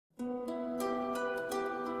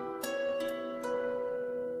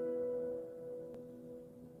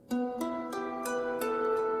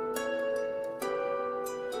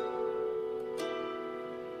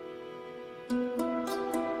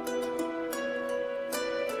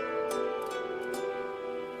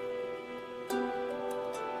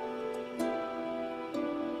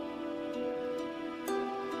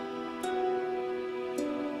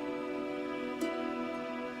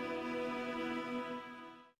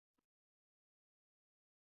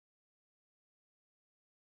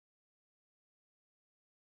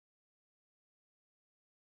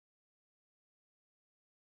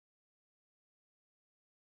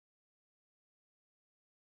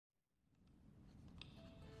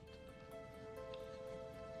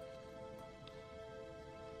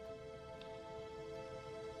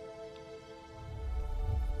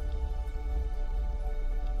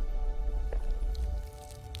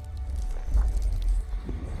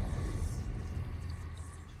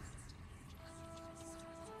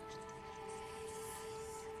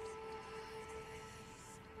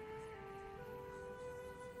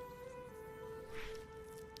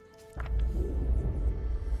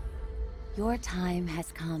Your time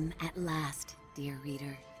has come at last, dear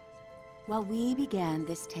reader. While we began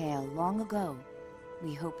this tale long ago,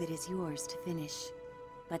 we hope it is yours to finish.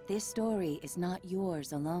 But this story is not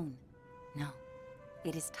yours alone. No,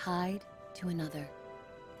 it is tied to another.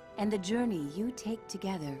 And the journey you take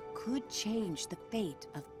together could change the fate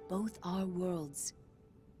of both our worlds.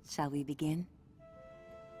 Shall we begin?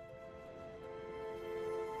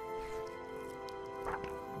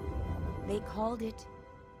 They called it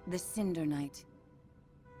the Cinder Night.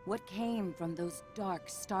 What came from those dark,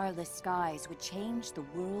 starless skies would change the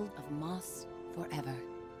world of Moss forever.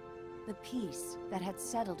 The peace that had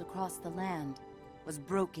settled across the land was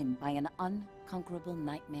broken by an unconquerable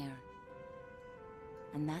nightmare.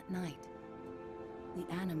 And that night,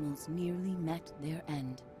 the animals nearly met their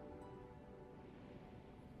end.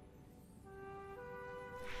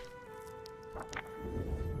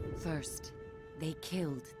 First, they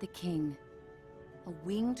killed the king. A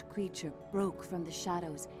winged creature broke from the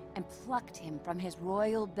shadows and plucked him from his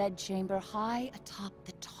royal bedchamber high atop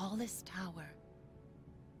the tallest tower.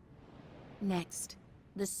 Next,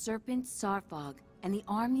 the serpent Sarfog and the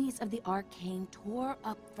armies of the Arcane tore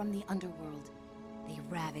up from the underworld. They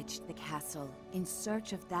ravaged the castle in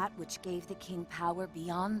search of that which gave the king power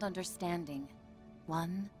beyond understanding.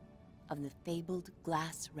 One of the fabled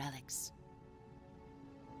glass relics.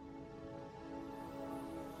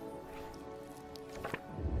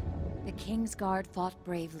 The King's Guard fought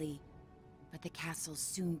bravely, but the castle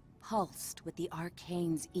soon pulsed with the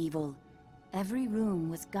Arcane's evil. Every room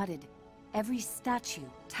was gutted, every statue,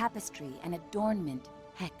 tapestry, and adornment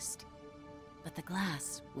hexed. But the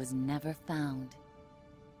glass was never found.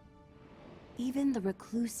 Even the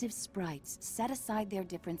reclusive sprites set aside their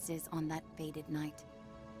differences on that fated night.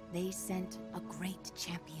 They sent a great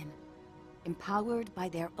champion, empowered by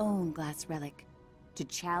their own glass relic, to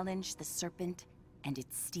challenge the serpent and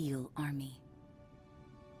its steel army.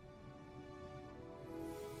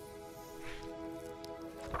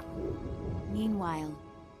 Meanwhile,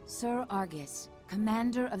 Sir Argus,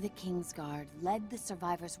 commander of the King's Guard, led the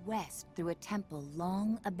survivors west through a temple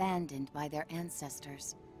long abandoned by their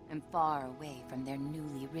ancestors and far away from their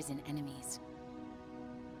newly risen enemies.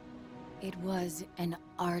 It was an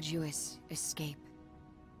arduous escape.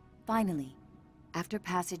 Finally, after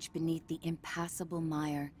passage beneath the impassable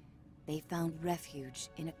mire, they found refuge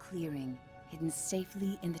in a clearing hidden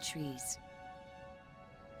safely in the trees.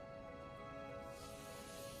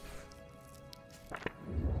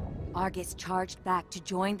 Argus charged back to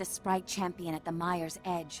join the Sprite champion at the mire's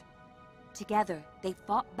edge. Together, they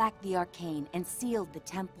fought back the Arcane and sealed the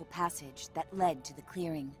temple passage that led to the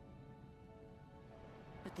clearing.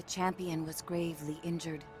 But the champion was gravely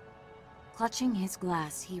injured. Clutching his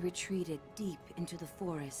glass, he retreated deep into the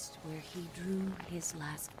forest where he drew his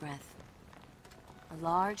last breath. A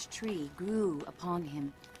large tree grew upon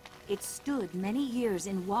him. It stood many years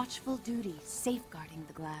in watchful duty, safeguarding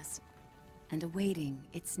the glass and awaiting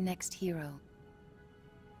its next hero.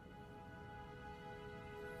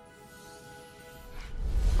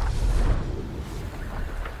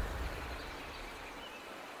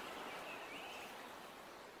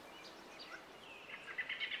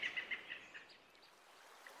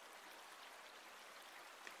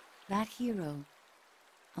 That hero,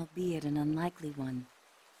 albeit an unlikely one,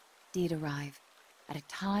 did arrive at a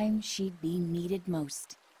time she'd be needed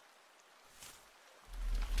most.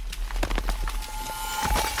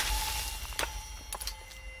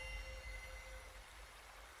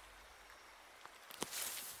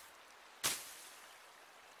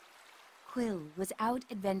 Quill was out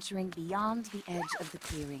adventuring beyond the edge of the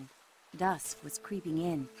clearing. Dusk was creeping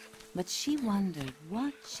in, but she wondered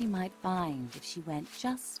what she might find if she went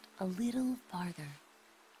just a little farther.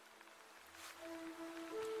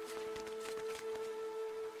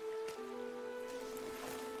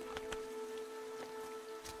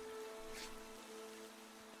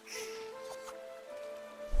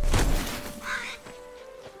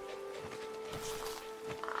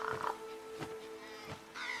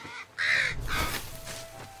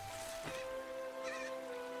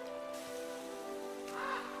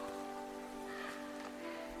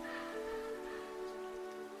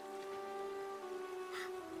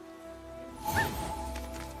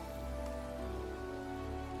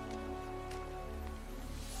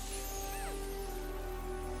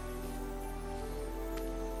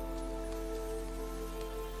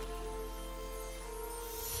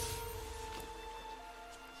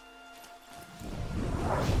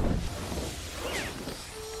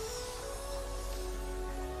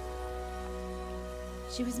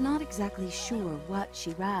 She was not exactly sure what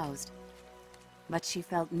she roused, but she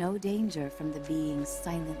felt no danger from the beings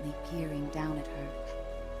silently peering down at her.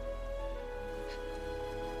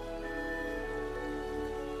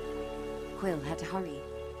 Quill had to hurry.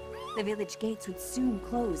 The village gates would soon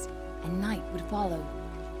close, and night would follow.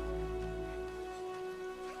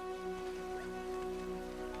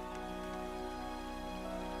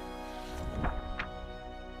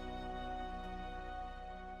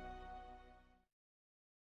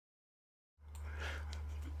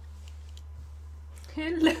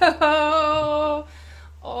 Hello!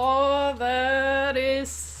 Oh, that is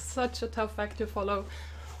such a tough act to follow.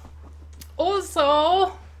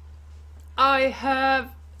 Also, I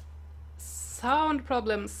have sound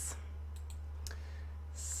problems.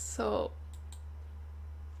 So,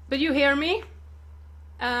 but you hear me,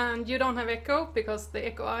 and you don't have echo, because the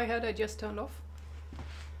echo I had I just turned off.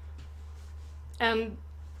 And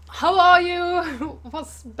how are you?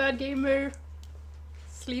 Was Bad Gamer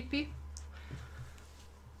sleepy?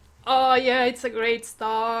 Oh yeah, it's a great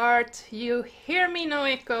start. You hear me, no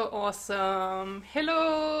echo, awesome.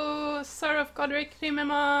 Hello, Seraph Godric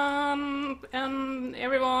Rimmerman and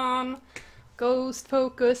everyone, Ghost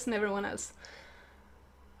Focus and everyone else.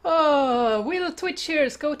 Oh, will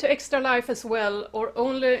Twitchers go to Extra Life as well, or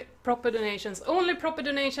only proper donations? Only proper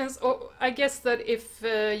donations. Oh, I guess that if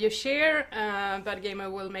you share, Bad Gamer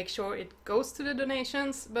will make sure it goes to the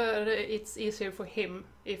donations, but it's easier for him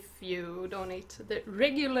if you donate the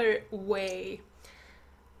regular way.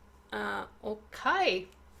 Okay.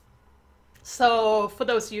 So, for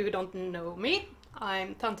those of you who don't know me,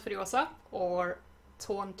 I'm Tant Furiosa, or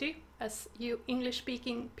Taunty, as you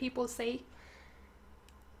English-speaking people say.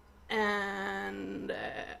 And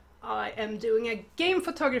I am doing a game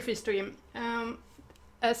photography stream,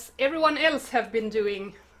 as everyone else have been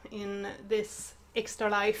doing in this Extra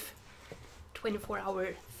Life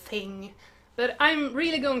 24-hour thing. But I'm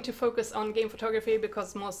really going to focus on game photography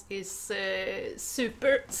because Moss is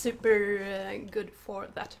super good for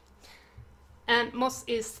that. And Moss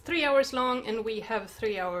is 3 hours long and we have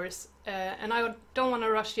 3 hours, and I don't want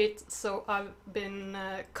to rush it, so I've been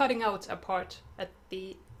cutting out a part at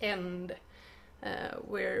the end.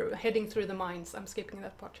 We're heading through the mines. I'm skipping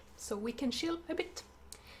that part so we can chill a bit.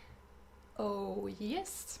 Oh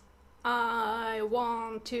yes, I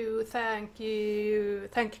want to thank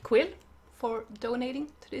Quill for donating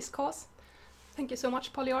to this cause. Thank you so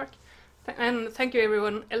much, Polyarch, and thank you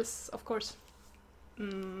everyone else, of course.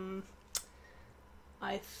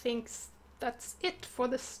 I think that's it for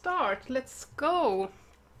the start. Let's go.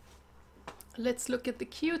 Let's look at the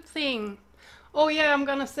cute thing. Oh yeah, I'm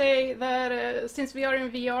gonna say that since we are in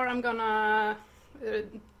VR, I'm gonna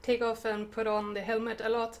take off and put on the helmet a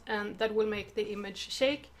lot, and that will make the image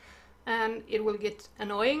shake, and it will get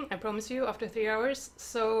annoying, I promise you, after 3 hours.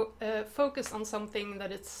 So focus on something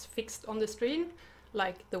that is fixed on the screen,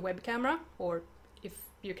 like the web camera, or if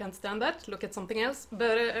you can't stand that, look at something else,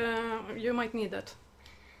 but you might need that.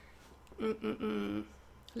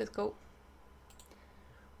 Let's go.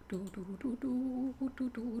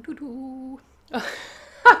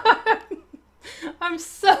 I'm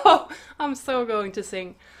so going to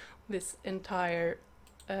sing this entire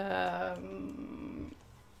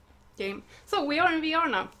game. So we are in VR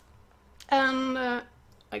now, and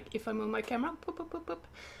like if I move my camera,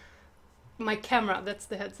 my camera, that's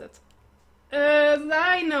the headset.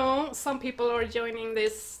 I know some people are joining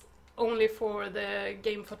this only for the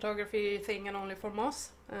game photography thing and only for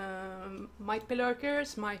Moss. Might be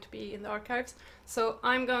lurkers, might be in the archives. So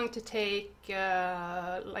I'm going to take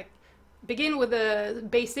begin with the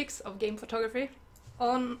basics of game photography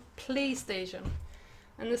on PlayStation.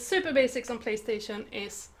 And the super basics on PlayStation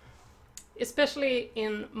is, especially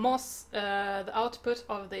in Moss, the output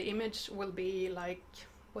of the image will be like,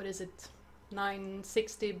 what is it,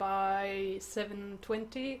 960 by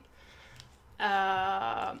 720.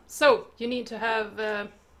 So you need to have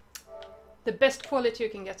the best quality you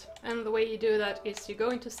can get, and the way you do that is you go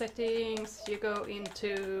into settings, you go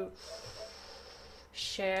into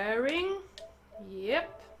sharing,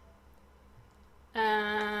 yep,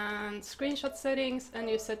 and screenshot settings, and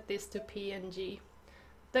you set this to PNG.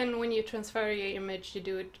 Then when you transfer your image, you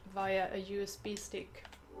do it via a USB stick.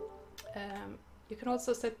 You can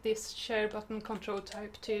also set this share button control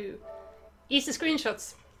type to easy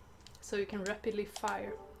screenshots, so you can rapidly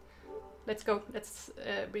fire. Let's go, let's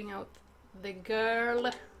bring out the girl.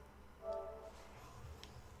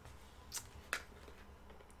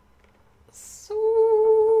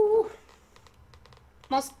 So,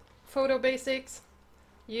 most photo basics.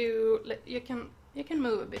 You can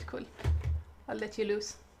move a bit, cool. I'll let you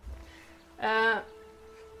loose.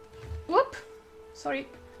 Whoop! Sorry.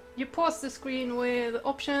 You pause the screen with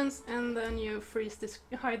options, and then you freeze this,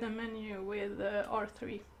 hide the menu with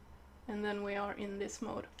R3, and then we are in this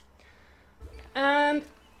mode. And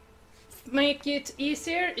make it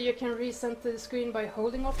easier, you can recenter the screen by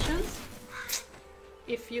holding options.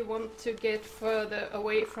 If you want to get further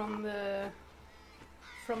away from the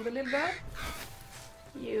little guy,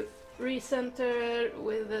 you recenter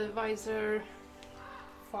with the visor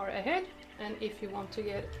far ahead, and if you want to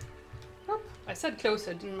get, oh, I said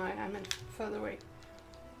closer, didn't I? I meant further away.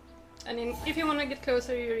 And if you want to get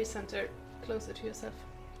closer, you recenter closer to yourself.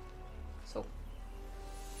 So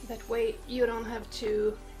that way you don't have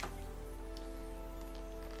to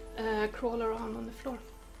crawl around on the floor.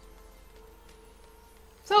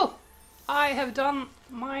 So, I have done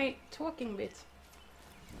my talking bit.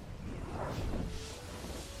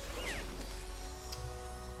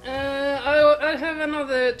 I have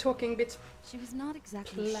another talking bit. She was not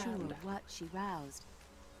exactly planned. sure what she roused,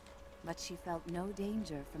 but she felt no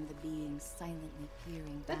danger from the being silently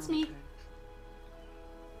peering That's down me. at her.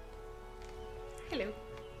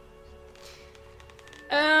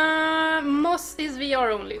 Hello. Moss is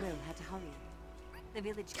VR only. Quill had to hurry. The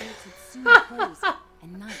village gates had soon closed,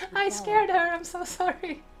 and night would I fall. scared her, I'm so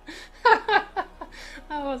sorry.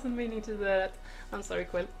 I wasn't meaning to do that. I'm sorry,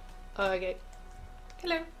 Quill. Okay.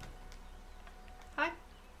 Hello. Hi.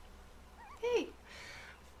 Hey.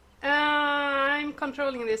 I'm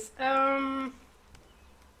controlling this. I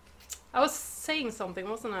was saying something,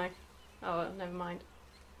 wasn't I? Oh, never mind.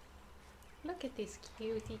 Look at this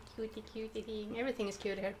cutie thing. Everything is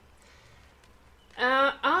cute here.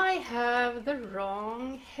 I have the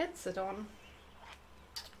wrong headset on.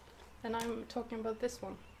 And I'm talking about this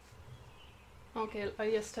one. Okay, I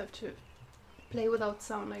just have to play without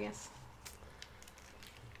sound, I guess.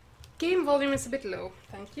 Game volume is a bit low.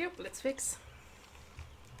 Thank you. Let's fix.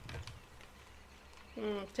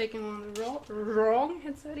 Taking on the wrong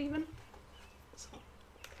headset even. So.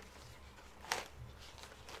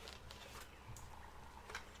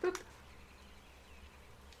 Boop.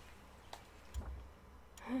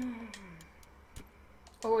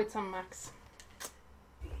 Oh, it's on max.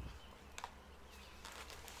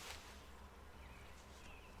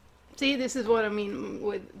 See, this is what I mean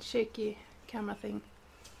with shaky camera thing.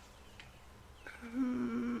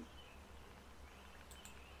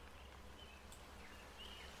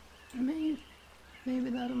 Maybe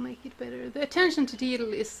that'll make it better. The attention to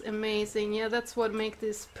detail is amazing. Yeah, that's what makes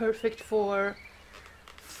this perfect for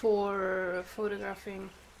photographing.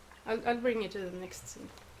 I'll bring it to the next scene.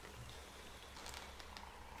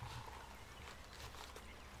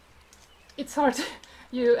 It's hard.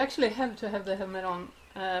 You actually have to have the helmet on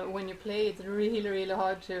when you play. It's really, really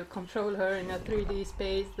hard to control her in a 3D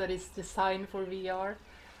space that is designed for VR.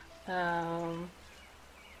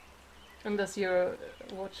 Unless you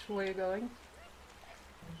watch where you're going.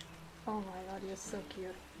 Oh my god, you're so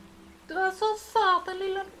cute. Du är så söta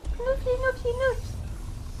lilla nuff.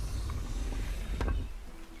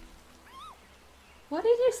 What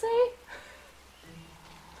did you say?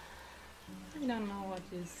 I don't know what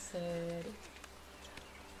you said.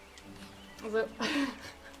 So,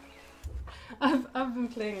 I've been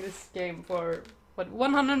playing this game for what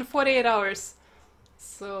 148 hours.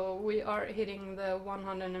 So we are hitting the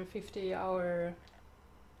 150-hour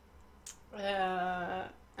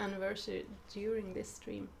anniversary during this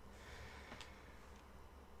stream.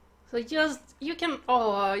 So just you can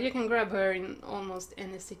grab her in almost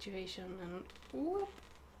any situation, and whoop,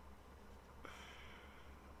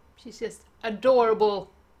 she's just adorable.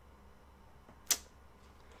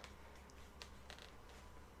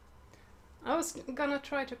 I was gonna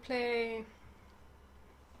try to play,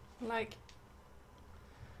 like,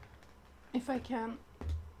 if I can,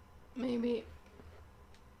 maybe.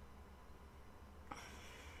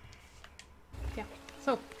 Yeah,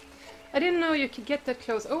 so I didn't know you could get that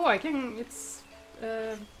close. Oh, I can, it's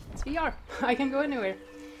VR. I can go anywhere.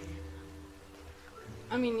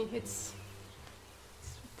 I mean, it's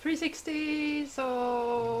 360,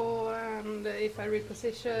 so, and if I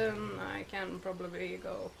reposition, I can probably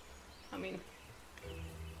go. I mean,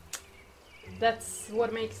 that's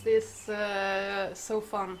what makes this so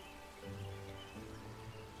fun.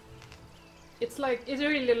 It's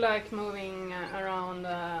really like moving around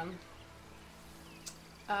a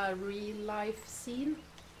real life scene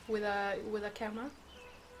with a camera.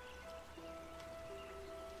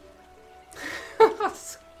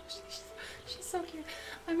 She's so cute.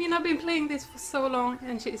 I mean, I've been playing this for so long,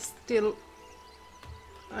 and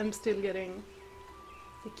I'm still getting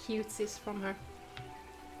the cutesies from her.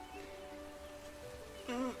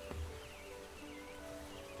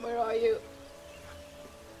 Where are you?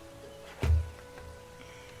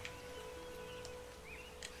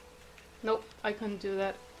 Nope, I couldn't do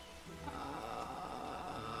that.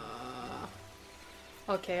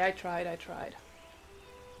 Okay, I tried.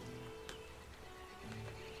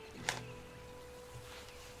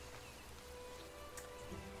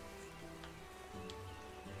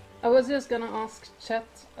 I was just gonna ask chat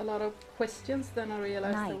a lot of questions, then I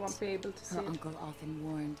realized I Night, won't be able to see her it. uncle often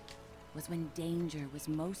warned, was when danger was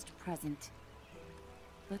most present.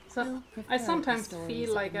 But So Quill I preferred the sometimes stories feel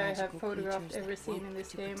of like the I have magical photographed creatures every that scene woke in this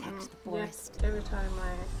to game, protect and the yet forest. every time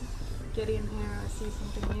I get in here I see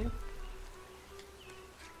something new.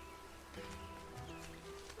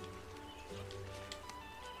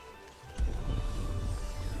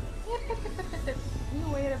 You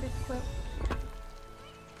wait a bit, Quill.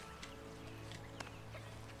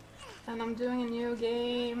 And I'm doing a new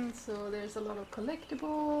game, so there's a lot of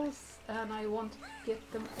collectibles, and I want to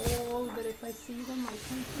get them all, but if I see them, I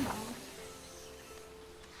take them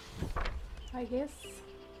out. I guess.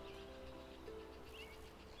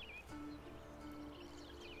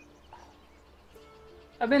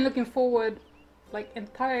 I've been looking forward, like,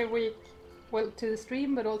 entire week, well, to the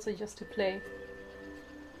stream, but also just to play.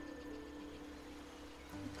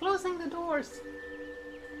 Closing the doors!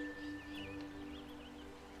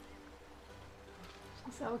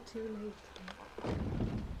 She's out too late.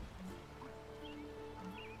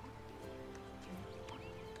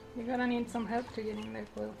 You're gonna need some help to get in there,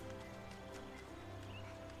 Quill.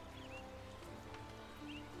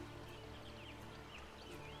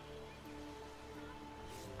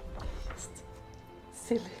 Just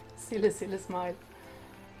silly smile.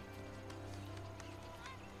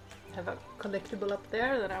 I have a collectible up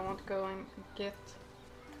there that I want to go and get.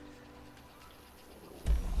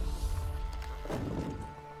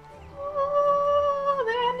 Oh,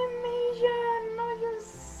 the animation! Oh, you're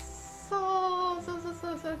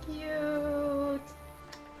so cute!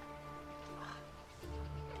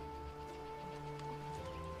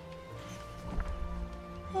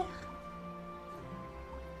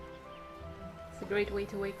 It's a great way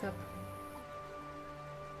to wake up.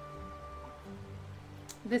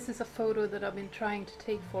 This is a photo that I've been trying to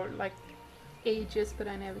take for like ages, but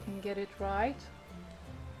I never can get it right.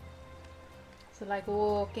 So like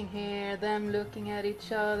walking here, them looking at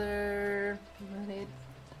each other, but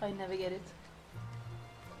I never get it.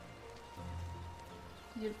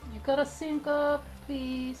 You gotta sync up,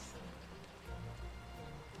 please.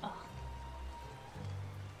 Oh.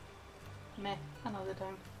 Meh, another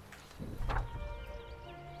time.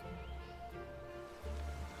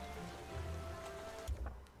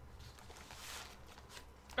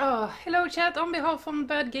 Oh, hello chat, on behalf of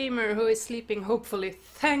Bad Gamer who is sleeping hopefully.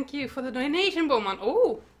 Thank you for the donation, Bowman.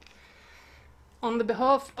 Oh! On the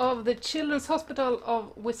behalf of the Children's Hospital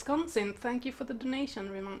of Wisconsin, thank you for the donation,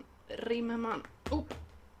 Rimeman. Oh!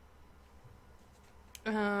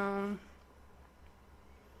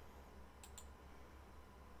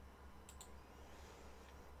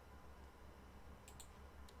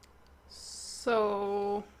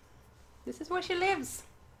 So... this is where she lives.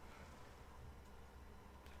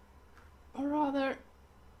 Or rather...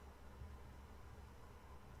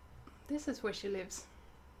 this is where she lives.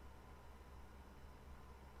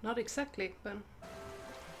 Not exactly, but...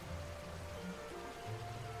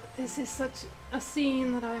 this is such a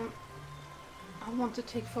scene that I want to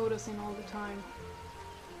take photos in all the time.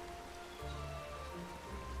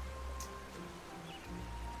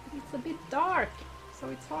 It's a bit dark, so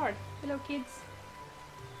it's hard. Hello kids.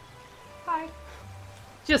 Hi.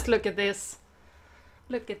 Just look at this.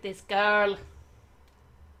 Look at this girl.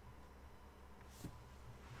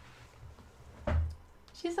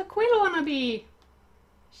 She's a Quill wannabe.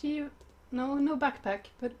 She... no backpack,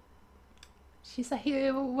 but she's a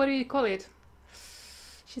hero. What do you call it?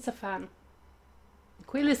 She's a fan.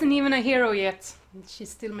 Quill isn't even a hero yet. She's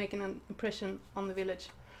still making an impression on the village.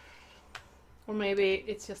 Or maybe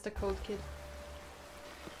it's just a cold kid.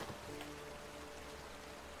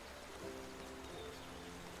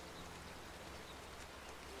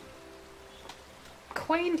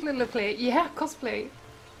 Quaint little play. Yeah, cosplay,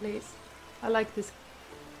 please. I like this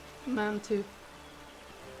man too.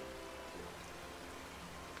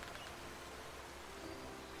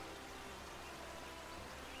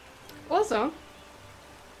 Also,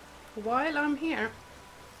 while I'm here,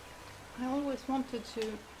 I always wanted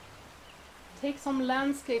to take some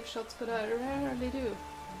landscape shots, but I rarely do.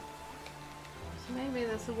 So maybe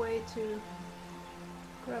there's a way to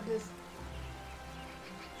grab this.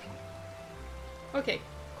 Okay,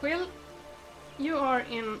 Quill, you are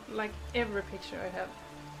in like every picture I have.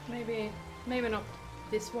 Maybe not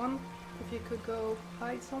this one. If you could go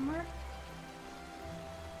hide somewhere.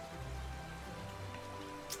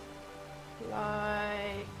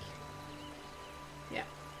 Like... yeah.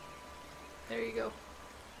 There you go.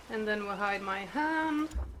 And then we'll hide my hand.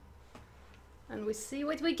 And we see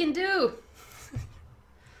what we can do!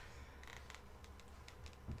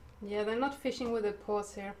 Yeah, they're not fishing with their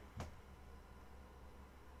paws here.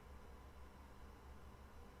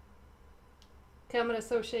 Camera is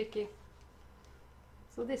so shaky.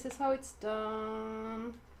 So this is how it's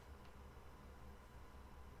done.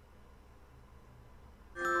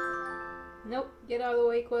 Nope, get out of the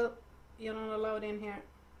way, Quill. You're not allowed in here.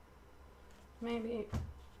 Maybe.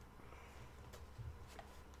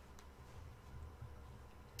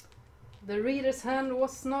 The reader's hand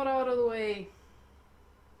was not out of the way.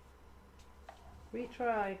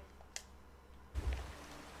 Retry.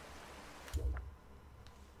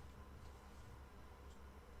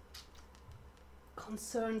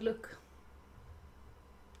 Concerned look.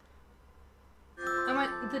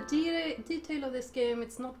 The detail of this game,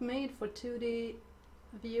 it's not made for 2D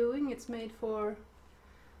viewing, it's made for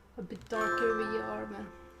a bit darker VR,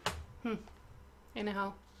 man.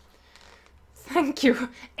 Anyhow. Thank you!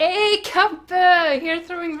 Hey, Kappe! Here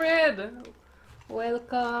throwing red!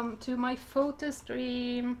 Welcome to my photo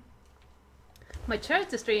stream. My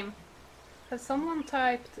charity stream. Has someone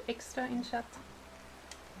typed extra in chat?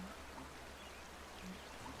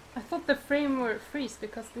 I thought the frame were freeze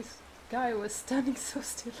because this guy was standing so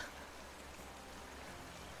still.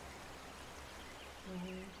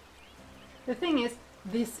 The thing is,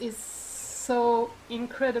 this is so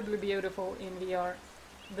incredibly beautiful in VR.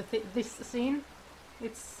 This scene,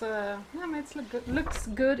 it's looks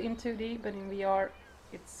good in 2D, but in VR,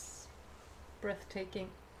 it's breathtaking.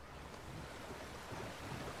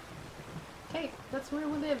 Okay, that's where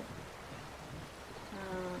we live.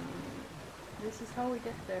 This is how we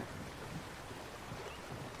get there.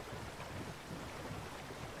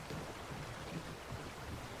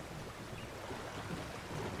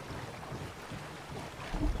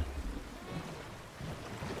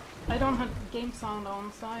 I don't have game sound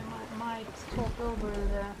on, so I might talk over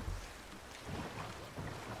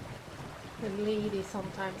the lady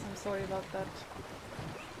sometimes. I'm sorry about that.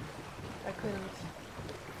 I couldn't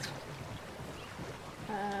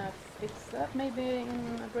fix that maybe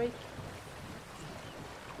in a break.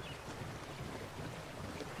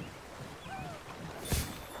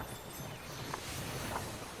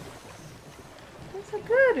 That's so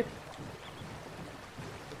good!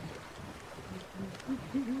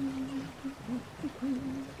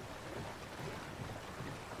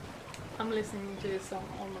 I'm listening to this song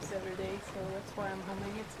almost every day, so that's why I'm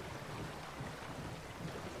humming it.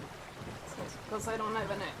 So it's because I don't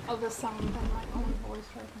have any other sound than my own voice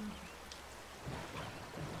right now.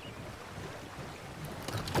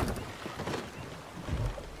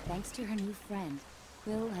 Thanks to her new friend,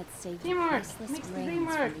 Quill had saved Teamwork! priceless Mix the grains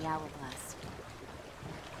teamwork! from the hourglass.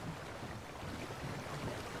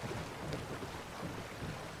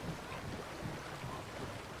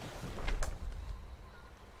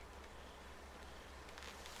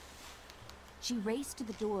 She raced to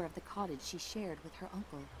the door of the cottage she shared with her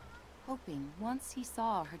uncle, hoping once he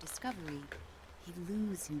saw her discovery, he'd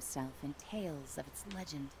lose himself in tales of its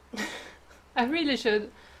legend. I really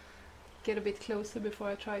should get a bit closer before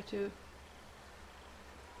I try to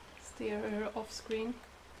steer her off screen.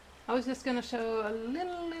 I was just gonna show a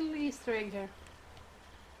little Easter egg here.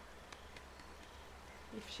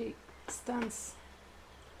 If she stands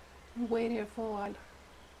and wait here for a while.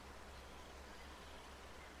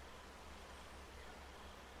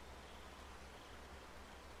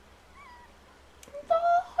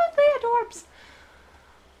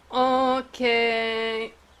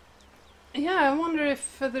 Okay. Yeah, I wonder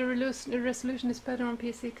if the resolution is better on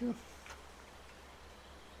PC too.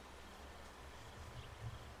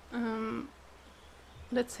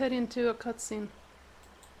 Let's head into a cutscene.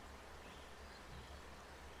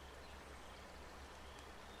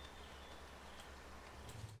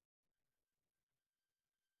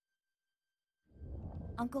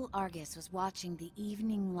 Uncle Argus was watching the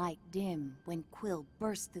evening light dim when Quill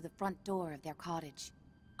burst through the front door of their cottage.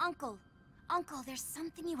 Uncle! Uncle, there's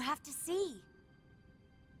something you have to see!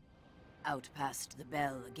 Out past the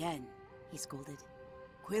bell again, he scolded.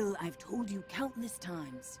 Quill, I've told you countless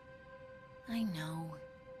times. I know,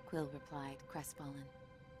 Quill replied, crestfallen.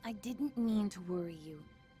 I didn't mean to worry you,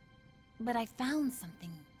 but I found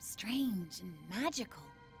something strange and magical.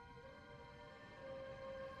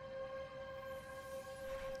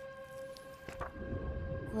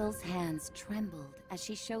 Quill's hands trembled as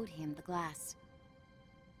she showed him the glass.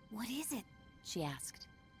 What is it? She asked.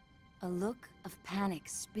 A look of panic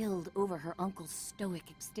spilled over her uncle's stoic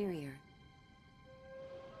exterior.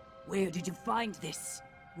 Where did you find this?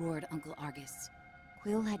 Roared Uncle Argus.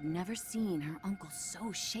 Quill had never seen her uncle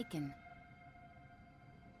so shaken.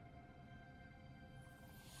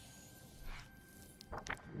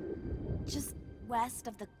 Just west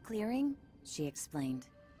of the clearing, she explained.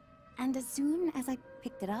 And as soon as I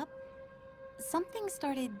picked it up, something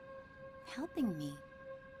started helping me.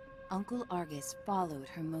 Uncle Argus followed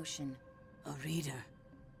her motion. A reader.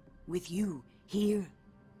 With you, here,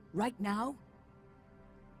 right now?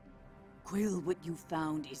 Quill, what you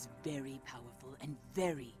found is very powerful and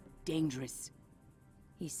very dangerous,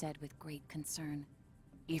 he said with great concern.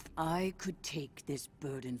 If I could take this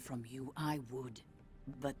burden from you, I would.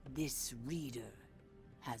 But this reader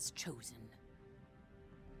has chosen.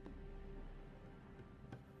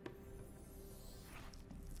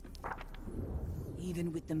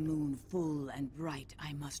 Even with the moon full and bright,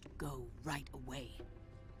 I must go right away.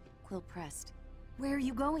 Quill pressed. Where are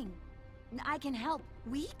you going? I can help.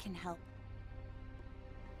 We can help.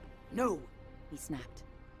 No, he snapped.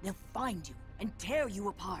 They'll find you and tear you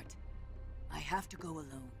apart. I have to go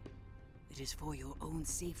alone. It is for your own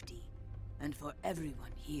safety, and for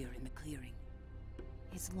everyone here in the clearing.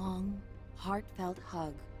 His long, heartfelt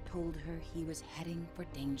hug told her he was heading for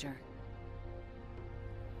danger.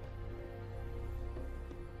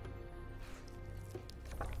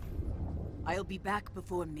 I'll be back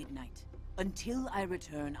before midnight. Until I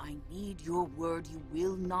return, I need your word you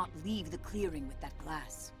will not leave the clearing with that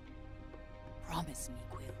glass. Promise me,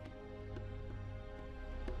 Quill.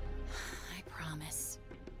 I promise,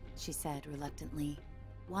 she said reluctantly,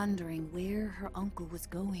 wondering where her uncle was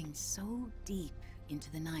going so deep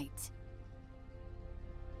into the night.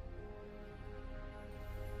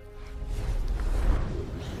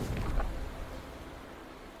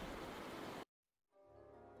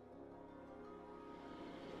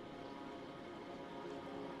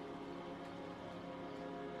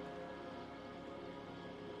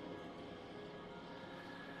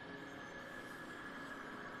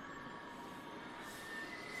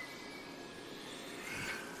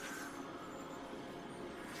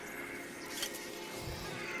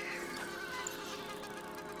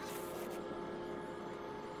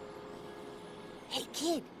 Hey,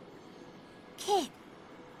 kid! Kid!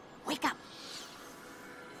 Wake up!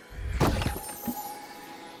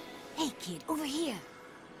 Hey, kid, over here!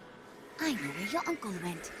 I know where your uncle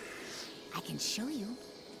went. I can show you.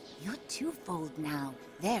 You're twofold now.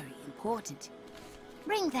 Very important.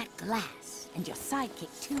 Bring that glass, and your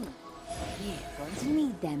sidekick, too. We're going to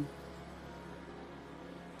need them.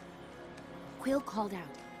 Quill called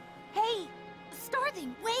out. Hey!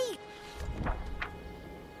 Starthing, wait!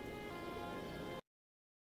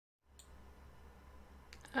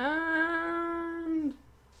 And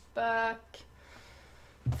back.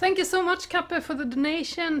 Thank you so much, Kappe, for the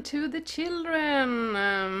donation to the children.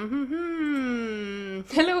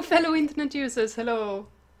 Hello, fellow internet users. Hello.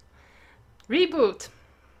 Reboot.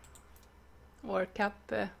 Or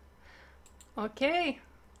Kappe. Okay.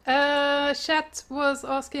 Chat was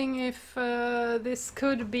asking if this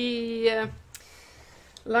could be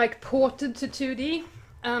like ported to 2D.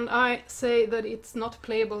 And I say that it's not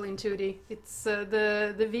playable in 2D. It's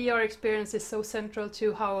the VR experience is so central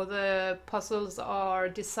to how the puzzles are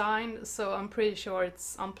designed, so I'm pretty sure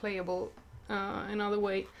it's unplayable any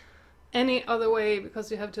other way,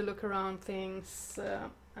 because you have to look around things.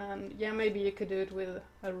 And yeah, maybe you could do it with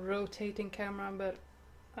a rotating camera, but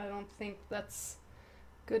I don't think that's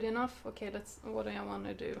good enough. Okay, that's what I want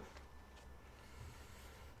to do.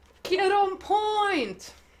 Get on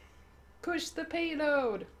point! Push the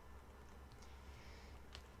payload!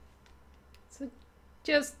 So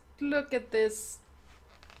just look at this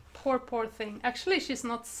poor thing. Actually, she's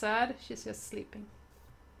not sad, she's just sleeping.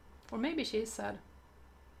 Or maybe she is sad.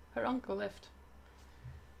 Her uncle left.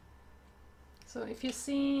 So if you've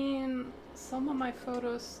seen some of my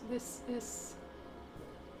photos, this is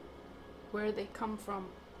where they come from.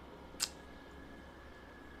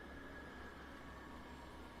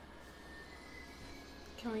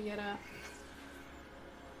 Can we get a...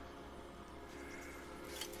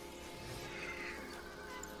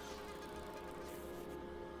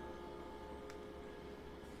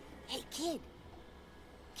 Hey, kid!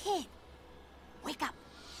 Kid! Wake up!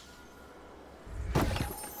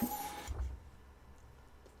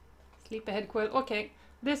 Sleep ahead, Quill. Okay,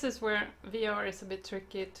 this is where VR is a bit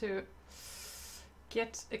tricky to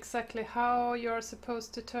get exactly how you're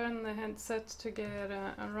supposed to turn the headset to get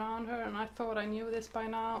around her, and I thought I knew this by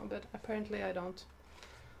now, but apparently I don't.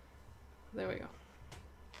 There we go.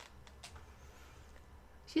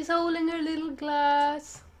 She's holding her little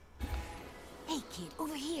glass. Hey, kid,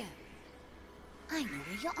 over here. I know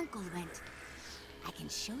where your uncle went. I can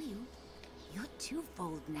show you. You're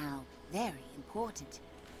twofold now. Very important.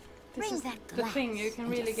 This Bring is that the glass thing, you can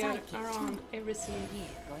and your really get sidekick, around too. every scene.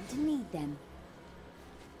 We're going to need them.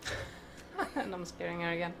 And I'm scaring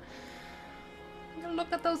her again.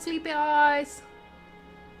 Look at those sleepy eyes.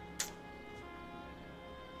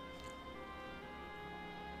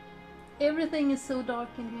 Everything is so dark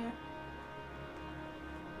in here.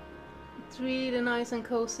 It's really nice and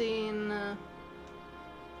cozy in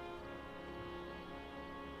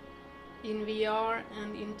VR,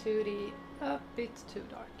 and in 2D a bit too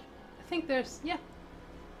dark. I think there's, yeah,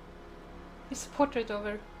 it's a portrait of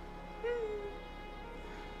her.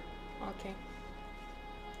 Okay.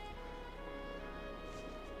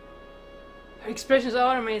 Her expressions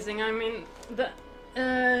are amazing. I mean, the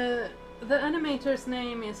animator's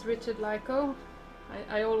name is Richard Lyko.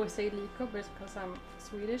 I always say Lyko because I'm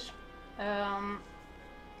Swedish.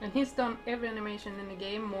 And he's done every animation in the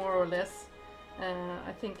game, more or less.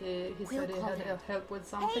 I think he said he had help with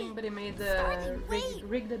something, but he made the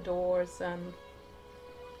rig the doors and...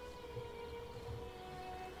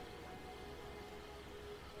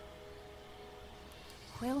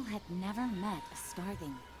 Quill had never met a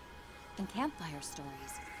starthing. In campfire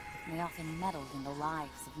stories, they often meddled in the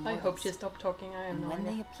lives of mortals. I hope she stopped talking, I have and no when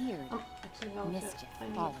idea. they appeared, Actually, no, mischief I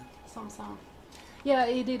need followed. some sound. Yeah,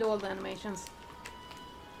 he did all the animations.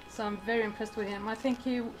 So I'm very impressed with him. I think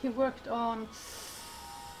he worked on...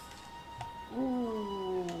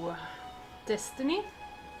 Ooh, Destiny,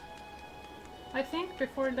 I think,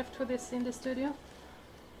 before he left for this indie studio.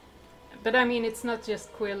 But I mean, it's not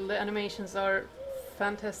just Quill, the animations are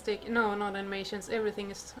fantastic. No, not animations,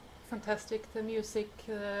 everything is fantastic. The music,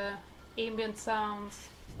 ambient sounds,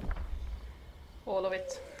 all of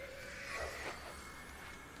it.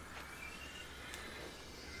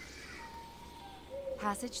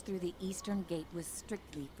 Passage through the eastern gate was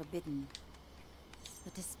strictly forbidden.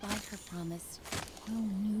 But despite her promise, Quill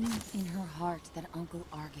knew in her heart that Uncle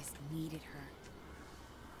Argus needed her.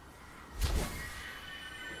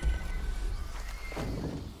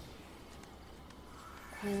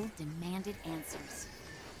 Quill demanded answers.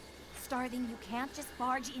 Starthing, you can't just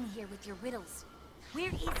barge in here with your riddles. Where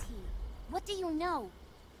is he? What do you know?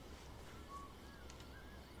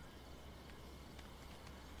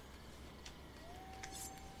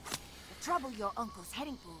 The trouble your uncle's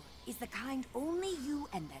heading for is the kind only you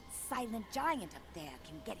and that silent giant up there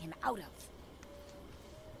can get him out of.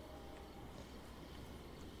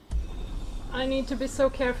 I need to be so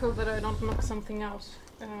careful that I don't knock something out.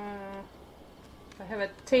 I have a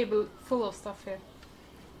table full of stuff here.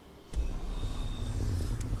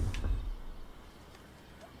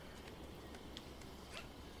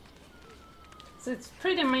 So it's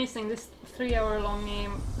pretty amazing, this 3-hour-long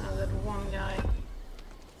game, that one guy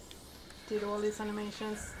did all these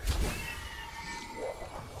animations.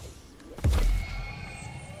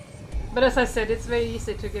 But as I said, it's very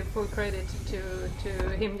easy to give full credit to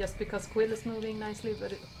him just because Quill is moving nicely,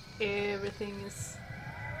 but everything is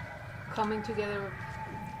coming together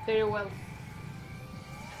very well.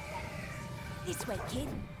 This way, kid,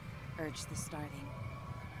 urged the Starthing.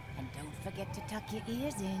 And don't forget to tuck your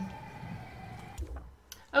ears in.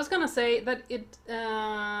 I was gonna say that it's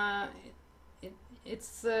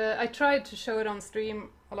I tried to show it on stream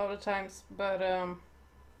a lot of times, but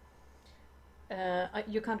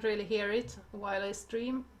you can't really hear it while I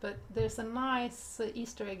stream. But there's a nice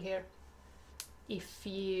Easter egg here. If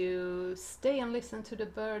you stay and listen to the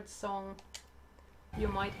bird song, you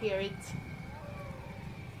might hear it.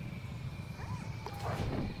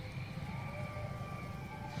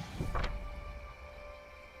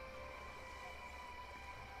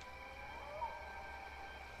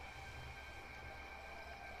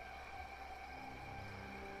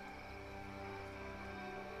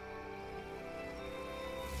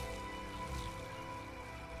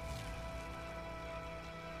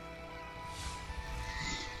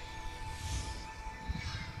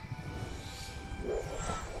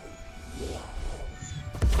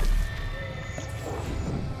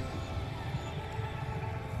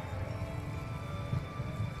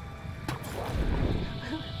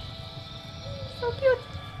 So cute!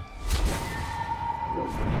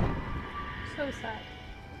 So sad.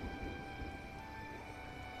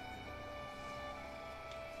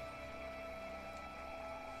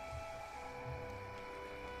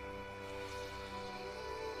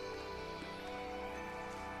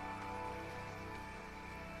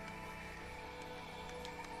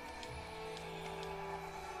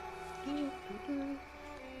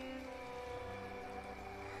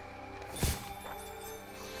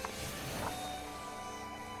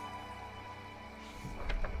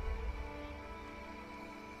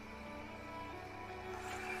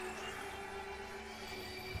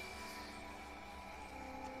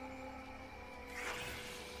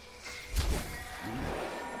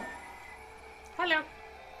 Hello.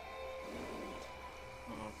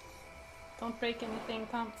 Oh, don't break anything,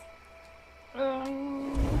 Tom.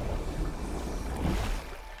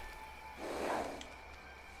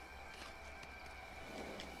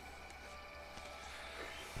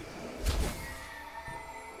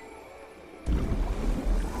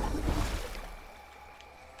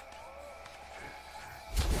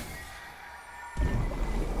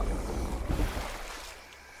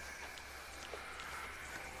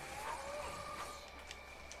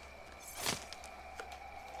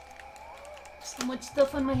 So much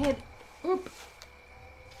stuff on my head. Oop.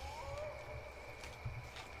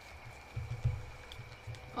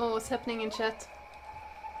 Oh, what's happening in chat?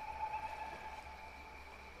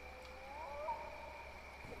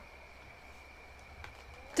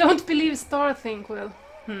 Don't believe Star think, Will.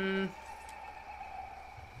 I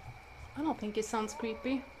don't think it sounds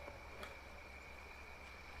creepy.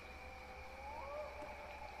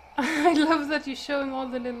 I love that you're showing all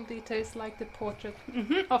the little details like the portrait.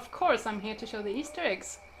 Of course, I'm here to show the Easter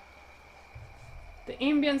eggs. The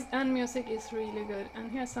ambience and music is really good.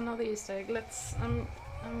 And here's another Easter egg. I'm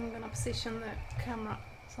gonna position the camera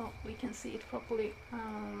so we can see it properly.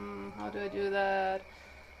 How do I do that?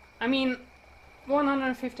 I mean,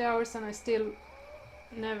 150 hours and I still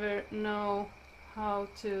never know how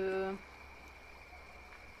to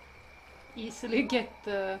easily get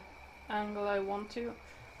the angle I want to.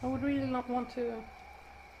 I would really not want to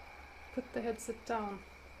put the headset down.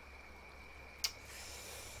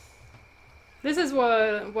 This is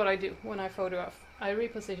what I do when I photograph. I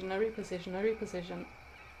reposition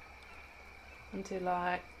until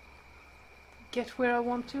I get where I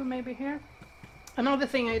want to, maybe here. Another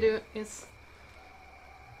thing I do is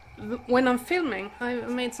when I'm filming, I've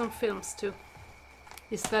made some films too,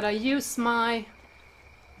 is that I use my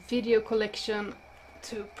video collection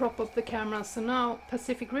to prop up the camera. So now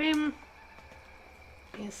Pacific Rim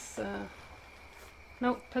is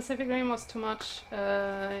no, Pacific Rim was too much.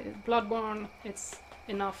 Bloodborne, it's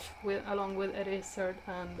enough with along with Eddie Izzard,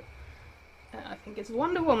 and I think it's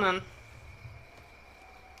Wonder Woman.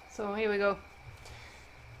 So here we go.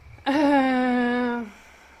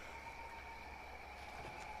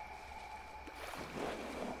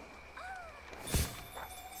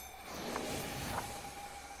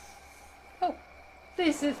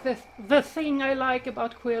 This is the thing I like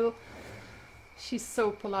about Quill. She's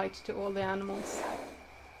so polite to all the animals.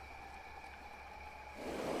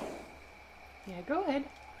 Yeah, go ahead.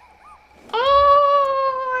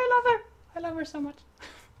 Oh, I love her. I love her so much.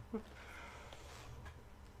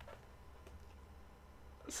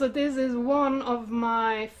 So this is one of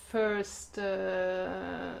my first,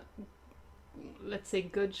 let's say,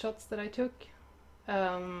 good shots that I took.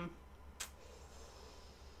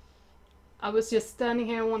 I was just standing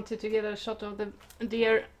here, wanted to get a shot of the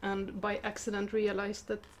deer, and by accident realized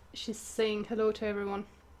that she's saying hello to everyone.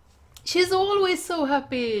 She's always so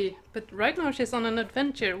happy! But right now she's on an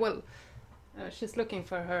adventure. Well, she's looking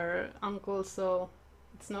for her uncle, so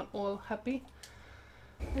it's not all happy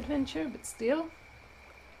adventure, but still.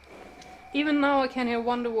 Even now I can hear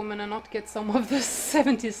Wonder Woman and not get some of the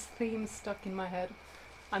 70s themes stuck in my head.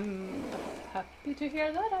 I'm happy to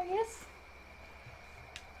hear that, I guess.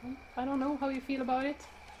 I don't know how you feel about it.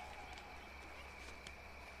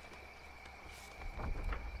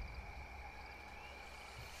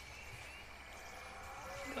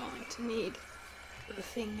 Going to need the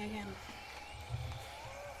thing again.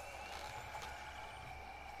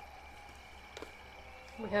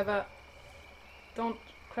 We have a... Don't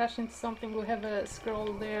crash into something. We have a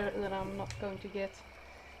scroll there that I'm not going to get.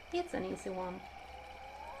 It's an easy one.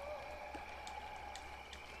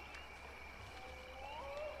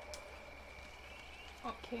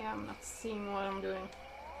 Okay, I'm not seeing what I'm doing.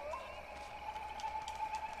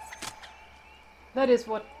 That is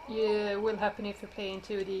what will happen if you play in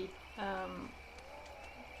 2D.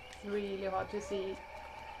 It's really hard to see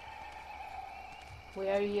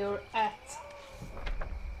where you're at.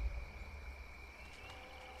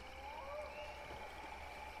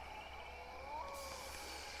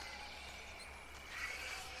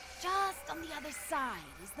 Just on the other side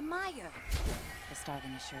is the mire, the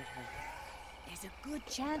Starving assured her. There's a good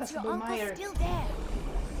chance your uncle's still there.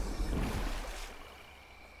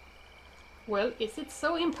 Well, is it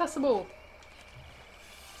so impossible?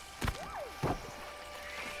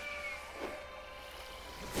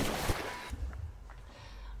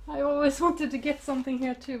 I always wanted to get something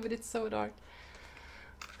here too, but it's so dark.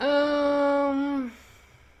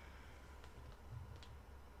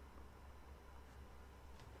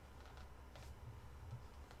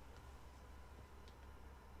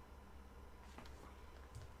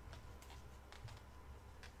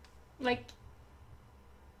 Like,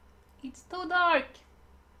 it's too dark.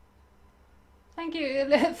 Thank you,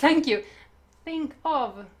 thank you. Think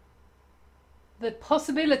of the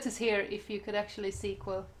possibilities here if you could actually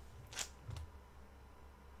sequel.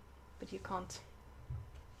 But you can't.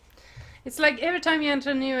 It's like every time you enter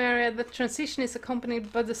a new area, the transition is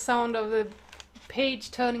accompanied by the sound of the page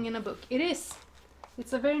turning in a book. It is.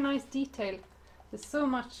 It's a very nice detail. There's so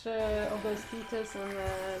much of those details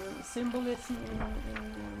and symbolism in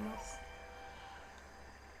this.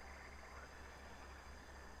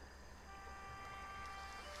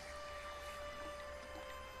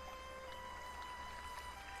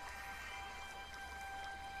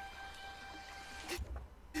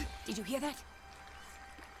 Did you hear that?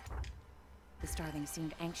 The starling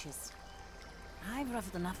seemed anxious. I've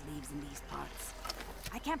ruffled enough leaves in these parts.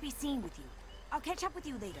 I can't be seen with you. I'll catch up with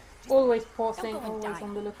you later. Just Always pausing, don't go and always die.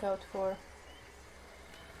 on the lookout for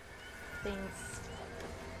things.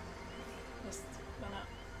 Just gonna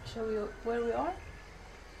show you where we are.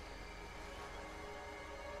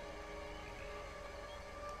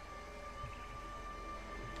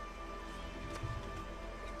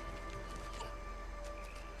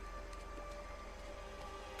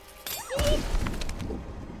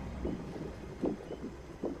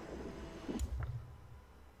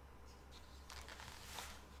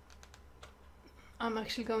 I'm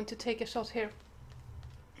actually going to take a shot here.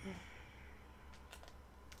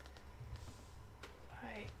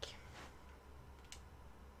 Like.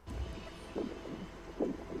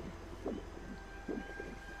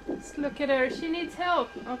 Let's look at her. She needs help.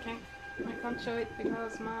 Okay. I can't show it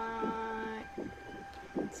because my...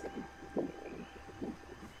 Let's go.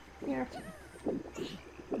 Here.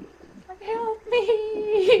 Like, help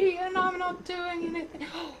me! And I'm not doing anything.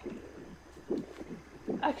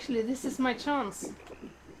 Actually, this is my chance.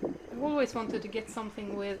 I've always wanted to get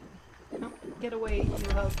something with... No, get away, you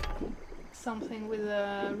have something with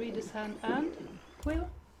a reader's hand and quill.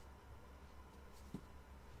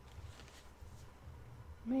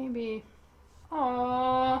 Maybe...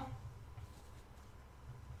 Aww.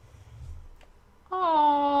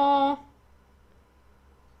 Aww.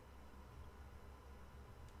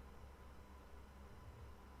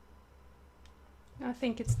 I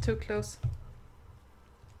think it's too close.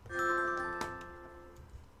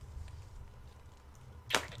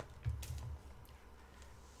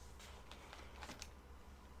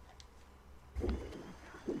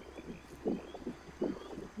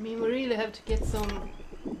 I mean, we really have to get some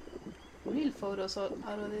real photos out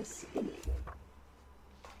of this.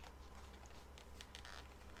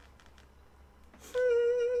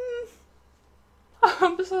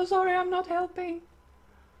 I'm so sorry, I'm not helping.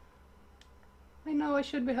 I know I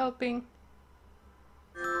should be helping.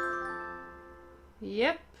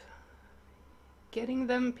 Yep. Getting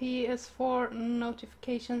them PS4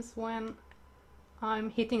 notifications when I'm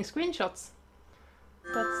hitting screenshots.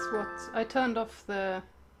 That's what I turned off the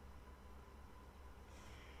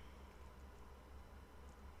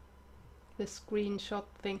screenshot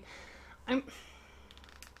thing.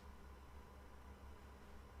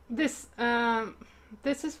 This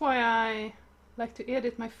is why I like to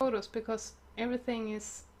edit my photos, because everything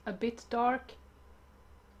is a bit dark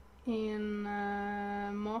in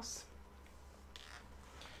Moss.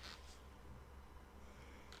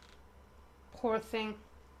 Poor thing.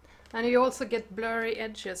 And you also get blurry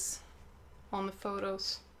edges on the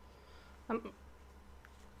photos.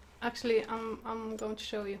 Actually, I'm going to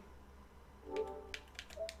show you.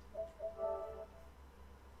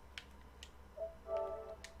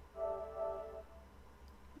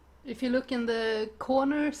 If you look in the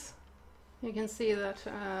corners, you can see that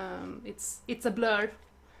it's a blur,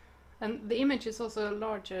 and the image is also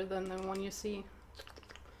larger than the one you see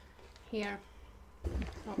here.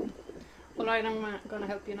 So, alright, I'm gonna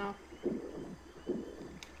help you now.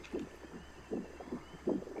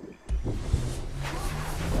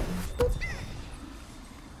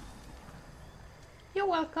 You're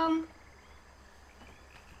welcome.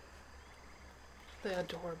 The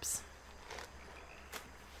adorbs.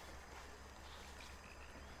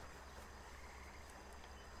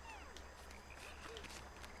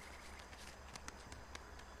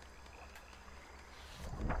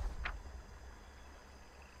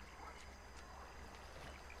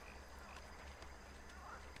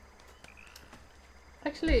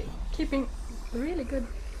 Actually, keeping really good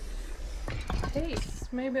pace.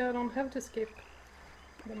 Maybe I don't have to skip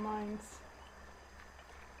the mines.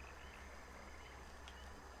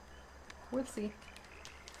 We'll see.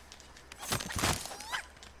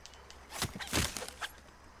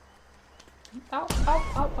 Ow, ow,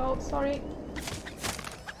 ow, ow, sorry.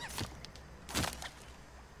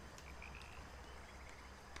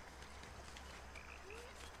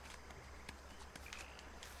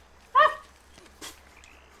 Ah!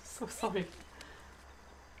 So sorry.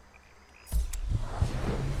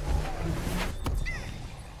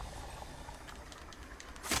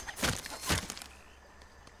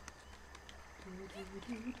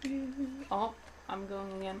 Oh, I'm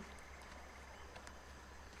going again.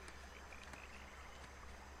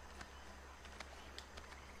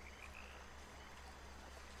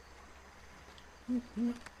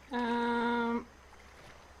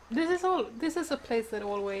 This is a place that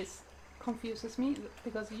always confuses me,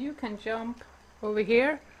 because you can jump over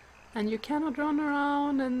here and you cannot run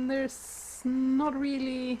around, and there's not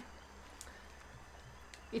really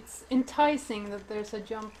It's enticing that there's a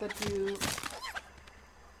jump that you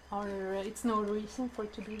are... it's no reason for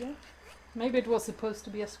it to be there. Maybe it was supposed to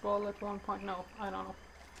be a scroll at one point. No, I don't know.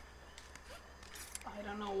 I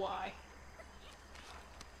don't know why.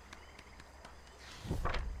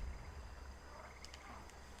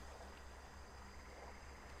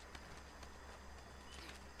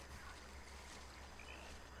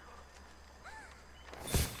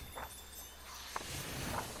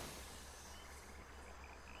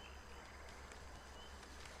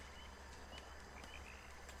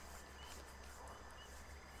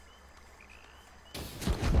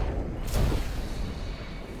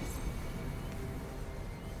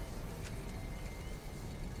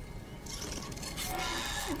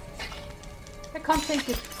 I can't take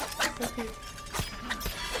it. Okay.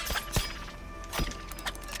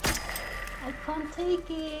 I can't take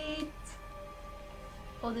it.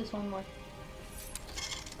 Oh, there's one more.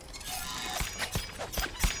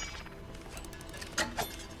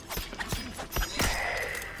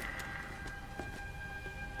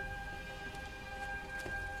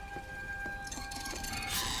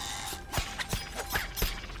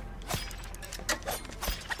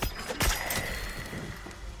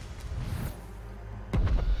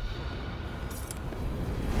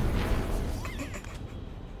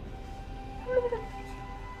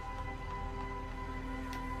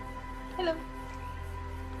 Hello.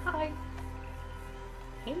 Hi.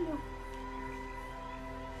 Hello.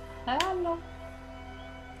 Hello.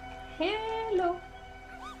 Hello.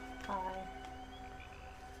 Hi.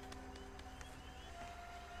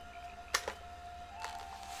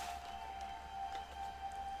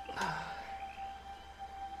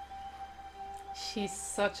 She's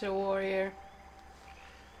such a warrior.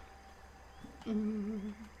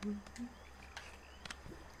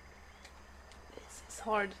 This is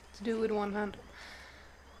hard to do with one hand.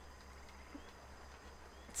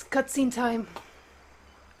 It's cutscene time.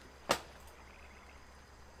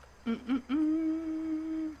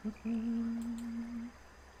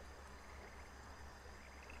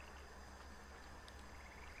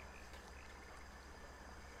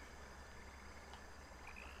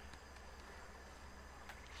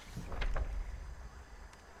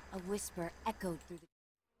 A whisper echoed through the...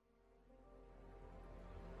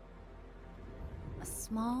 A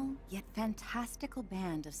small, yet fantastical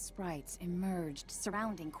band of sprites emerged,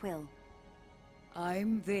 surrounding Quill.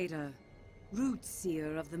 I'm Veda, root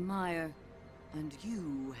seer of the mire, and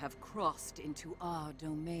you have crossed into our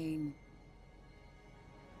domain.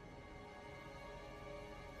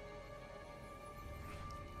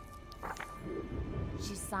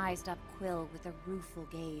 She sized up Quill with a rueful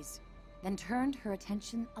gaze, then turned her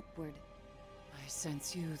attention upward. I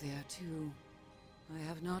sense you there too. I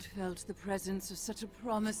have not felt the presence of such a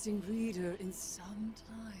promising reader in some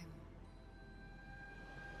time.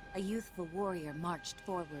 A youthful warrior marched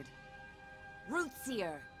forward.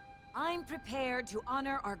 Rootseer, I'm prepared to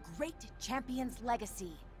honor our great champion's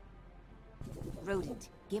legacy. Rodent,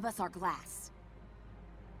 give us our glass.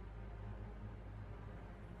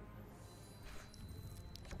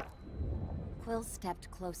 Quill stepped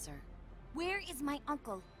closer. Where is my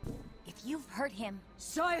uncle? If you've hurt him...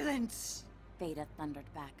 Silence! Veda thundered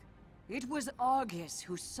back. It was Argus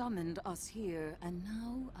who summoned us here, and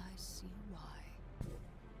now I see why.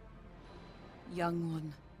 Young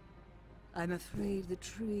one, I'm afraid the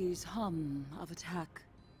trees hum of attack.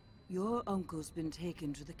 Your uncle's been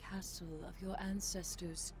taken to the castle of your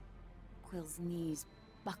ancestors. Quill's knees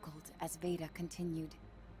buckled as Veda continued.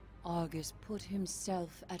 Argus put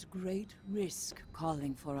himself at great risk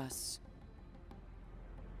calling for us.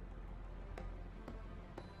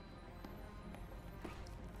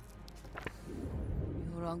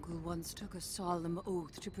 Your uncle once took a solemn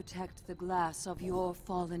oath to protect the glass of your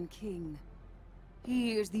fallen king.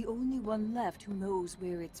 He is the only one left who knows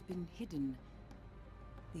where it's been hidden.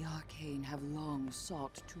 The Arcane have long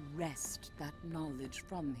sought to wrest that knowledge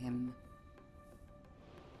from him.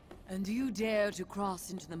 And you dare to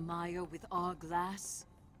cross into the mire with our glass?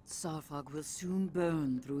 Sarfog will soon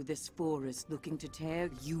burn through this forest looking to tear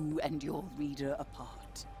you and your reader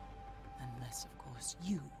apart. Unless, of course,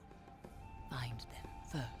 you find them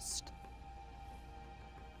first.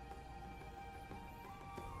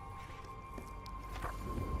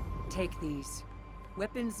 Take these.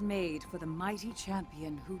 Weapons made for the mighty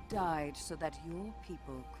champion who died so that your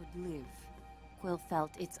people could live. Quill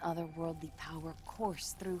felt its otherworldly power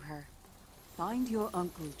course through her. Find your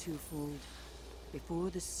uncle, Twofold, before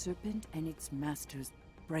the serpent and its masters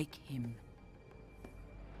break him.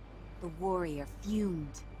 The warrior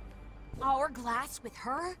fumed. Our glass with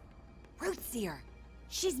her? Rootseer!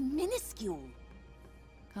 She's minuscule!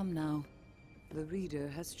 Come now. The reader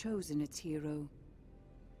has chosen its hero.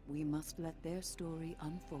 We must let their story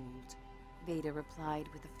unfold. Vader replied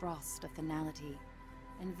with a frost of finality,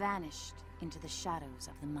 and vanished into the shadows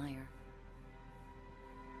of the mire.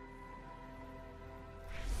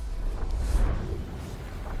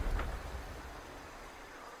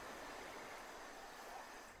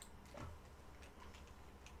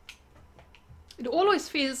 It always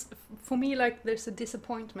feels, for me, like there's a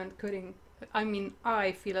disappointment cutting. I mean,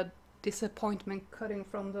 I feel a disappointment cutting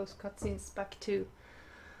from those cutscenes back to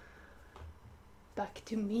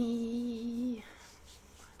me.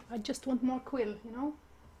 I just want more Quill, you know?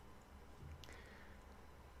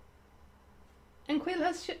 And Quill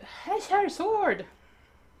has her sword!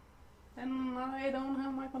 And I don't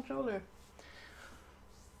have my controller.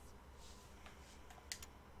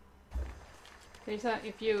 There's a,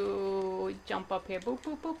 if you jump up here, boop,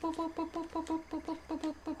 boop, boop, boop, boop, boop, boop, boop, boop, boop, boop,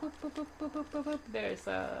 boop, boop, boop, boop, boop, boop, boop, boop. There's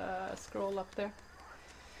a scroll up there.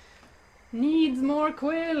 Needs more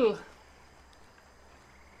Quill!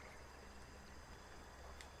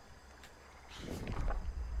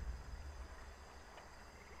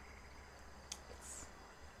 It's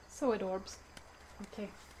so adorbs. Okay.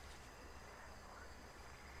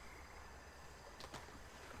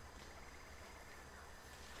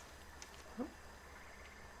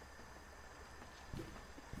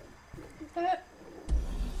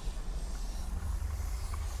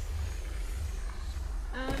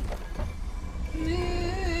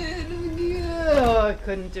 Oh, I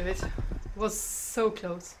couldn't do it. It was so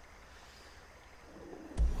close.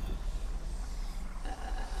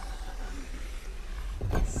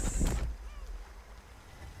 Yes.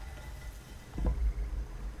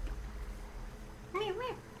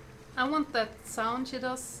 I want that sound she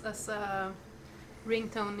does as a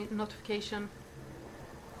ringtone notification.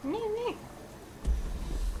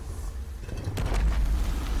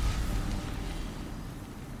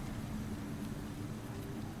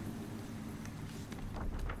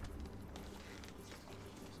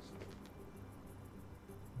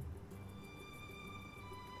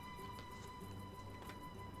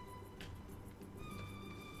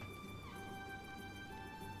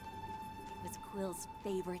 Quill's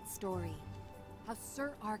favorite story. How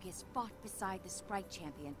Sir Argus fought beside the Sprite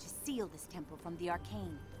Champion to seal this temple from the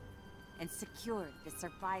arcane, and secured the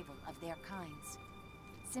survival of their kinds.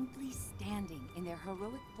 Simply standing in their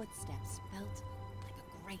heroic footsteps felt like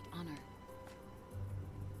a great honor.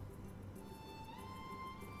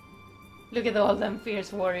 Look at all them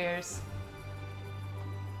fierce warriors.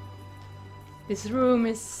 This room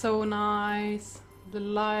is so nice. The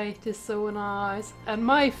light is so nice. And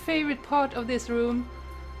my favorite part of this room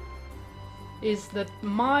is that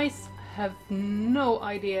mice have no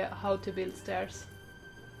idea how to build stairs.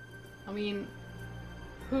 I mean,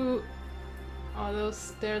 who are those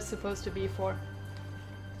stairs supposed to be for?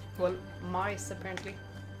 Well, mice apparently.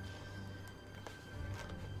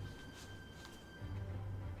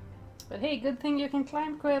 But hey, good thing you can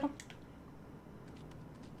climb, Quill.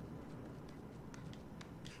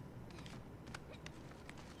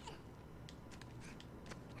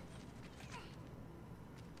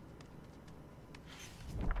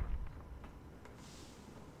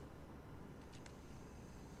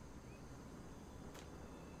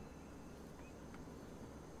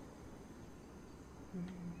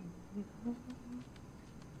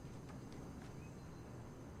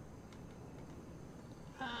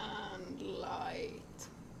 And light.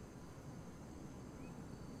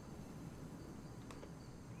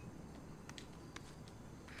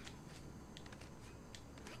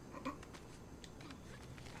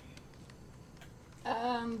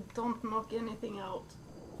 And don't knock anything out.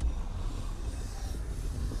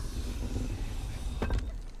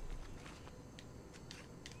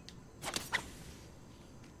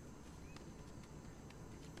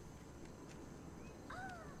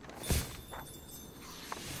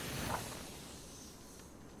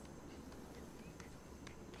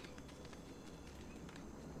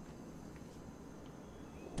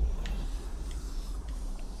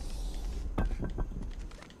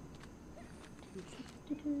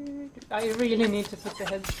 I really need to put the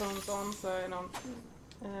headphones on so I don't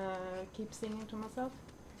keep singing to myself.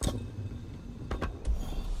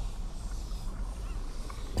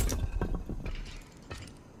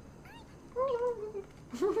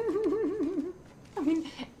 I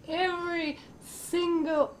mean, every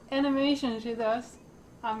single animation she does,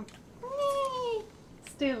 I'm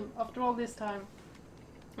still after all this time.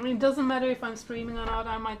 I mean, it doesn't matter if I'm streaming or not,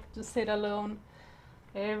 I might just sit alone.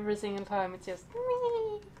 Every single time it's just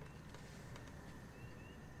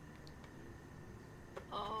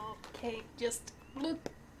okay, just bloop.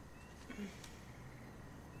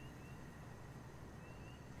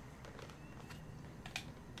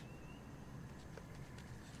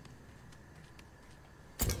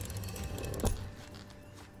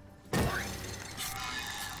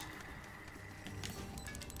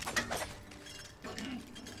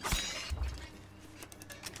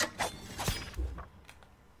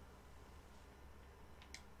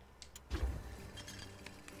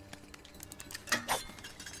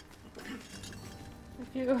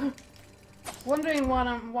 you. Wondering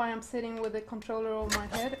why I'm sitting with the controller over my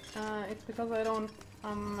head. It's because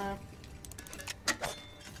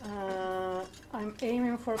I'm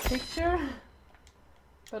aiming for a picture,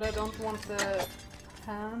 but I don't want the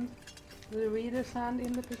reader's hand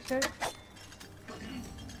in the picture.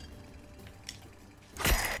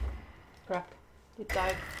 Crap, it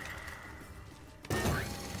died.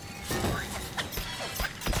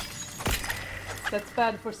 That's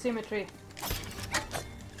bad for symmetry.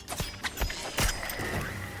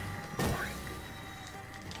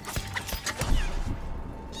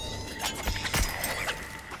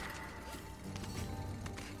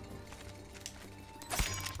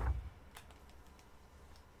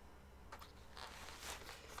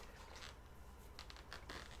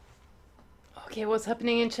 Okay, what's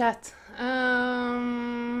happening in chat?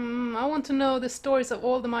 I want to know the stories of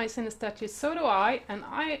all the mice in the statues. So do I, and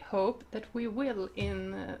I hope that we will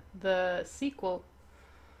in the sequel.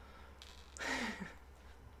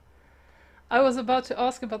 I was about to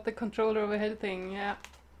ask about the controller overhead thing, yeah.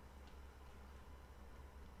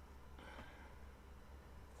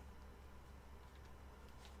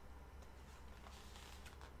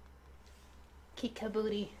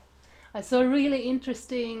 Kickabooty. I saw a really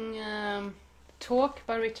interesting talk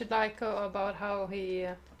by Richard Lyko about how he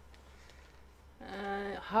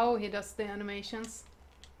does the animations.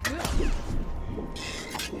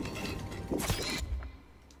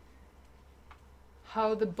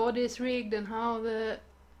 How the body is rigged and how the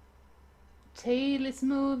tail is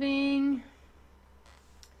moving.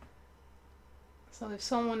 So if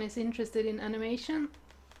someone is interested in animation,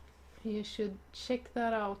 you should check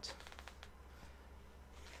that out.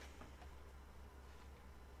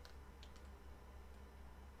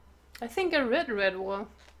 I think I read Redwall.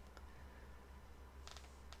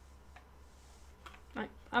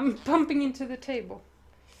 I'm bumping into the table.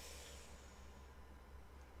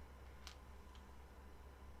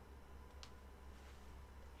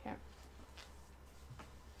 Yeah.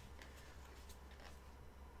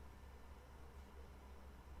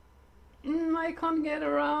 I can't get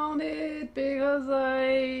around it because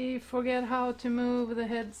I forget how to move the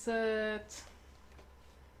headset.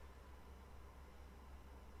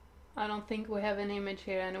 I don't think we have an image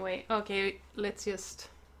here anyway. Okay, let's just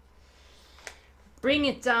bring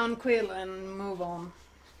it down, Quill, and move on.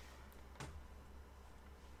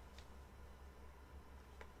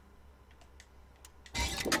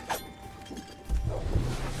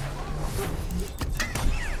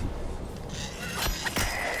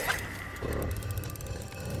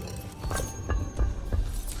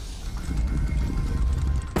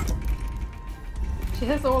 She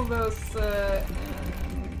has all those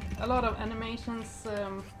a lot of animations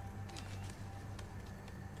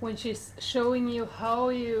when she's showing you how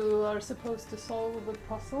you are supposed to solve the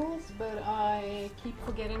puzzles, but I keep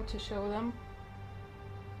forgetting to show them.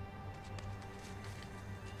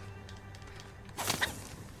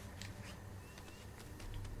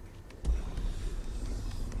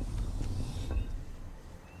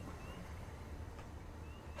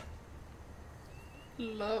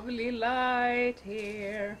 Lovely light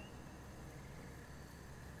here.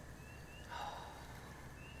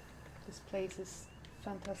 This place is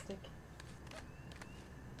fantastic.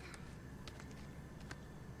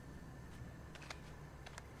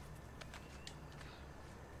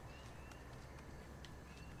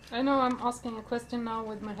 I know I'm asking a question now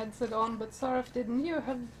with my headset on, but Saraf, didn't you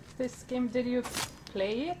have this game? Did you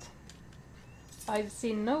play it? I've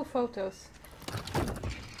seen no photos. I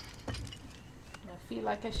feel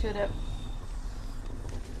like I should have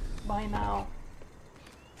by now.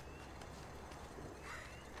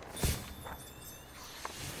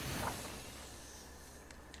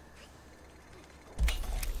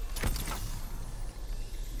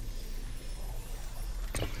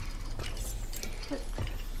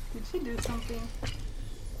 Did she do something?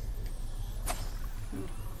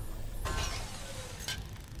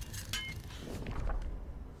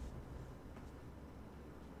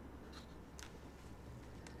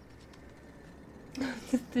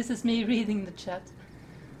 This is me reading the chat.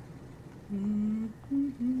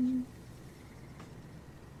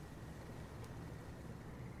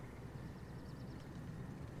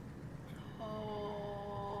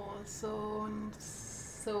 Oh, so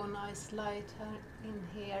nice light in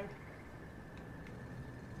here.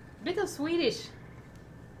 Bit of Swedish.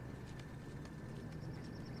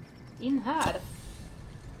 In här.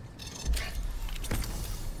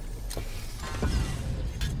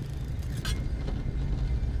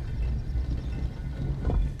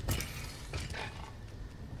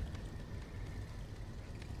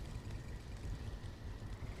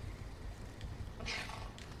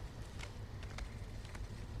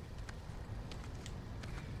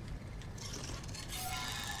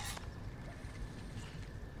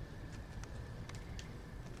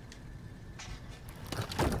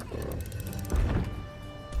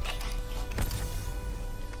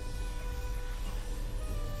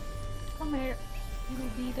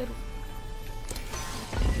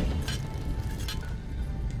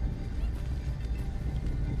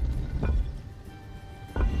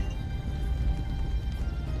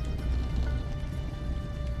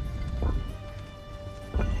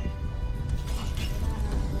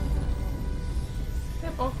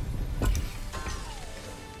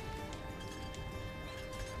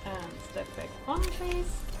 step back one,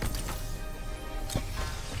 please.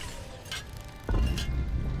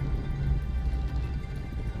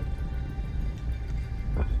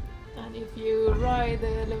 And if you ride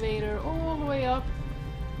the elevator all the way up,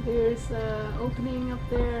 there's an opening up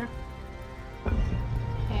there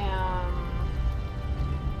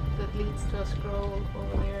that leads to a scroll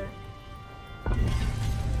over there.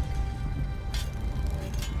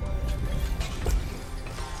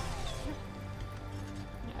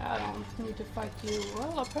 I don't need to fight you.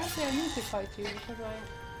 Well, apparently I need to fight you because I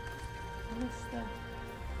missed the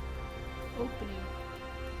opening.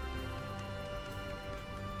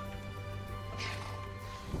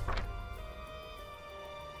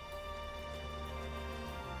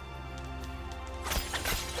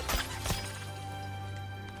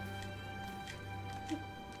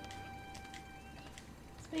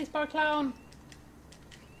 Spacebar clown!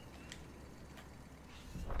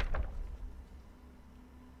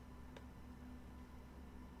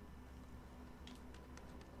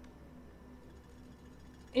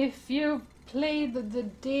 If you've played the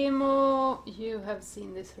demo, you have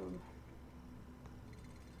seen this room.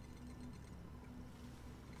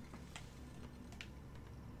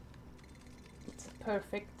 It's a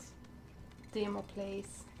perfect demo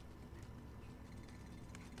place.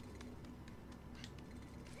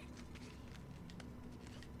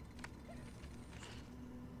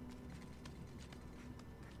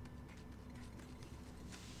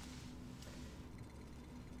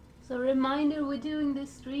 So reminder, we're doing this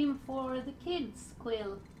stream for the kids,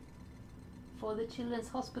 Quill, for the Children's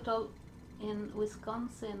Hospital in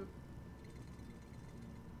Wisconsin.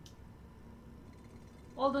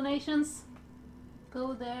 All donations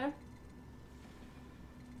go there,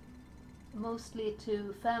 mostly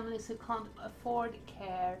to families who can't afford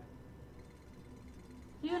care.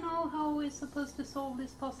 Do you know how we're supposed to solve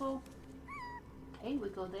this puzzle? Okay, we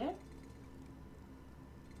go there.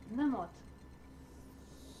 And then what?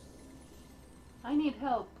 I need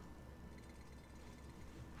help.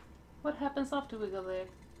 What happens after we go there?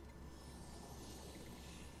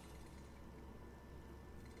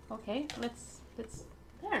 Okay, let's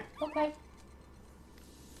there. Okay.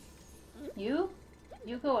 You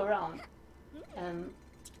go around. And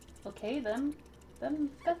okay, then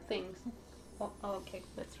that things. Oh, okay,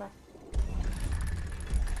 let's try.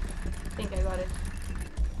 I think I got it.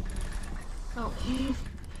 Oh,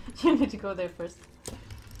 you need to go there first.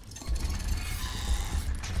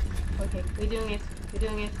 Okay, we're doing it. We're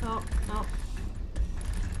doing it. Oh, no.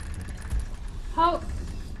 How?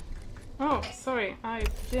 Oh, sorry.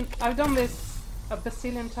 I've done this a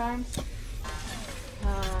bazillion times,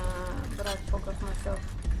 but I forgot myself.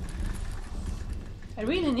 I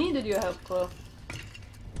really needed your help, Quill.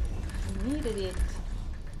 I needed it.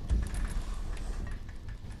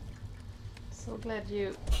 So glad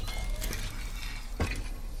you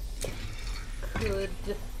could.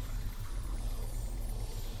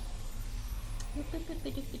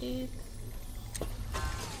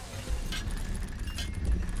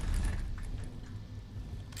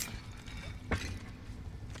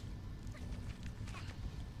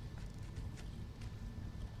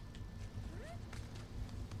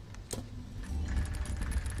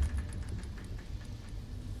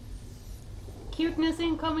 Cuteness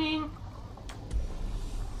incoming!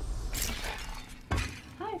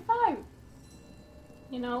 High five!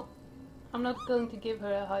 You know, I'm not going to give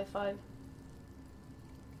her a high five.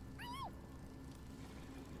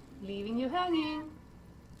 Leaving you hanging.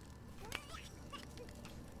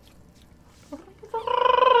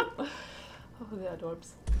 Oh, the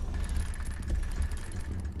adorbs.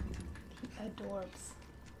 The adorbs.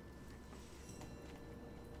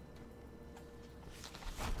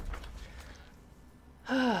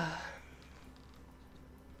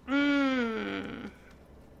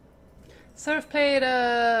 Surf played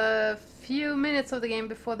a few minutes of the game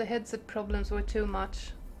before the headset problems were too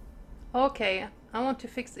much. Okay, I want to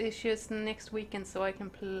fix issues next weekend so I can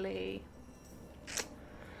play.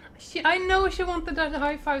 I know she wanted that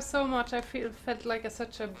high five so much. I felt like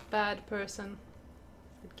such a bad person.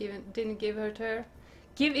 Didn't give her to her.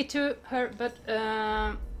 Give it to her, but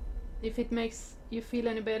if it makes you feel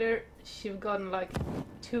any better, she's gotten like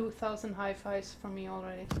 2,000 high fives from me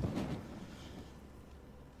already.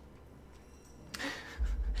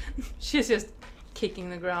 She's just kicking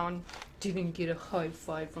the ground. Didn't get a high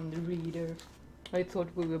five from the reader. I thought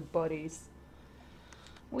we were buddies.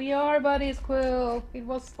 We are buddies, Quill. It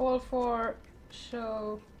was all for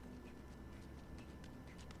show.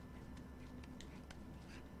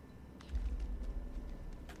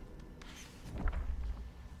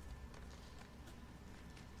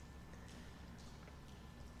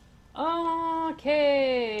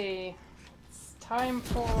 Okay. time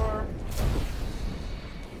for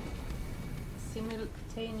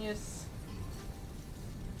simultaneous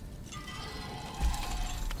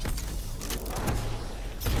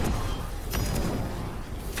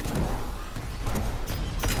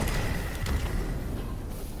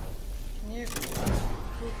new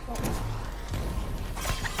group up.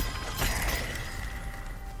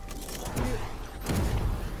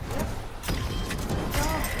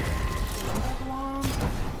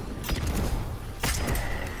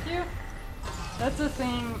 That's the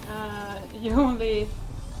thing you only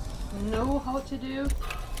know how to do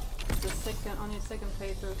on your second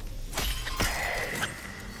playthrough. I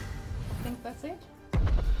think that's it.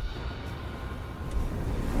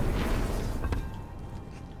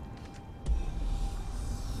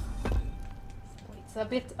 It's a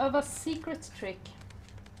bit of a secret trick.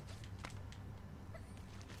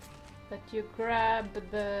 But you grab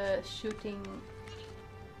the shooting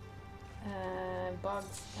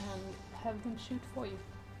bugs and have them shoot for you.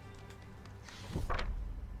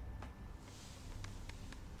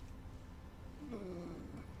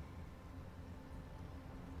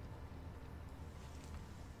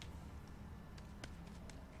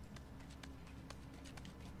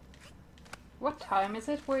 What time is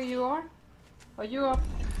it where you are? Are you up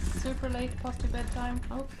super late past your bedtime?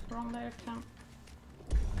 Oh, wrong direction.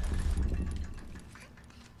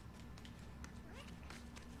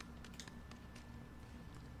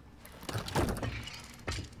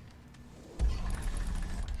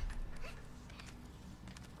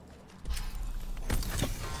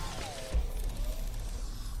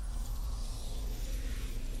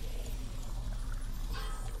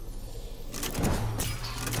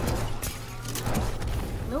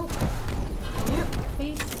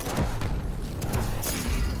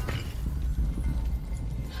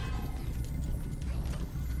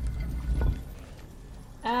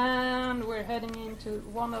 And we're heading into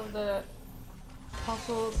one of the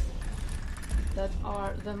puzzles that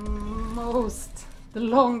are the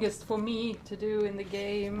longest for me to do in the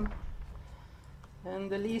game, and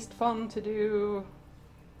the least fun to do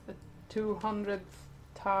the 200th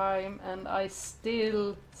time, and I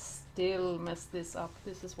still mess this up.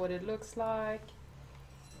 This is what it looks like,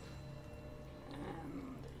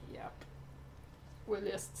 and yep, we'll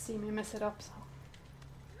just see me mess it up. So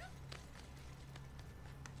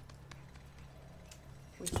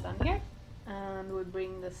we stand here and we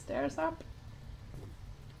bring the stairs up.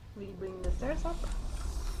 We bring the stairs up.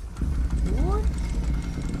 Good.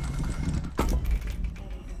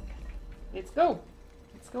 Let's go.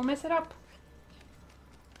 Let's go mess it up.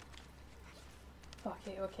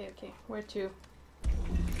 Okay. Where to?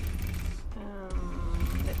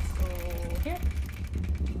 Let's go here.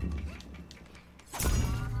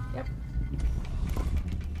 Yep.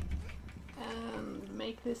 And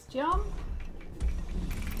make this jump.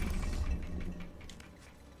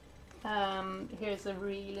 Here's a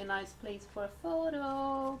really nice place for a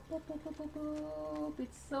photo. Boop, boop, boop, boop, boop.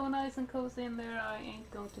 It's so nice and cozy in there. I ain't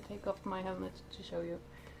going to take off my helmet to show you.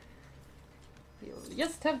 You'll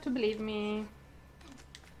just have to believe me.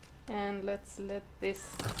 And let's let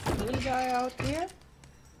this little guy out here.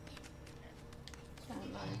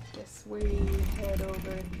 And I guess we head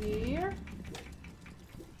over here.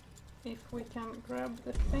 If we can grab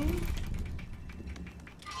the thing.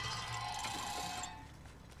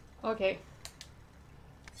 Okay.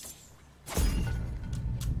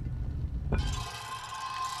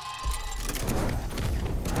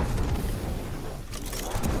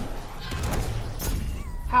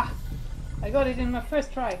 Ha! I got it in my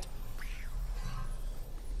first try.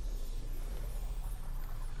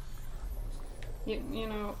 You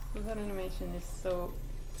know, that animation is so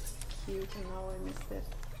cute and now I missed it.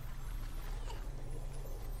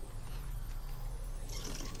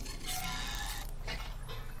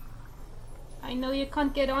 I know you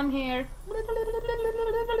can't get on here.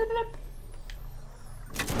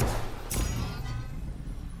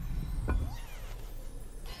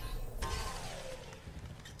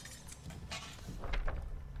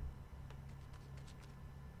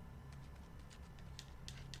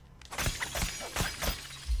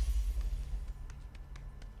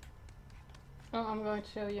 Oh, I'm going to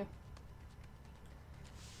show you.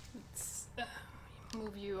 Let's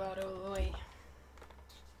move you out of the way.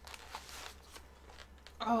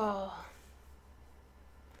 Oh.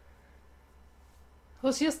 I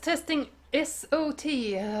was just testing SOT,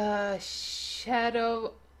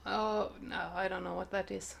 shadow... Oh, no, I don't know what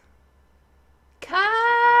that is.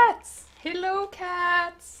 Cats! Hello,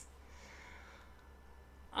 cats!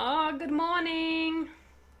 Ah, good morning!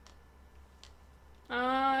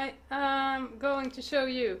 I am going to show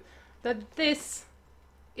you that this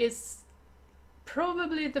is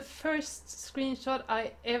probably the first screenshot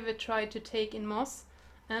I ever tried to take in Moss.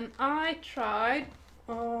 And I tried...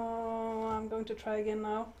 Oh, I'm going to try again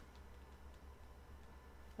now.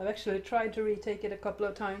 I've actually tried to retake it a couple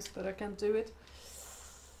of times, but I can't do it.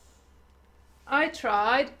 I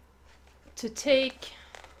tried to take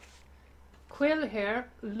Quill here,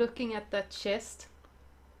 looking at that chest.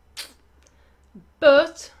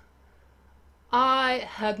 But I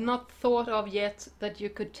had not thought of yet that you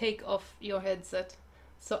could take off your headset.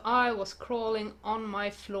 So I was crawling on my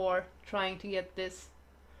floor trying to get this.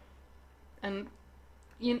 And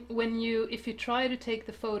if you try to take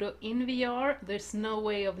the photo in VR, there's no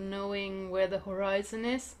way of knowing where the horizon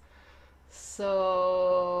is.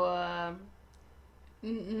 So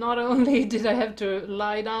not only did I have to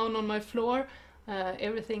lie down on my floor,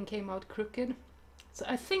 everything came out crooked. So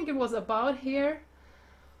I think it was about here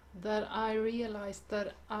that I realized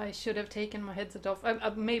that I should have taken my headset off.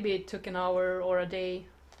 Maybe it took an hour or a day.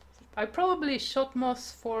 I probably shot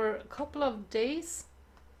Moss for a couple of days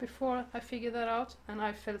before I figured that out, and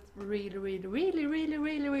I felt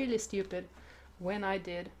really stupid when I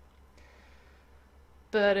did.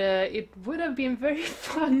 But it would have been very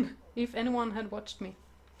fun if anyone had watched me.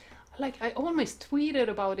 Like, I almost tweeted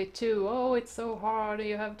about it too. Oh, it's so hard,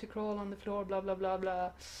 you have to crawl on the floor, blah blah blah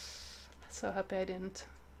blah. So happy I didn't.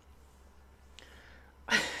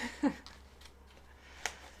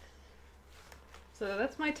 So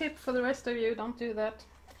that's my tip for the rest of you, don't do that.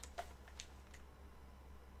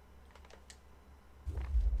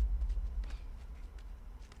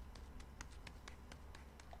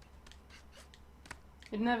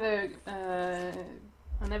 I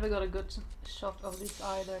never got a good shot of this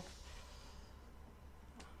either.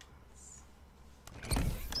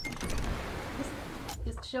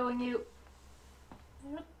 Just showing you.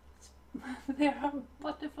 There are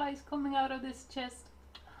butterflies coming out of this chest.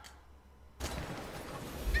 Oh,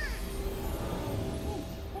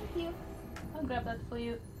 thank you. I'll grab that for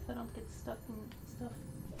you if I don't get stuck in stuff.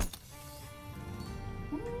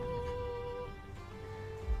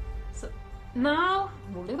 So now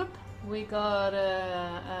we got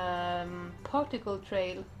a particle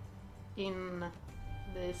trail in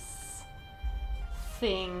this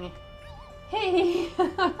thing. Hey!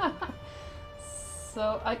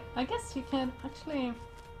 So I guess you can actually,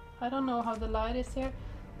 I don't know how the light is here,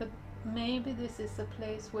 but maybe this is a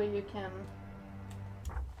place where you can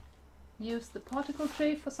use the particle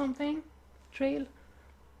trail for something. Trail?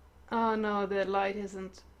 Oh no, the light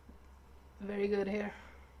isn't very good here.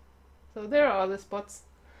 So there are other spots.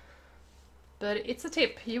 But it's a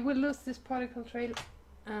tip, you will lose this particle trail,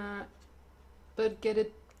 but get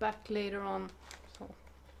it back later on.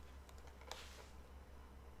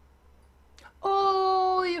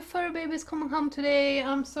 Oh, your fur baby's coming home today.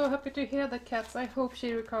 I'm so happy to hear that, cats. I hope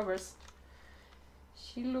she recovers.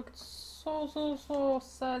 She looked so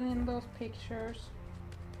sad in those pictures.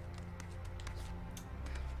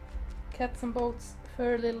 Cats and Boat's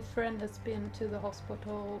fur little friend has been to the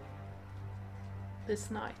hospital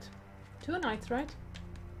this night. 2 nights, right?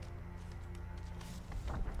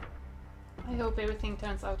 I hope everything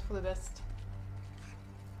turns out for the best.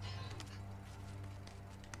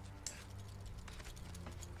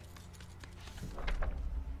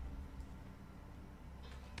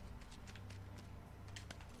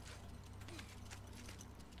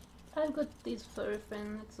 I've got this fur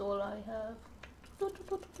friend, that's all I have.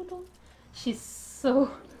 She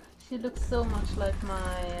looks so much like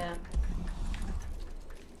my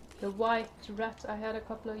the white rat I had a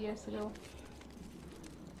couple of years ago.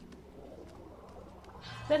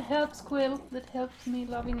 That helps, Quill, that helps me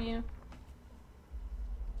loving you.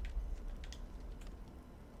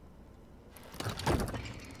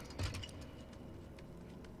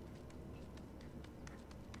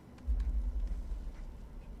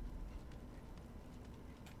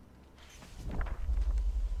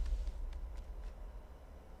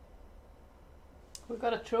 We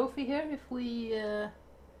got a trophy here. If we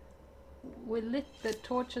lit the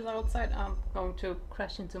torches outside, I'm going to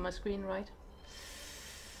crash into my screen, right?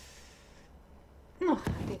 No,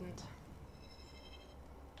 I didn't.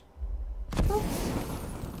 Oops.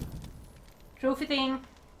 Trophy thing.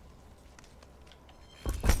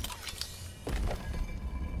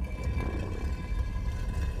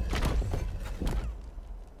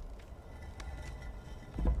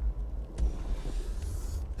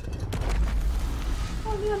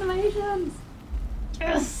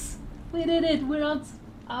 Yes! We did it! We're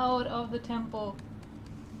out of the temple.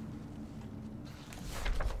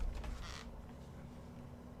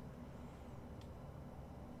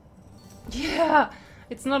 Yeah!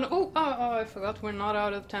 It's not... Oh, I forgot we're not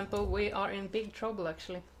out of the temple. We are in big trouble,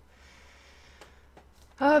 actually.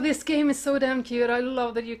 Oh, this game is so damn cute. I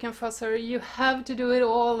love that you can fuss her. You have to do it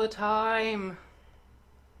all the time.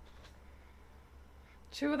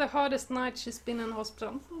 2 of the hardest nights she's been in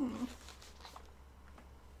hospital.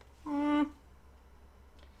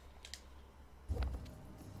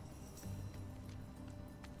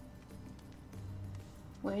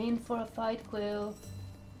 Waiting for a fight, Quill.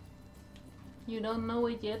 You don't know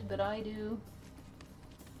it yet, but I do.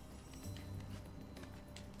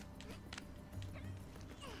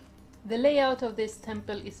 The layout of this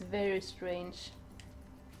temple is very strange.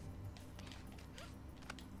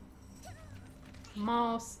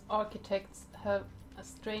 Mouse architects have a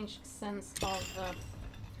strange sense of,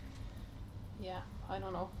 yeah, I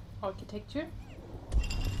don't know, architecture.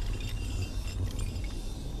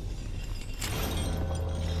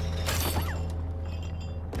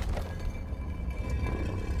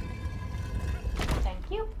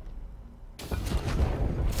 Thank you.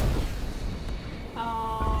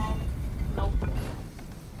 Nope.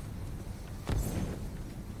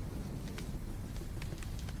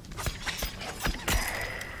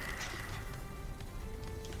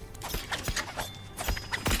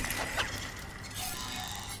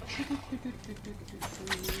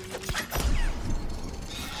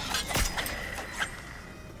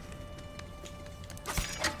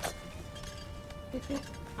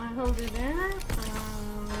 I hold it there. I'm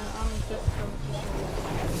just going to show you.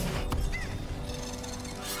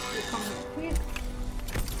 You come quick.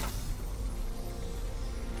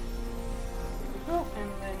 There we go.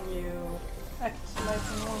 And then you act like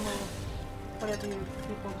a normal, whatever you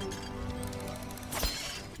people do.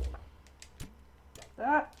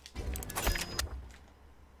 That.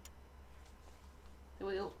 There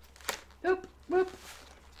we go. Oop, whoop.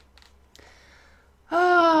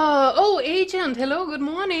 Oh, Agent! Hello, good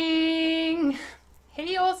morning!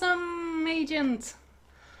 Hey, awesome Agent!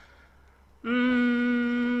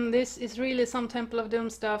 This is really some Temple of Doom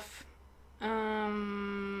stuff.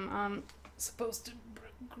 I'm supposed to...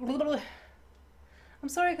 I'm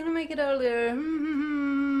sorry I couldn't make it earlier.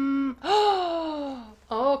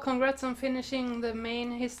 Oh, congrats on finishing the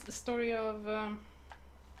main story of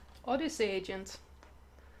Odyssey, Agent.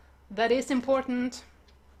 That is important.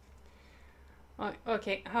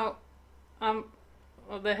 Okay, how... well,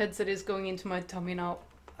 the headset is going into my tummy now.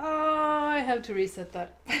 Oh, I have to reset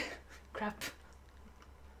that. Crap.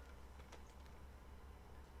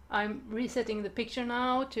 I'm resetting the picture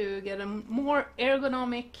now to get a more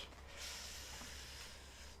ergonomic...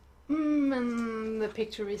 and the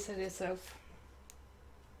picture reset itself.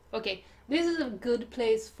 Okay, this is a good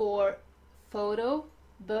place for photo,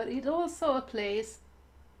 but it's also a place...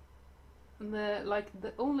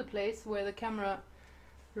 the only place where the camera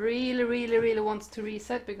really wants to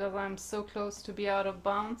reset because I'm so close to be out of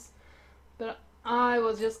bounds. But I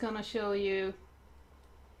was just gonna show you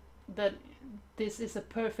that this is a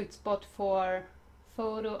perfect spot for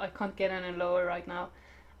photo. I can't get any lower right now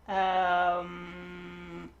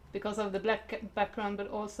because of the black background, but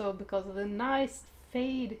also because of the nice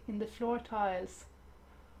fade in the floor tiles.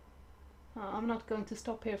 I'm not going to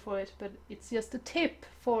stop here for it, but it's just a tip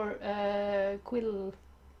for quill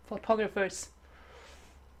photographers.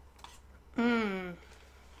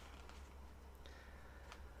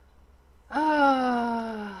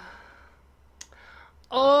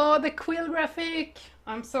 Oh, the quill graphic!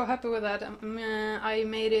 I'm so happy with that. I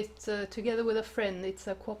made it together with a friend. It's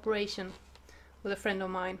a cooperation with a friend of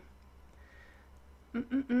mine.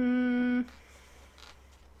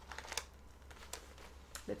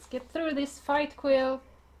 Let's get through this fight, Quill.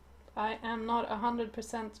 I am not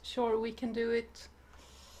 100% sure we can do it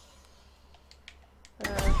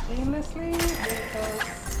seamlessly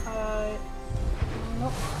because I'm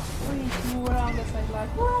not free to move around as I like.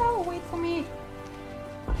 Whoa, wait for me!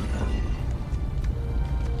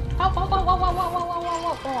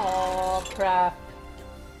 Oh, crap.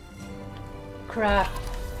 Crap.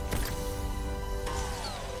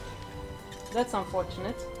 That's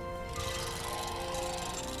unfortunate.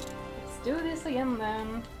 Do this again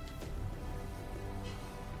then.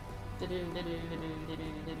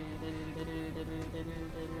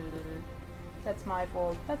 That's my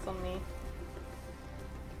fault. That's on me.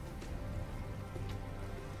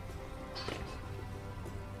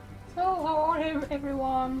 So, how are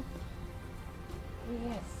everyone?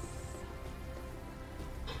 Yes.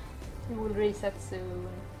 We will reset soon.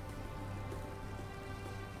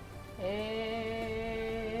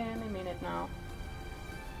 Any minute now.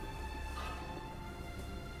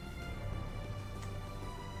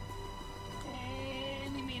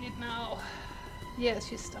 Now. Yes,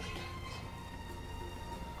 she's stuck.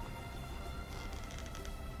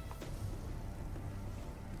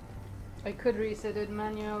 I could reset it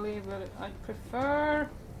manually, but I prefer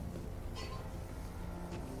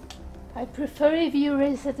if you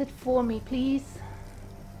reset it for me, please.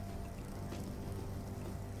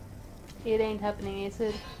 It ain't happening, is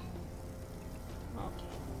it? Okay.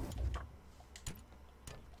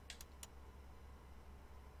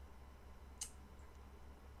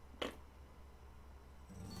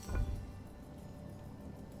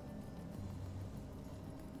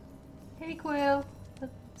 Hey Quill, a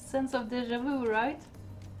sense of deja vu, right?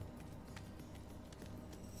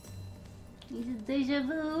 Is it deja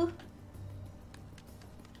vu?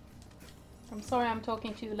 I'm sorry I'm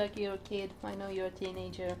talking to you like you're a kid. I know you're a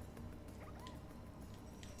teenager.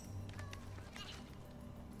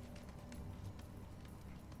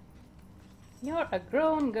 You're a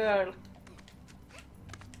grown girl.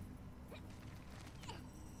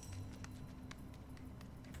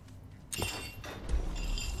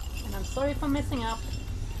 And I'm sorry for messing up.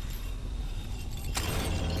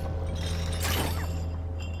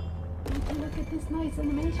 Look at this nice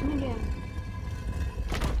animation again.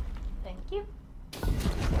 Thank you.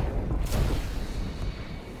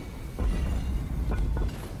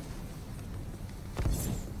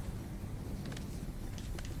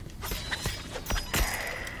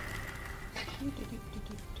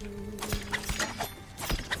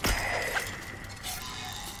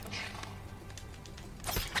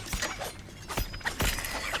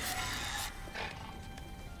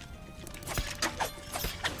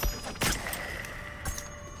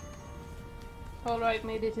 Alright,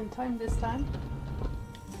 made it in time this time.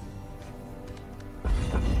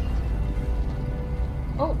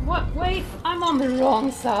 Oh, what? Wait! I'm on the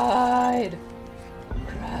wrong side!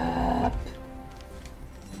 Crap!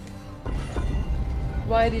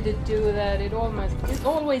 Why did it do that? It's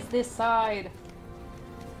always this side!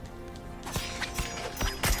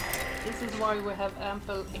 This is why we have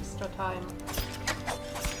ample extra time.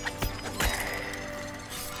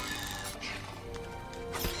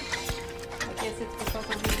 I guess it's because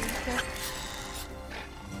of the reset.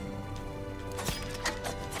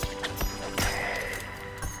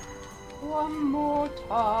 One more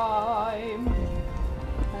time.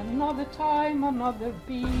 Another time, another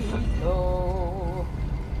beat. Oh,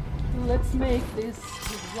 let's make this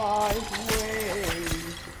the right way.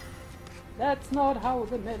 That's not how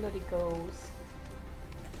the melody goes.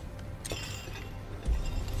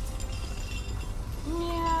 Yeah,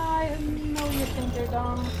 I know you think you're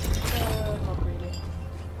dumb. Not really.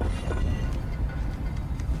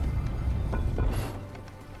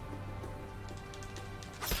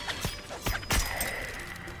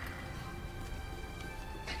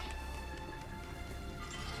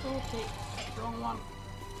 Okay, wrong one.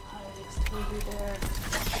 I'll exclude you there.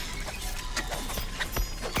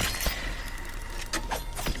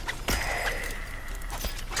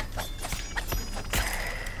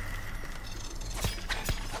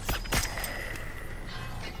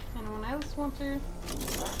 Anyone else want to?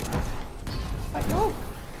 I go!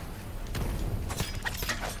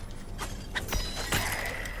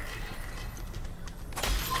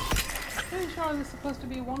 Pretty sure there's supposed to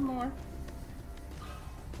be one more.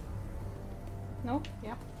 No?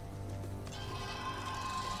 Yeah.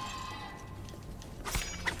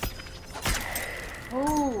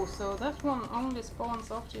 Oh, so that one only spawns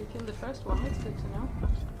after you kill the first one. That's good to know.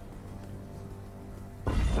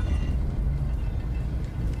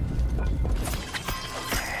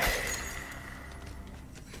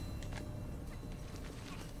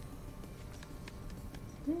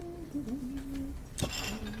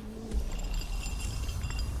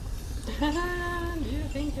 Do you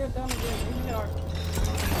think you're done with VR?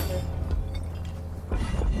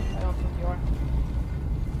 I don't think you are.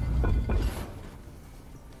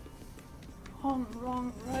 On,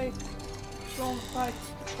 wrong, right, wrong, right.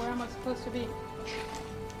 Where am I supposed to be?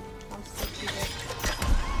 I'm stuck here.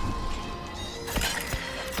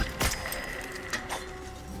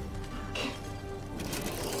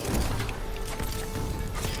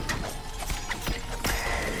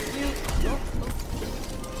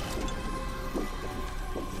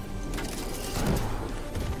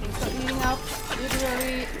 Things are heating up,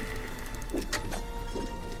 literally.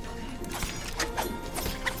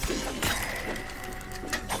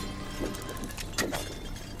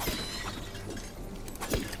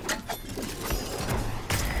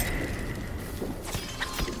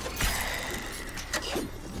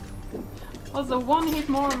 Also, one hit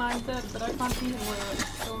more and I'm dead, but I can't heal where there's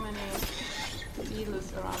so many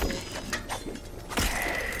beetles around me.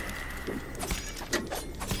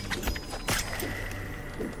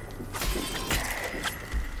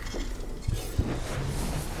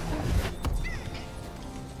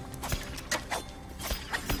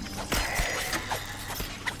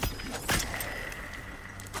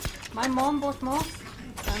 My mom bought moss,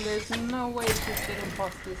 and there's no way she's getting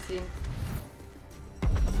past this scene.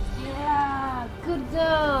 Yeah, good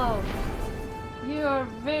job! You are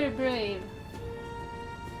very brave.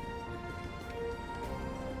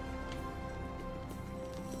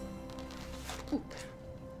 Oop.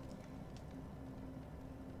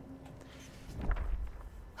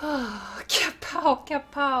 Oh, kapow,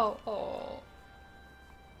 kapow! Oh.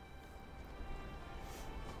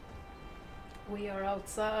 We are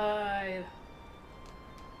outside.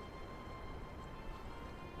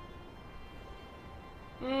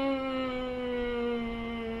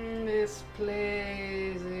 This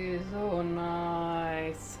place is so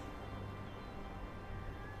nice.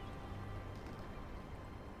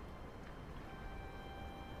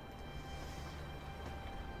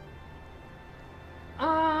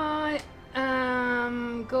 I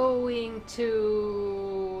am going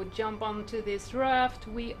to jump onto this raft.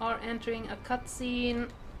 We are entering a cutscene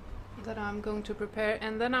that I'm going to prepare,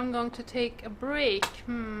 and then I'm going to take a break.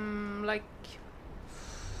 Like,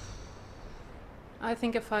 I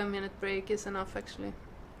think a 5-minute break is enough actually.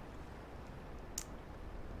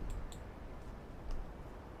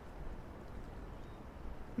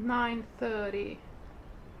 "9:30.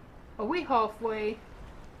 Are we halfway?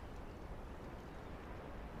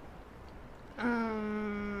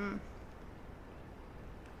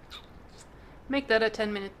 Make that a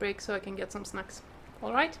 10-minute break so I can get some snacks.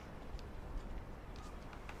 Alright?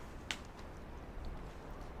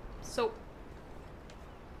 So,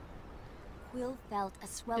 Quill felt a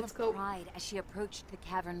swell Let's of go. pride as she approached the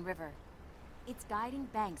cavern river. Its guiding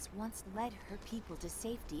banks once led her people to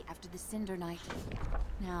safety after the Cinder Night.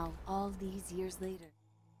 Now, all these years later,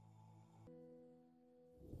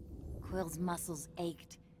 Quill's muscles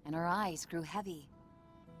ached and her eyes grew heavy.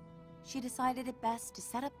 She decided it best to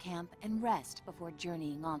set up camp and rest before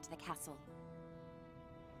journeying on to the castle.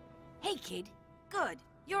 "Hey, kid. Good.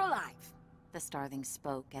 You're alive," the Starling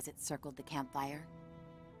spoke as it circled the campfire.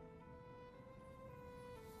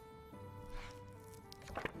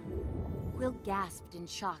 Quill gasped in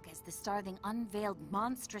shock as the Starling unveiled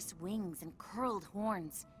monstrous wings and curled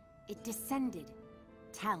horns. It descended,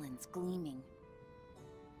 talons gleaming.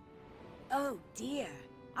 "Oh dear,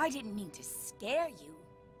 I didn't mean to scare you."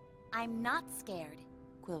 "I'm not scared,"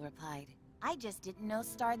 Quill replied. "I just didn't know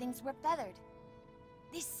starlings were feathered."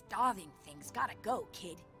 "This starling thing's gotta go,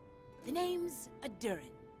 kid. The name's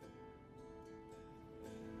Adurin."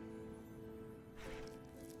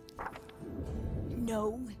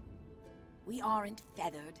 "No, we aren't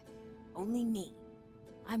feathered. Only me.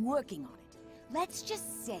 I'm working on it. Let's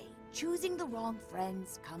just say choosing the wrong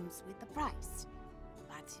friends comes with a price.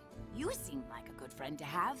 But you seem like a good friend to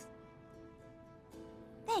have."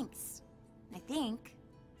 "Thanks, I think."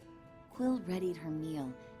 Quill readied her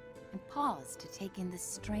meal and paused to take in the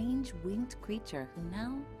strange winged creature who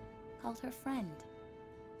now called her friend.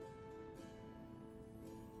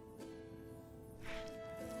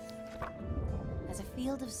 As a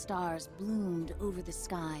field of stars bloomed over the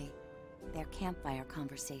sky, their campfire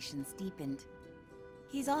conversations deepened.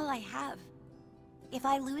 "He's all I have. If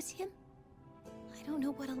I lose him, I don't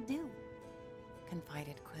know what I'll do,"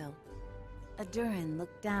 confided Quill. Adurin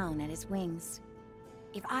looked down at his wings.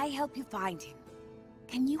 "If I help you find him,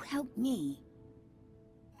 can you help me?"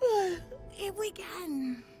 "If we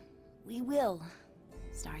can, we will,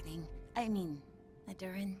 Starling. I mean,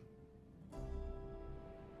 Adurin."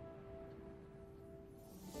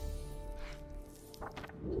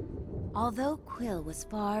 Although Quill was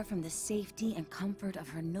far from the safety and comfort of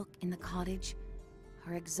her nook in the cottage,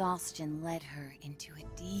 her exhaustion led her into a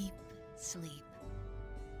deep sleep.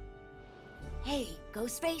 "Hey,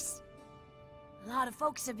 Ghostface. A lot of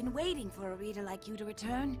folks have been waiting for a reader like you to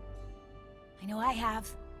return. I know I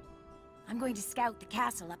have. I'm going to scout the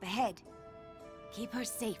castle up ahead. Keep her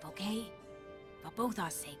safe, okay? For both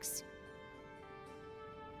our sakes."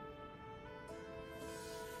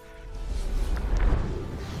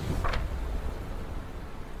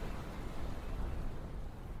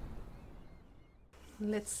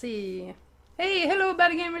 let's see. Hey, hello,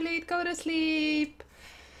 Bad Game Elite. Go to sleep.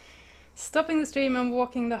 Stopping the stream and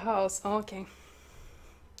walking the house. Okay.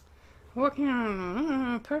 Walking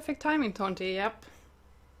around. Perfect timing, Tonti. Yep.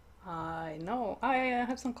 I know. I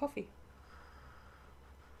have some coffee.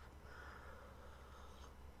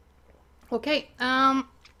 Okay.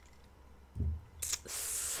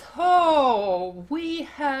 So we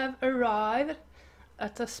have arrived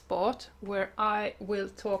at a spot where I will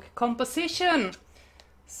talk composition.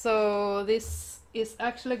 So this is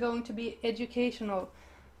actually going to be educational,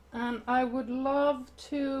 and I would love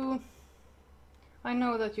to I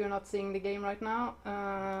know that you're not seeing the game right now,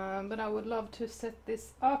 but I would love to set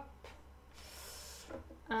this up.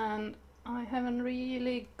 And I haven't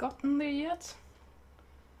really gotten there yet,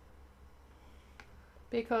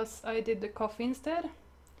 because I did the coffee instead.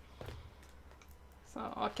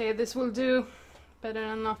 So, okay, this will do. Better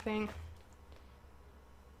than nothing.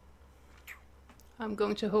 I'm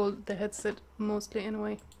going to hold the headset mostly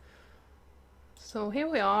anyway. So here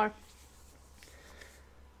we are.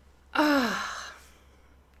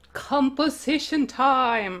 Composition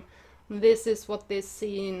time! This is what this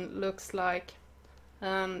scene looks like.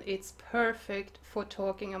 And it's perfect for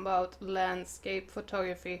talking about landscape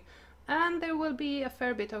photography. And there will be a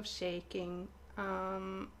fair bit of shaking.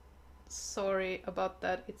 Sorry about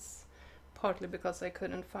that. It's partly because I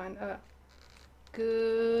couldn't find a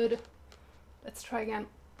good... Let's try again.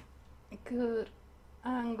 Good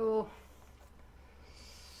angle.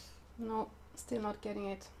 No, still not getting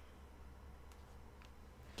it.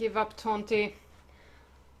 Give up, Tonti.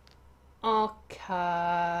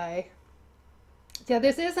 Okay. Yeah,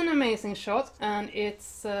 this is an amazing shot, and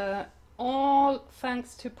it's all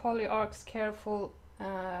thanks to PolyArc's careful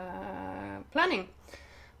planning.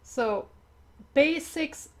 So,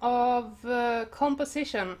 basics of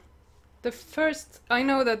composition. The first, I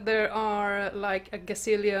know that there are like a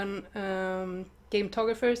gazillion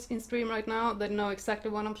gametographers in stream right now that know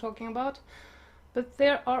exactly what I'm talking about, but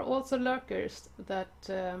there are also lurkers that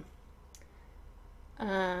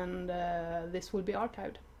this will be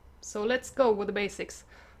archived. So let's go with the basics.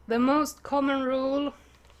 The most common rule,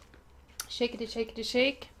 shakety shakety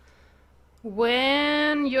shake,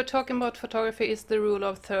 when you're talking about photography is the rule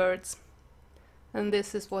of thirds, and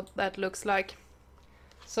this is what that looks like.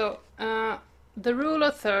 So the rule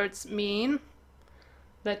of thirds mean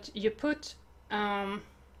that you put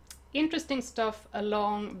interesting stuff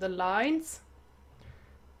along the lines,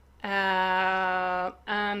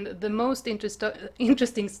 and the most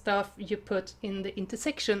interesting stuff you put in the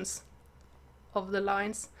intersections of the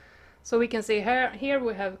lines. So we can see here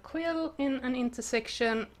we have quill in an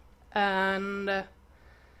intersection, and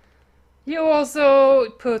you also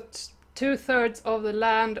put 2/3 of the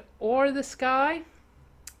land or the sky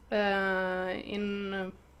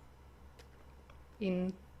in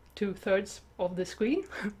 2/3 of the screen.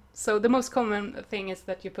 So the most common thing is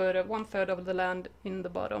that you put 1/3 of the land in the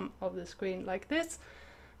bottom of the screen like this,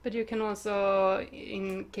 but you can also,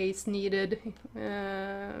 in case needed,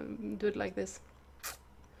 do it like this.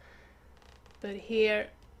 But here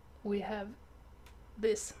we have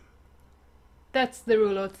this. That's the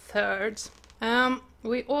rule of thirds.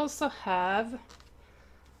 We also have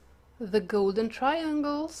the golden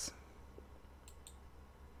triangles.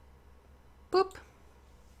 Boop.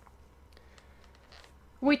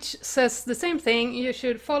 Which says the same thing. You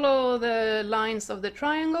should follow the lines of the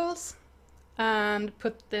triangles and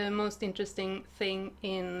put the most interesting thing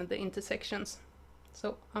in the intersections.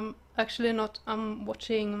 So I'm actually not, I'm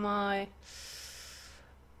watching my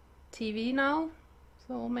TV now,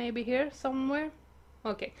 so maybe here somewhere.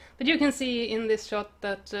 Okay, but you can see in this shot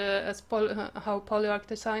that how PolyArc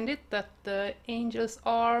designed it, that the angel's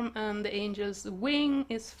arm and the angel's wing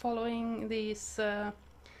is following these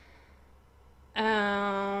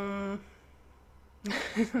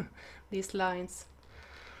these lines.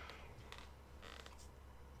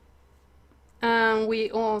 And we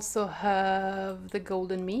also have the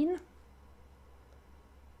golden mean,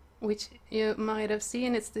 which you might have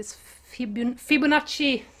seen. It's this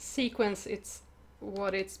Fibonacci sequence. It's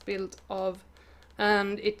what it's built of,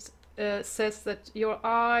 and it says that your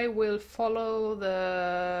eye will follow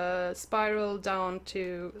the spiral down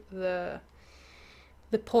to the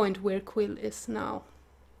point where quill is now.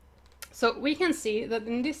 So we can see that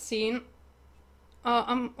in this scene,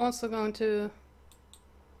 I'm also going to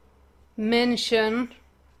mention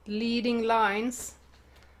leading lines,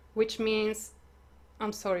 which means,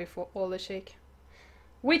 I'm sorry for all the shake,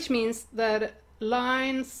 which means that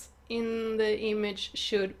lines in the image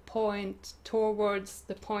should point towards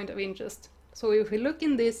the point of interest. So if we look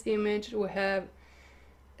in this image, we have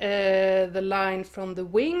the line from the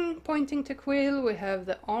wing pointing to quill, we have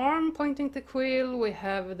the arm pointing to quill, we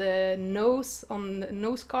have the nose on the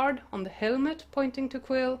nose guard on the helmet pointing to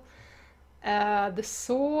quill, the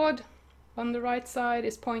sword on the right side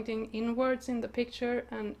is pointing inwards in the picture,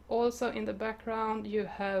 and also in the background you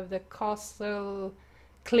have the castle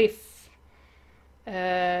cliff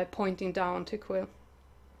pointing down to quill.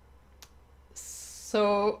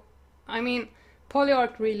 So, I mean,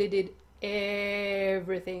 PolyArc really did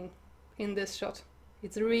everything in this shot.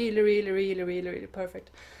 It's really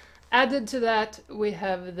perfect. Added to that, we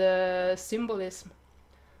have the symbolism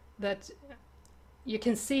that you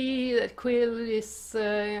can see that Quill is,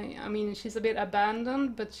 I mean, she's a bit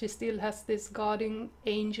abandoned, but she still has this guardian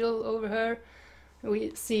angel over her.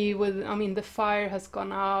 We see with, I mean, the fire has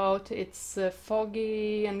gone out, it's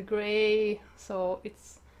foggy and grey, so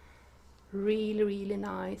it's really, really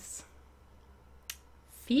nice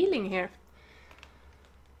feeling here.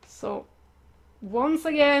 So, once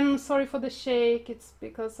again, sorry for the shake, it's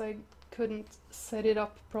because I couldn't set it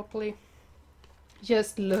up properly.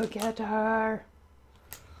 Just look at her!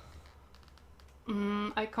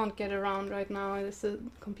 I can't get around right now, there's a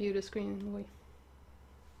computer screen in the way.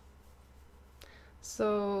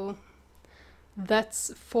 So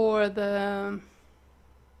that's for the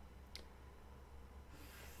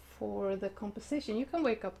composition. You can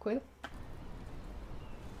wake up, Quill.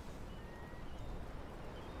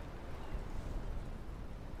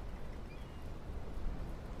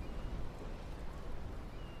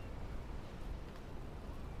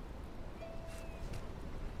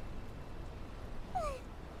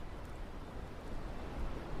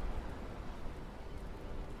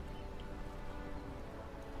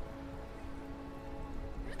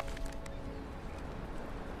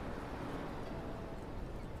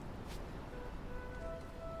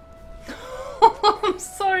 I'm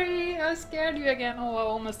sorry, I scared you again. Oh, I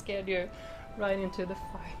almost scared you right into the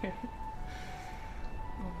fire.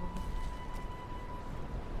 Oh.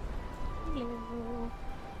 Hello.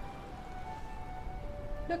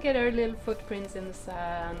 Look at her little footprints in the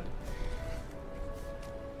sand.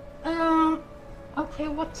 Okay,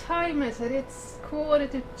 what time is it? It's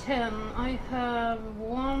 9:45. I have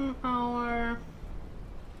 1 hour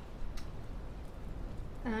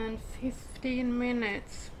and 15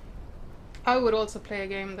 minutes. I would also play a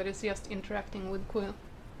game that is just interacting with Quill.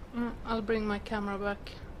 I'll bring my camera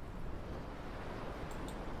back.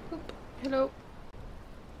 Oop, hello.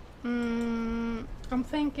 I'm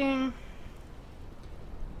thinking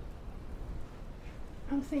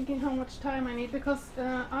how much time I need, because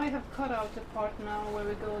I have cut out the part now where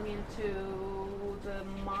we're going into the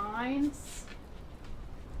mines.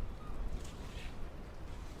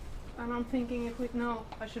 And I'm thinking if we know,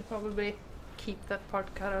 I should probably keep that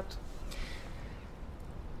part cut out.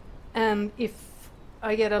 And if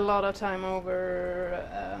I get a lot of time over,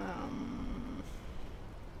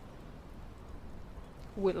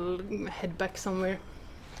 we'll head back somewhere.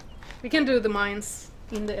 We can do the mines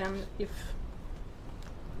in the end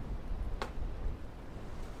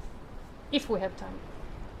if we have time.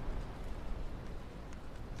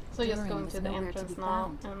 So just going to the entrance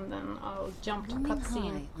now, and then I'll jump to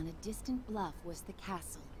cutscene. On a distant bluff was the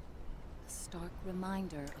castle. A stark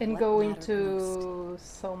reminder of And what go mattered into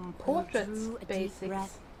most. some Quill portraits, drew a deep basics.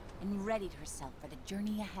 breath and readied herself for the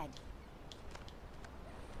journey ahead.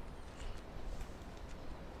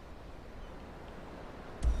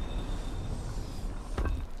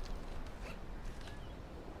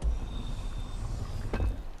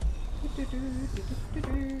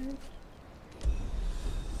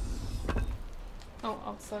 Oh,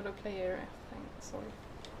 outside of play area thing, sorry.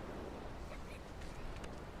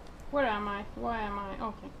 Where am I? Why am I?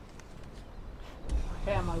 Okay.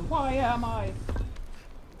 Where am I? Why am I?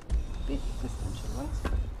 Bit existential,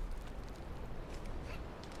 right?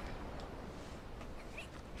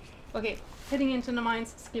 Okay, heading into the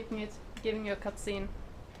mines, skipping it, giving you a cutscene.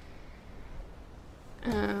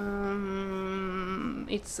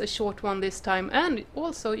 It's a short one this time, and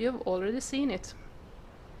also you've already seen it.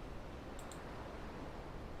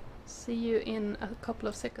 See you in a couple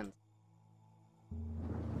of seconds.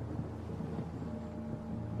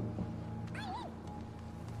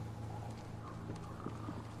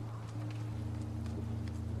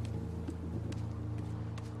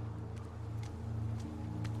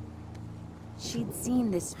 She'd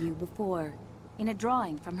seen this view before, in a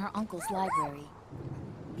drawing from her uncle's library.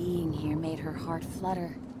 Being here made her heart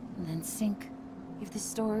flutter, and then sink. If the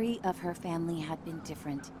story of her family had been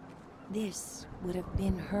different, this would have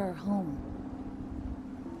been her home.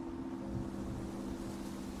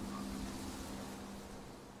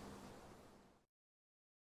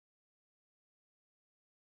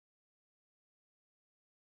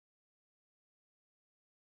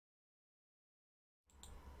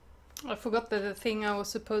 I forgot that the thing I was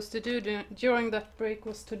supposed to do during that break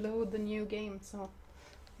was to load the new game, so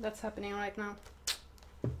that's happening right now.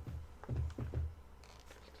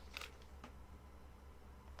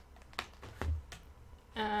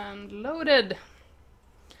 And loaded!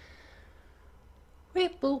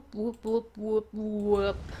 Whip, whoop, whoop, whoop, whoop,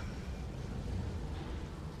 whoop.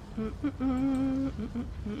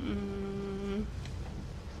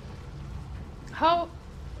 How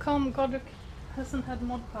come Godric hasn't had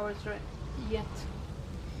mod powers right yet?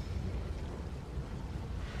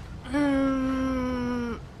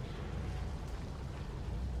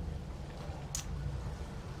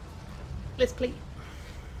 Let's play.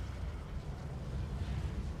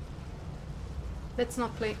 Let's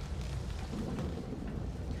not play.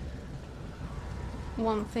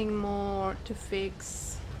 One thing more to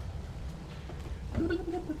fix.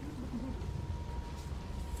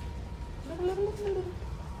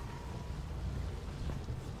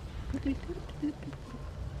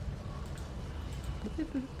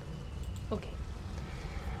 Okay.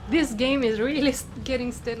 This game is really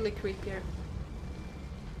getting steadily creepier.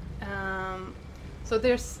 So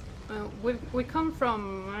there's we come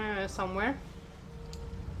from somewhere,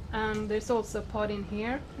 and there's also a part in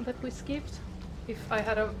here that we skipped. If I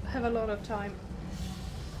have a lot of time,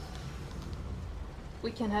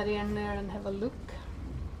 we can head in there and have a look.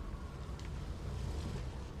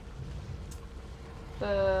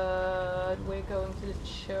 But we're going to the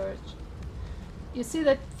church. You see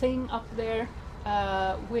that thing up there?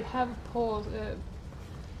 We have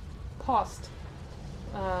passed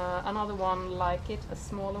another one like it, a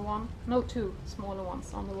smaller one. No, two smaller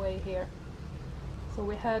ones on the way here. So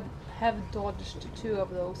we have dodged two of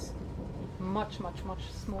those much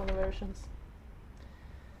smaller versions.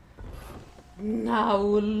 Now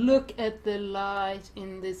look at the light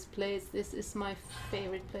in this place. This is my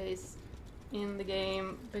favorite place in the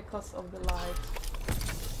game because of the light.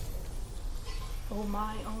 Oh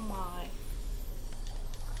my, oh my.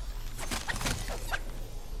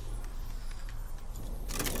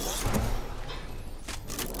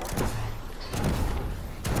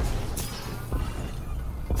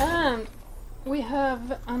 And we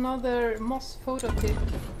have another moss photo tip.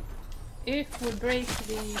 If we break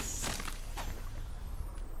these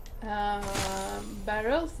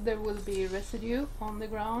barrels, there will be residue on the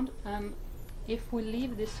ground, and if we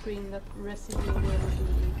leave this screen, that residue will be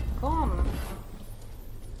gone.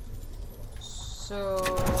 So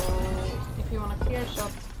if you want a clear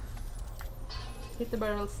shot, hit the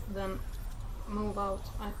barrels, then move out.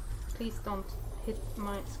 Please don't hit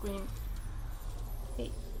my screen. Hey,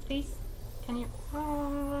 please, can you? Oh,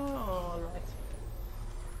 all right.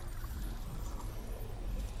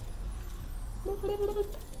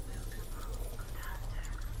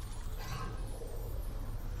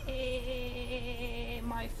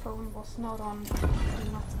 My phone was not on. Do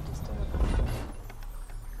not disturb.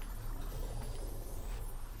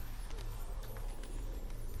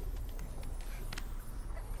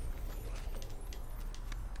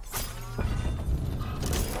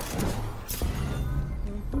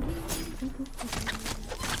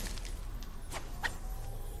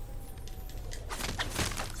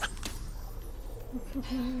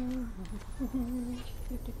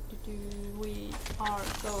 We are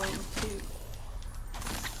going to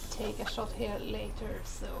take a shot here later,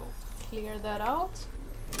 so clear that out.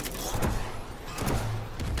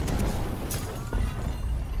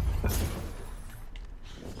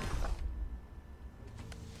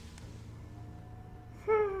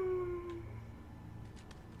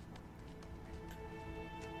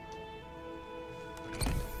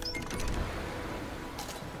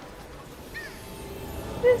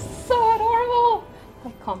 This is so adorable!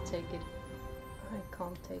 I can't take it. I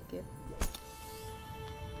can't take it.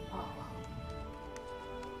 Oh.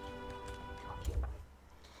 Okay.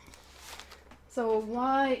 So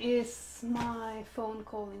why is my phone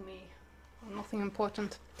calling me? Nothing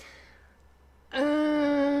important.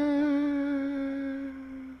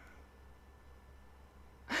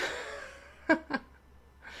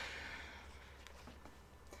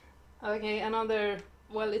 Okay, another,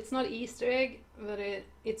 well, it's not Easter egg, but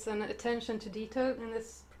it's an attention to detail in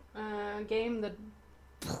this game that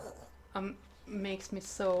makes me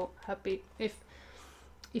so happy. If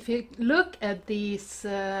you look at these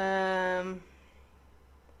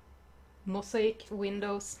mosaic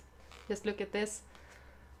windows, just look at this,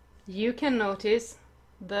 you can notice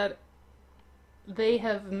that they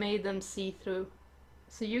have made them see-through.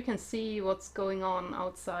 So you can see what's going on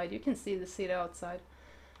outside, you can see the city outside.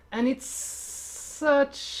 And it's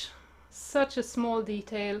such a small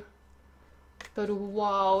detail, but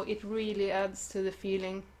wow, it really adds to the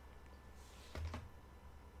feeling.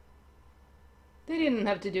 They didn't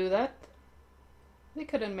have to do that. They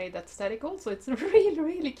could have made that static also. It's a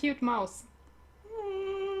really cute mouse.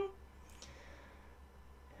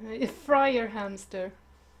 A friar hamster.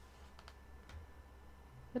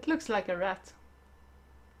 It looks like a rat.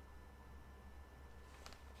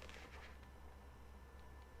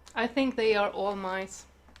 I think they are all mice.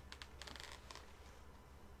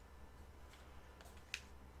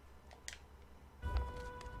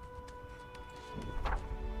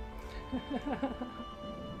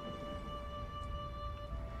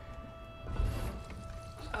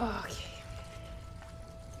 Okay.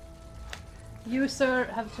 You, sir,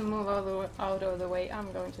 have to move out of the way. I'm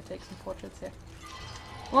going to take some portraits here.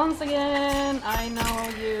 Once again, I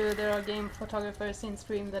know there are game photographers in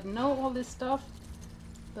stream that know all this stuff,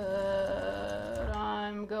 but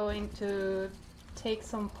I'm going to take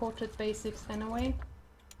some portrait basics anyway,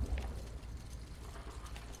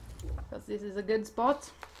 because this is a good spot.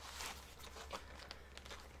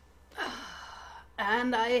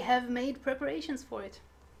 And I have made preparations for it.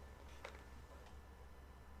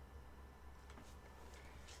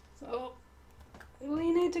 So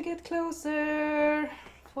we need to get closer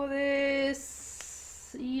for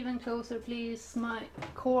this. Even closer, please. My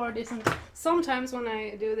cord isn't... Sometimes when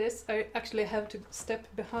I do this, I actually have to step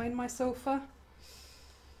behind my sofa.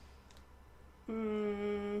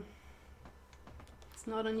 It's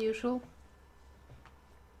not unusual.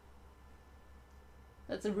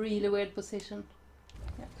 That's a really weird position.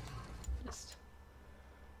 Yeah, just...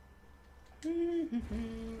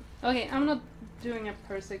 Okay, I'm not doing a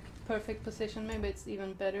perfect position. Maybe it's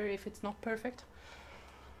even better if it's not perfect.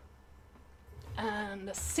 And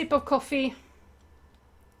a sip of coffee.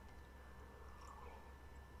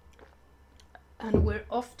 And we're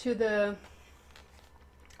off to the...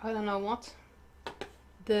 I don't know what.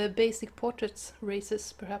 The basic portraits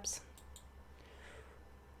races, perhaps.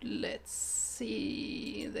 Let's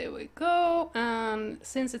see. There we go. And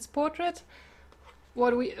since it's portrait,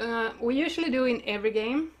 what we usually do in every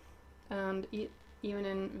game, and even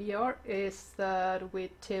in VR, is that we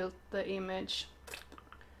tilt the image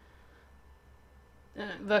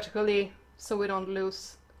vertically so we don't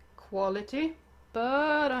lose quality.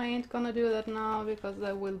 But I ain't gonna do that now because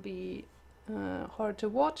that will be hard to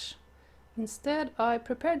watch. Instead, I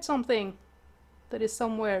prepared something that is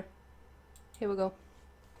somewhere. Here we go.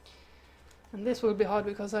 And this will be hard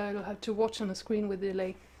because I'll have to watch on a screen with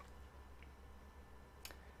delay.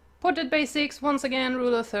 Portrait basics, once again,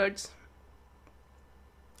 rule of thirds.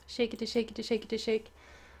 Shake it, shake it, shake it, shake.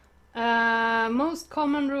 Most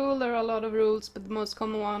common rule, there are a lot of rules, but the most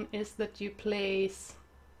common one is that you place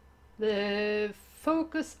the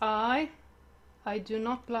focus eye. I do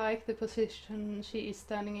not like the position she is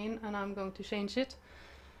standing in, and I'm going to change it.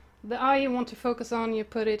 The eye you want to focus on, you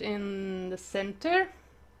put it in the center.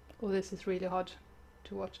 Oh, this is really hard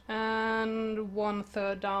to watch. And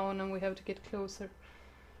 1/3 down, and we have to get closer.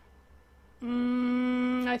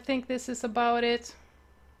 I think this is about it.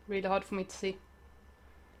 Really hard for me to see.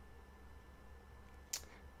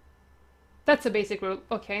 That's a basic rule.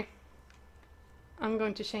 Okay. I'm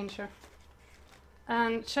going to change her.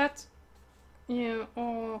 And chat, you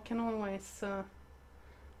can always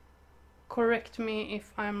correct me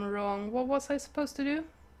if I'm wrong. What was I supposed to do?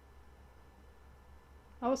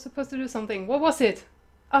 I was supposed to do something. What was it?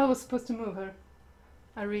 I was supposed to move her.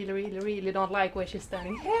 I really don't like where she's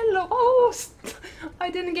standing. Hello! Oh!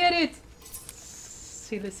 I didn't get it!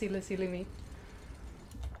 Silly me.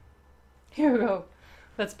 Here we go.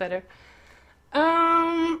 That's better.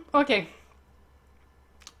 Okay.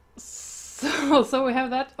 So we have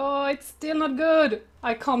that. Oh, it's still not good!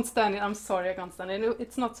 I can't stand it. I'm sorry, I can't stand it.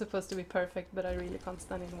 It's not supposed to be perfect, but I really can't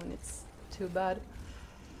stand it when it's too bad.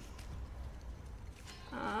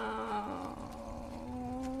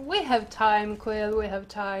 We have time, Quill, we have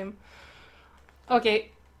time.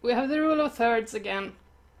 Okay, we have the rule of thirds again.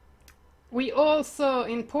 We also,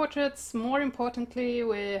 in portraits, more importantly,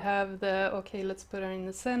 we have the... Okay, let's put her in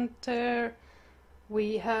the center.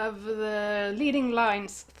 We have the leading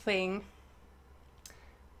lines thing.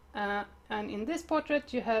 And in this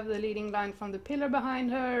portrait, you have the leading line from the pillar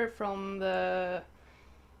behind her, from the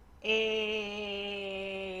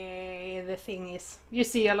thing is... You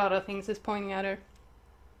see a lot of things is pointing at her.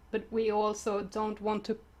 But we also don't want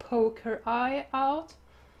to poke her eye out.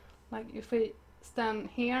 Like if we stand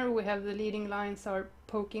here, we have the leading lines are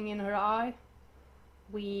poking in her eye.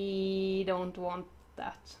 We don't want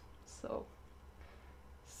that, so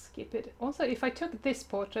skip it. Also, if I took this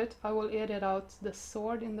portrait, I will edit out the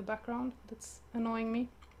sword in the background. That's annoying me.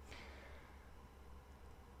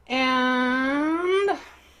 And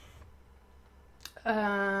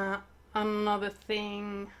another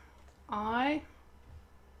thing I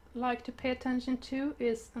like to pay attention to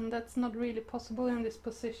is, and that's not really possible in this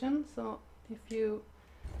position, so if you...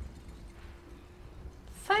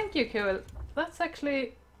 Thank you, Cool. That's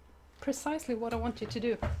actually precisely what I want you to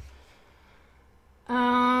do.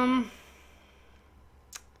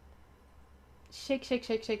 Shake, shake,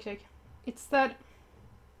 shake, shake, shake. It's that...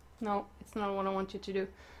 No, it's not what I want you to do.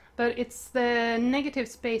 But it's the negative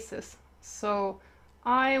spaces. So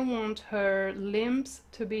I want her limbs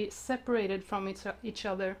to be separated from each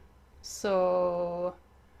other. So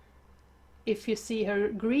if you see her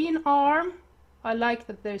green arm, I like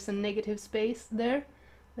that there's a negative space there,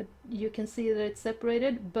 that you can see that it's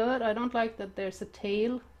separated, but I don't like that there's a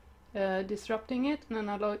tail disrupting it, and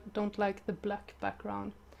I don't like the black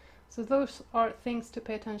background. So those are things to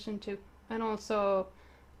pay attention to, and also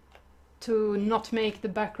to not make the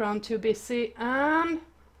background too busy, and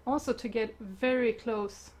also to get very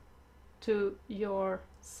close to your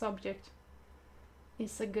subject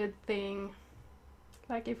is a good thing.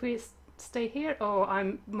 Like if we stay here,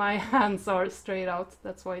 oh, my hands are straight out,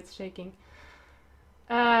 that's why it's shaking.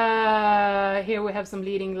 Here we have some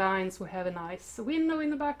leading lines, we have a nice window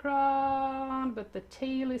in the background, but the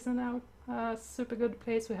tail isn't out. Super good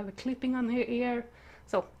place, we have a clipping on here.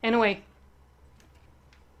 So anyway,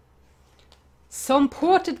 some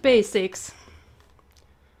portrait basics.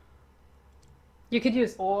 You could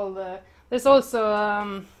use all the... There's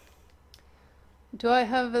also... do I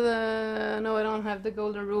have the... No, I don't have the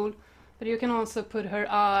golden rule. But you can also put her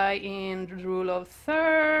eye in the rule of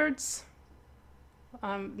thirds.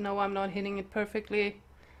 No, I'm not hitting it perfectly.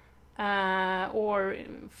 Or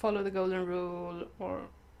follow the golden rule. Or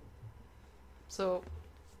so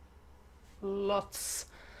lots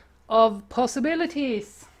of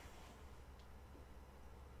possibilities.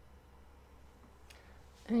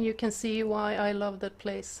 And you can see why I love that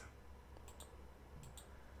place.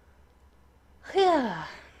 Yeah.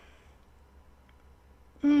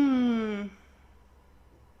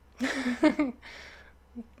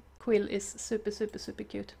 Quill is super, super, super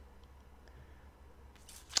cute.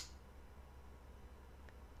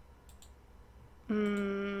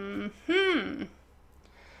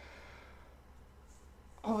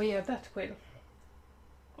 Oh yeah, that Quill.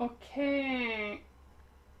 Okay.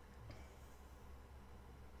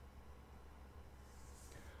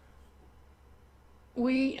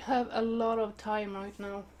 We have a lot of time right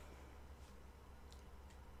now.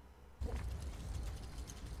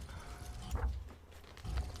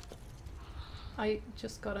 I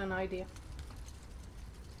just got an idea.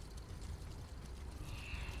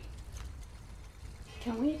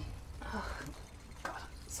 Can we... Oh, God.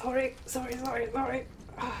 Sorry.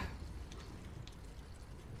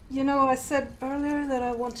 You know, I said earlier that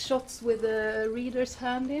I want shots with the reader's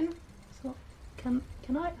hand in. So can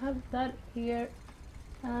I have that here?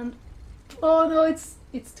 And oh no, it's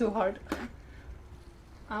too hard.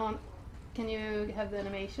 Can you have the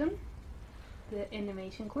animation? The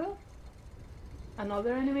animation Quill?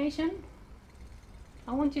 Another animation?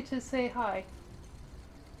 I want you to say hi.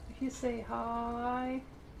 If you say hi...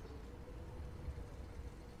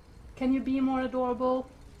 Can you be more adorable?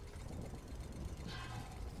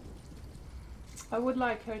 I would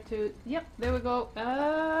like her to... Yep, there we go.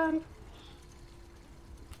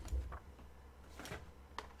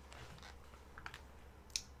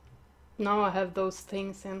 Now I have those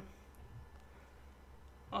things in.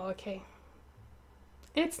 Okay.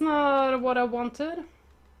 It's not what I wanted.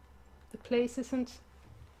 The place isn't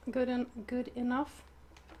good enough.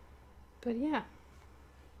 But yeah,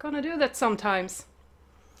 gonna do that sometimes.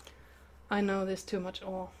 I know there's too much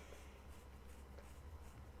awe.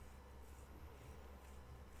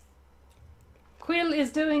 Quill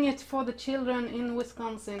is doing it for the children in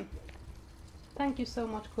Wisconsin. Thank you so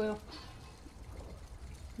much, Quill.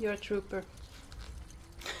 You're a trooper.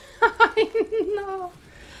 I know.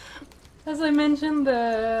 As I mentioned,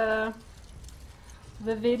 the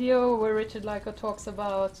video where Richard Lyko talks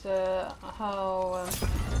about how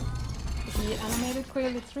he animated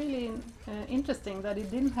Quill, it's really interesting that he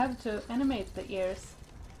didn't have to animate the ears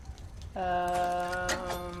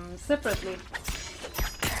separately.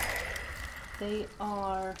 They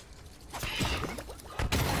are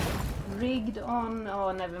rigged on...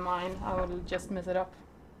 Oh, never mind, I will just mess it up.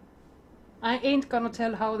 I ain't gonna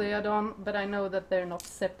tell how they are done, but I know that they're not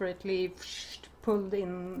separately pulled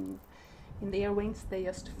in the ear wings. They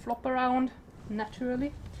just flop around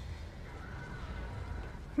naturally.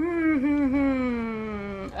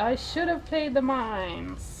 I should have played the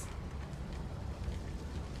mines.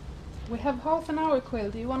 We have half an hour, Quill.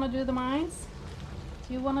 Do you want to do the mines?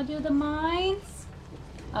 Do you want to do the mines?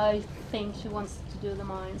 I think she wants to do the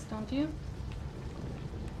mines, don't you?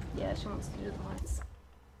 Yeah, she wants to do the mines.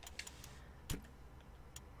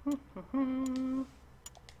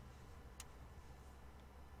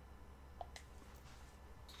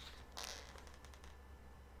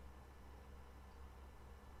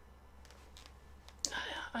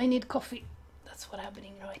 I need coffee. That's what's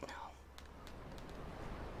happening right now.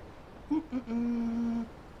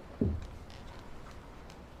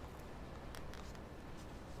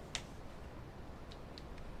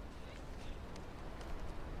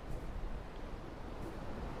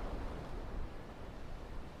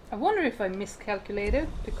 I wonder if I miscalculated,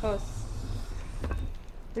 because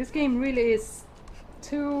This game really is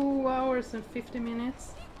 2 hours and 50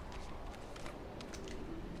 minutes.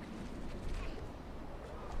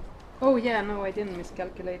 Oh yeah, no, I didn't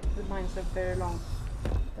miscalculate. The lines are very long.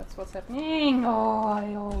 That's what's happening. Oh,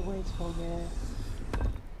 I always forget.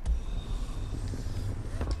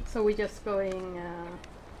 So we're just going,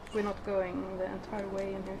 we're not going the entire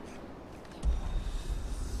way in here.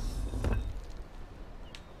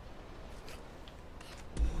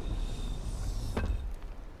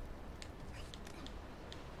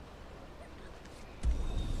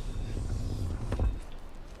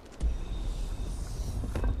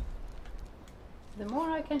 The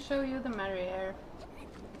more I can show you, the merrier.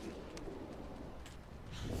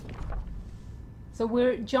 So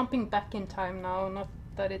we're jumping back in time now, not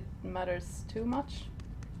that it matters too much.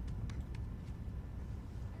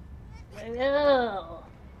 Oh.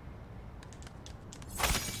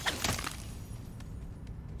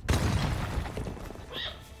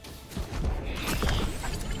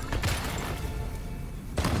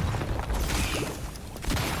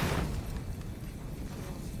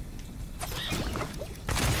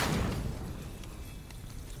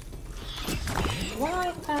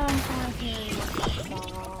 Why am I hearing a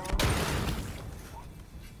song?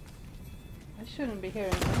 I shouldn't be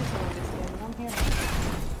hearing anything in this game, but I'm hearing it.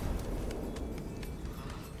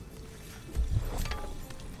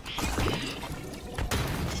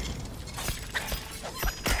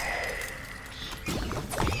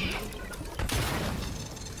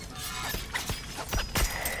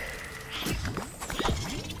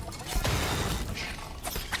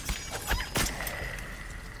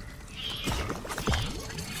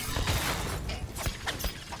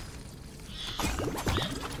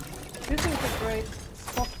 This is a great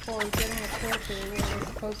spot for getting a trophy where you're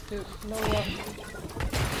supposed to blow up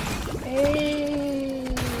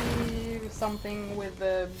something with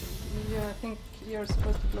the... Yeah, I think you're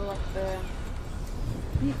supposed to blow up the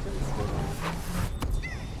beetles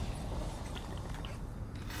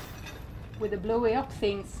with the blowy up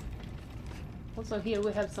things. Also here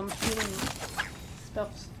we have some healing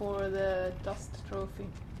stuffs for the dust trophy.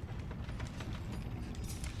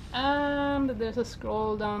 And there's a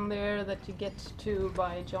scroll down there that you get to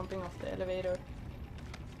by jumping off the elevator.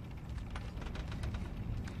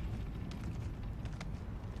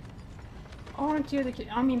 Aren't you the kid?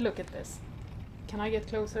 I mean, look at this. Can I get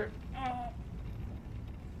closer?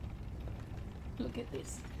 Look at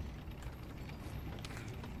this.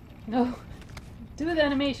 No. Do the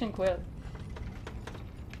animation, Quill.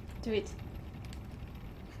 Do it.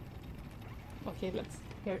 Okay, let's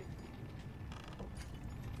hear it.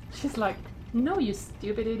 She's like, no, you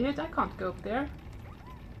stupid idiot, I can't go up there.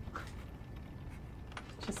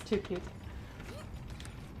 She's too cute.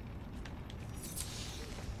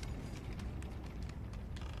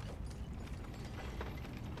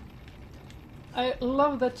 I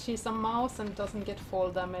love that she's a mouse and doesn't get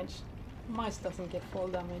fall damage. Mice doesn't get fall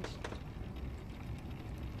damage.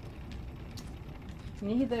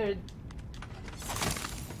 Neither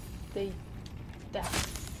they... that.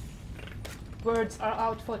 Words are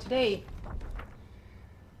out for today.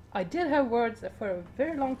 I did have words for a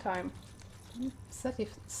very long time. I'm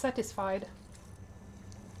satisfied.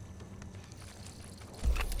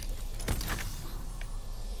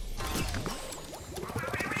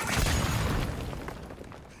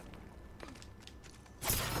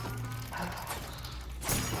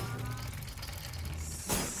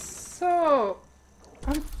 So,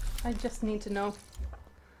 I just need to know.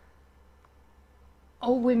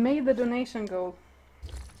 Oh, we made the donation goal.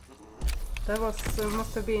 That was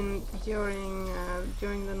must have been during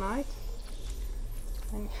the night.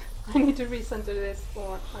 And I need to recenter this,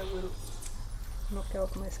 or I will knock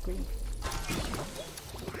out my screen.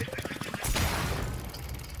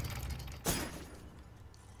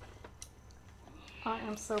 I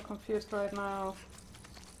am so confused right now.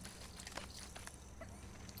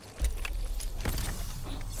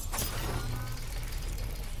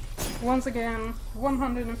 Once again,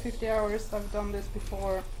 150 hours. I've done this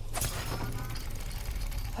before.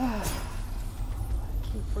 I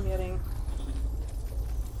keep forgetting.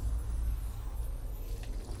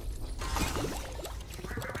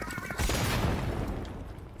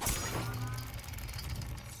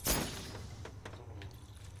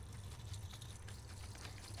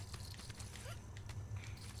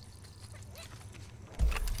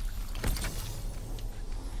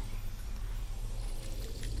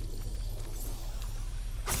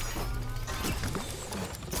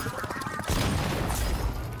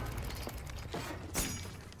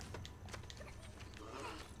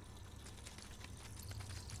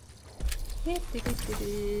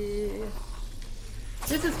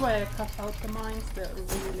 This is why I cut out the mines, the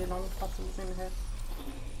really long puzzles in here.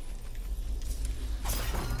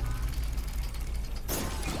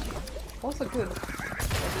 Also good.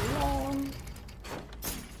 Very long.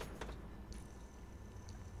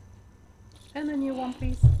 And a new one,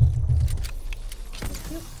 please.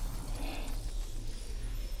 Thank you.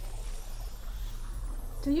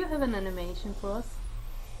 Do you have an animation for us?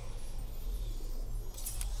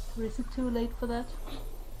 Or is it too late for that?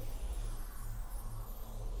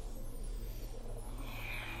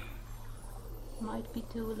 Might be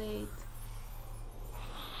too late.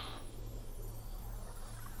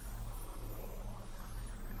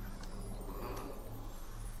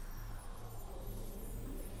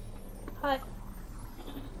 Hi.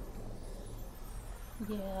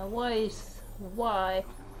 Yeah, why is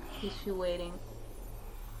she waiting?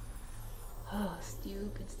 Oh,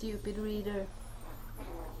 stupid reader.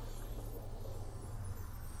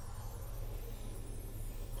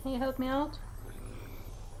 Can you help me out?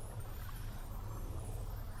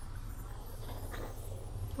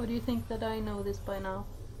 Or do you think that I know this by now?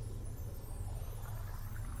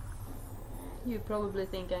 You probably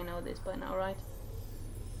think I know this by now, right?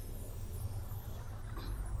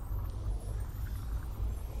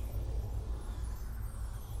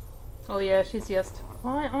 Oh yeah, she's just...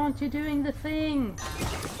 Why aren't you doing the thing?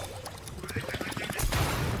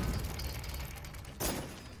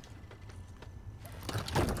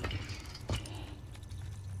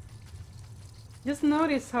 Just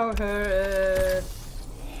notice how her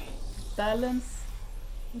balance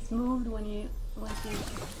is moved when she's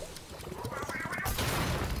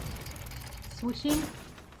swooshing.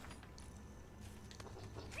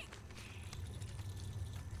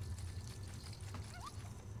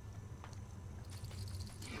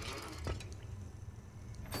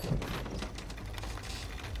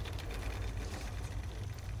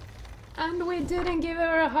 And we didn't give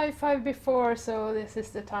her a high five before, so this is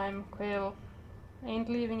the time, Quill. Ain't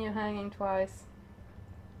leaving you hanging twice.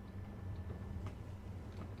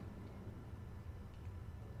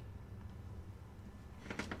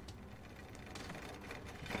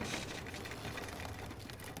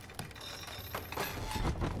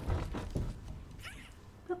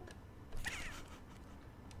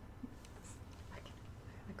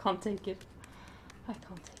 I can't take it. I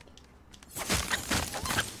can't take it.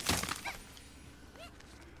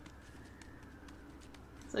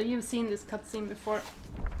 So you've seen this cutscene before.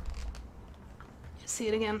 You see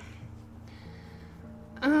it again.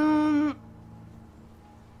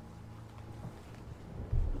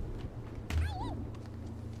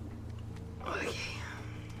 Okay.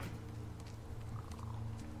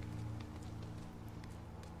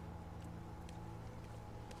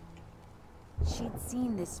 She'd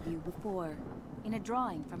seen this view before, in a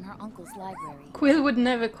drawing from her uncle's library. Quill would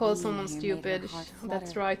never call someone Being here stupid. made her heart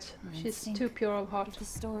That's flutter right. and She's think too pure of heart. If the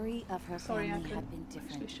story of her Sorry, I family could had been actually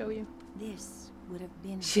different, show you. this would have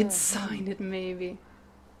been She'd her sign it, maybe.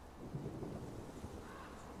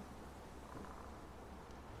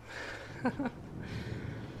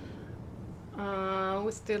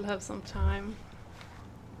 We still have some time.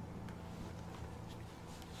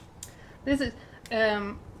 This is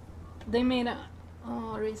they made a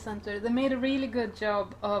recenter. They made a really good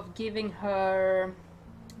job of giving her,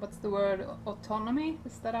 what's the word, autonomy?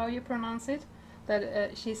 Is that how you pronounce it?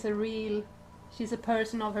 That she's a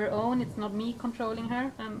person of her own. It's not me controlling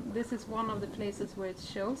her, and this is one of the places where it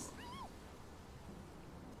shows.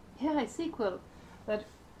 Yeah, a sequel. That,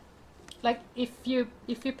 like, if you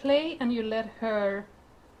play and you let her.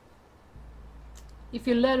 If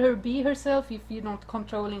you let her be herself, if you're not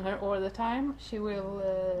controlling her all the time, she will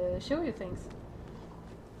show you things.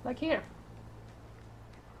 Like here.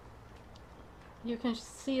 You can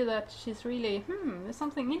see that she's really, there's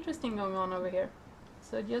something interesting going on over here.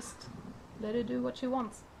 So just let her do what she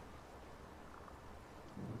wants.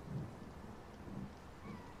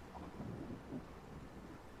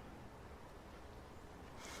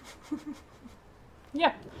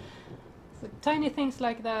 Yeah. So tiny things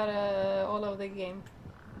like that all over the game.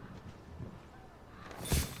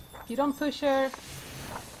 If you don't push her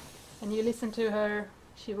and you listen to her,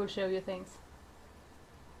 she will show you things.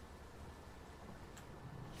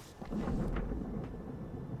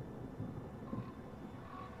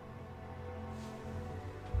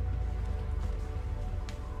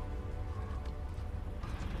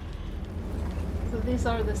 So these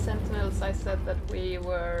are the sentinels I said that we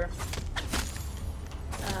were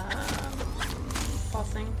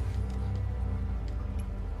passing.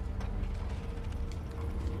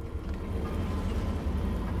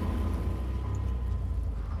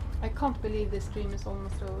 I can't believe this stream is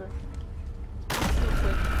almost over. So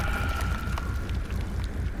quick.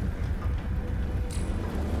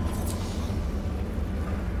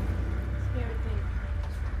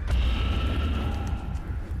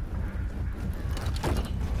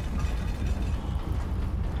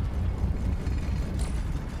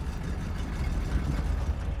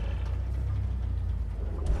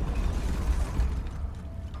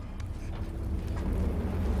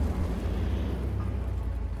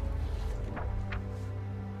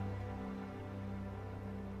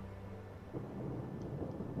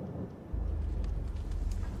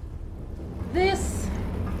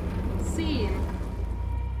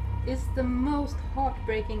 the most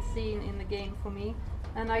heartbreaking scene in the game for me,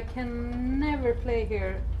 and I can never play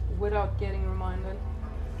here without getting reminded.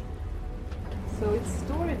 So it's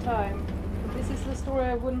story time. This is the story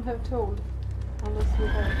I wouldn't have told unless we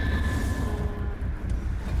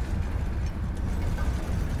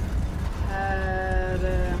had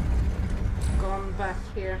gone back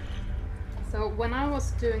here. So when I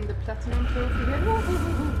was doing the platinum trophy here,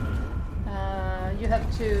 you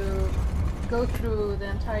have to go through the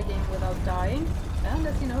entire game without dying. And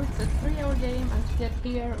as you know, it's a 3-hour game, and to get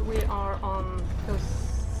here we are on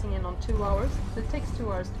closing in on 2 hours. So it takes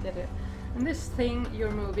 2 hours to get here. And this thing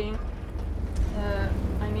you're moving,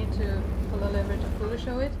 I need to pull a lever to fully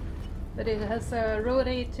show it, but it has a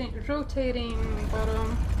rotating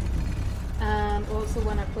bottom, and also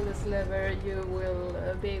when I pull this lever you will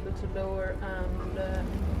be able to lower and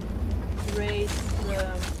raise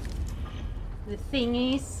the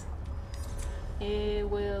thingies. It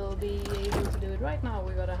will be able to do it right now.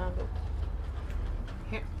 We got a handle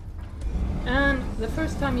here, and the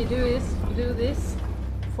first time you do this,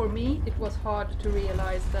 for me it was hard to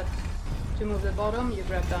realize that to move the bottom you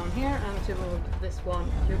grab down here, and to move this one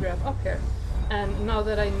you grab up here. And now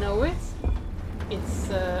that I know it, it's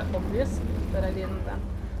obvious, but I didn't then.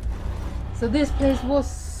 So this place was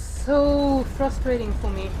so frustrating for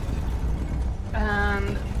me,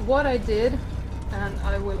 and what I did, and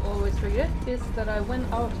I will always regret, is that I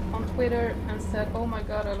went out on Twitter and said, oh my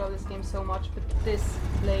god, I love this game so much, but this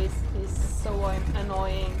place is so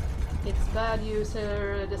annoying. It's bad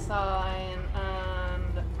user design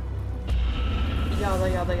and yada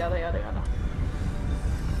yada yada yada yada.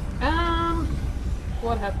 And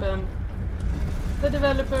what happened? The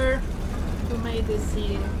developer who made this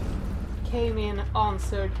scene came in,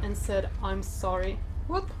 answered and said, I'm sorry.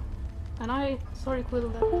 Whoop! And I sorry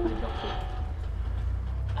quiddled that, I dropped it.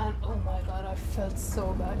 And oh my god, I felt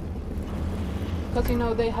so bad. Because you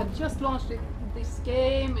know, they had just launched this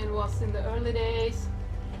game, it was in the early days,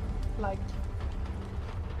 like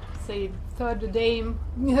say third day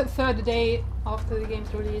after the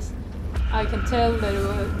game's release. I can tell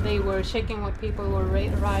that they were checking what people were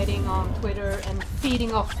writing on Twitter and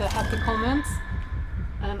feeding off the happy comments,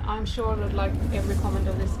 and I'm sure that like every comment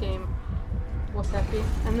of this game was happy.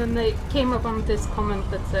 And then they came up on this comment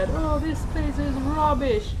that said, oh, this place is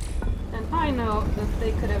rubbish, and I know that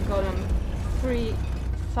they could have gotten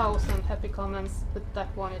 3,000 happy comments, but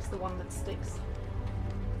that one is the one that sticks.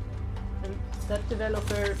 And that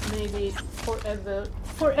developer maybe forever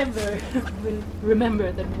will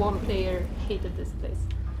remember that one player hated this place.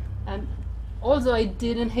 And also I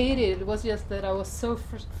didn't hate it, it was just that I was so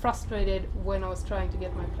frustrated when I was trying to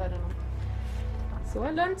get my platinum. So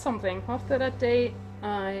I learned something. After that day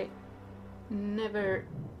I never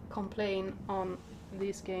complain on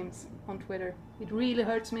these games on Twitter. It really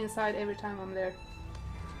hurts me inside every time I'm there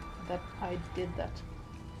that I did that.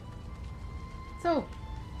 So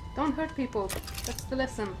don't hurt people, that's the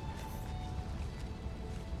lesson.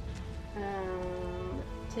 And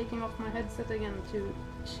taking off my headset again to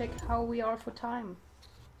check how we are for time.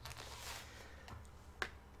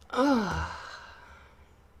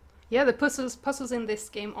 Yeah, the puzzles in this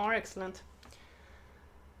game are excellent.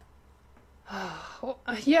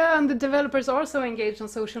 Yeah, and the developers are so engaged on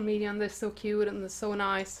social media, and they're so cute and they're so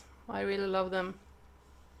nice. I really love them.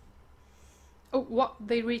 Oh, what?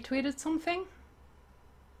 They retweeted something?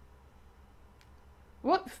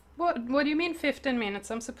 What do you mean 15 minutes?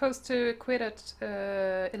 I'm supposed to quit at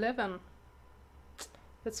 11.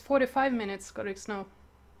 That's 45 minutes, Godric's now.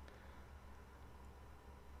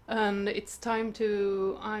 And it's time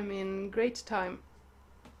to... I'm in great time.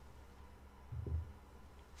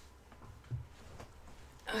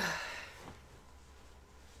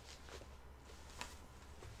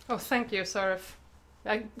 Oh, thank you, Sarif.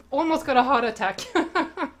 I almost got a heart attack.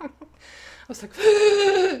 I was like...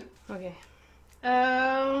 Okay.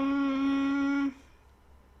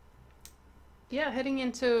 Yeah, heading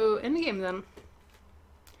into endgame then.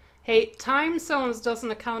 Hey, time zones doesn't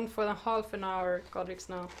account for the half an hour, Godric's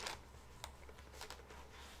now.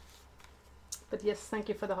 But yes, thank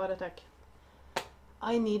you for the heart attack.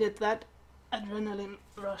 I needed that adrenaline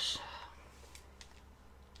rush.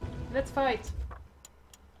 Let's fight.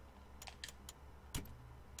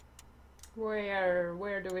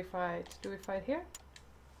 Where do we fight? Do we fight here?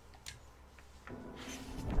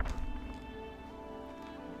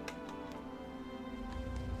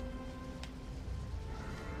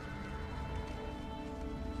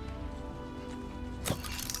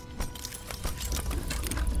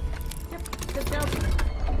 Good job.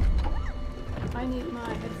 I need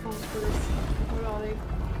my headphones for this. Where are they?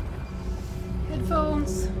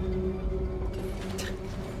 Headphones!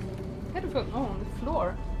 headphone? Oh, on the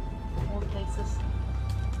floor. All places.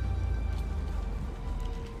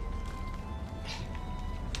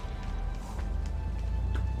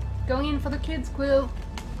 Going in for the kids, Quill.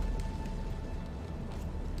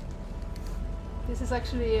 This is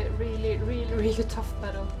actually a really tough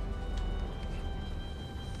battle.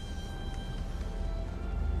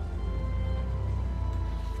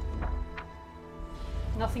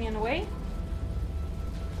 Nothing in the way.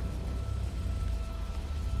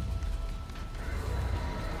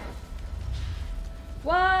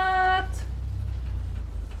 What?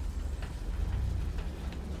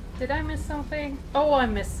 Did I miss something? Oh, I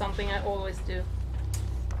missed something. I always do.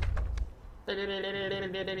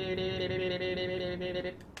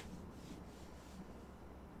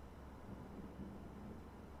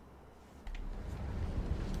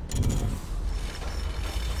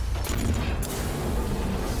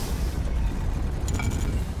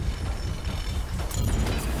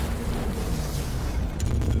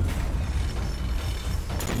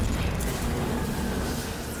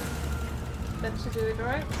 That should do it,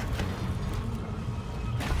 right?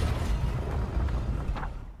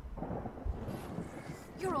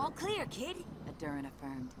 You're all clear, kid, Adurin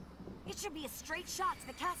affirmed. It should be a straight shot to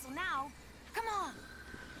the castle now. Come on!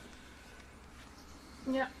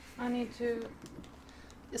 Yeah, I need to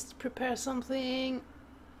just prepare something.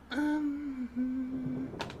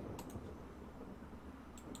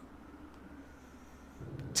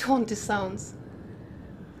 Taunty sounds.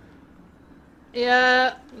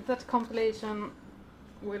 Yeah, that compilation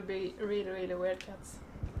will be really weird, cats.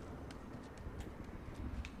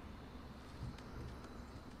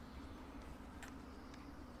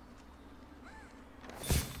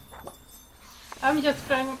 I'm just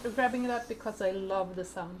grabbing that because I love the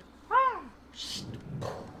sound.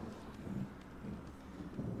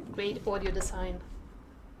 Great audio design.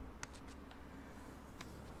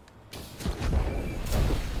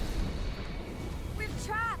 We're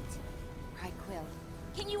trapped! Cried Quill.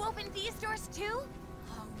 Can you open these doors too?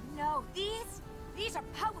 Oh no, these are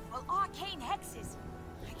powerful arcane hexes.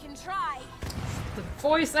 I can try. The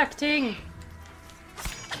voice acting!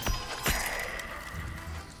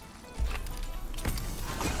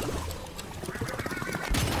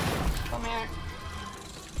 Come here.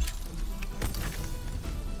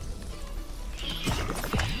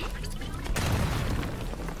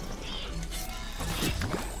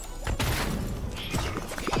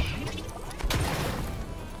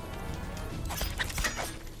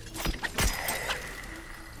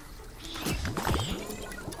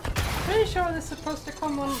 Pretty sure they're supposed to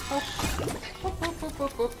come on up.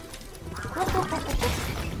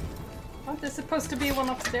 Aren't there supposed to be one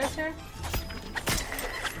upstairs here?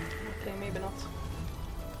 Okay, maybe not.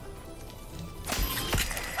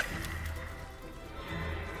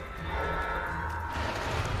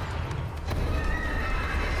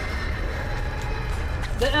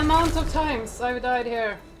 The amount of times I've died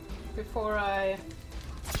here before I...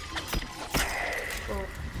 Oh.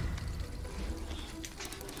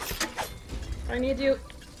 I need you.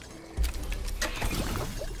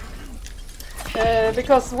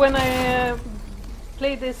 Because when I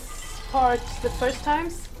played this part the first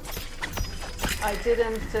times, I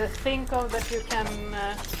didn't think of that you can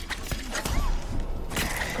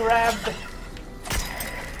grab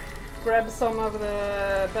some of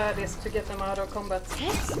the baddies to get them out of combat.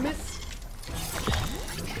 Oops, miss.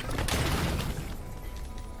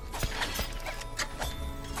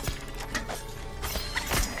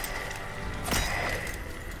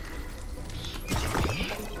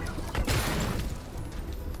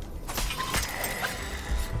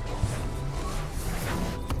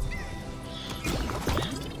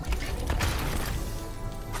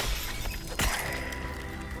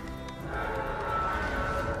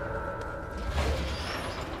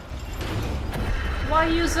 Why are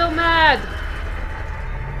you so mad?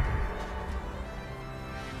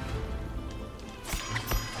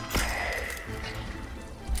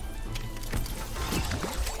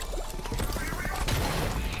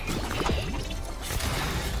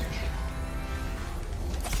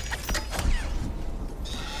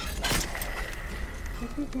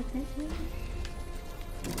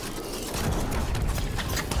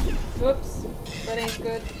 Whoops, that ain't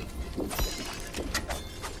good.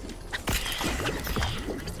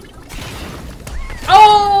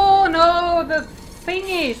 Oh no, the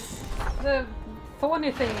thingies! The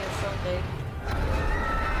thorny thingies, okay.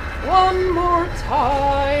 One more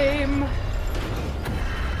time!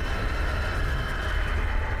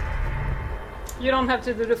 You don't have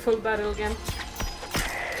to do the full battle again.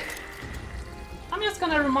 I'm just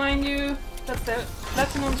gonna remind you that the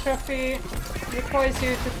Platinum Trophy requires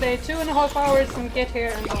you to play 2.5 hours and get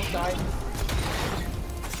here and don't die.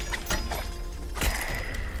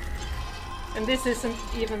 And this isn't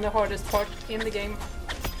even the hardest part in the game.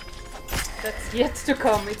 That's yet to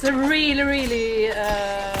come. It's a really, really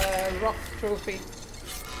rough trophy.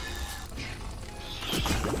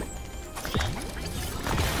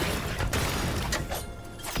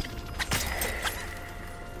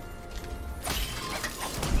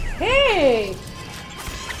 Hey!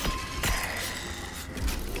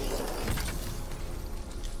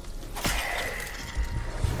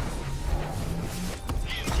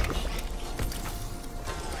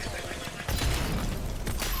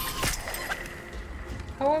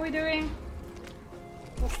 How are we doing?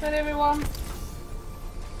 What's that, everyone?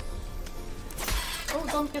 Oh,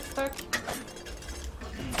 don't get stuck. I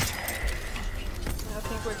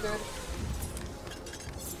think we're good.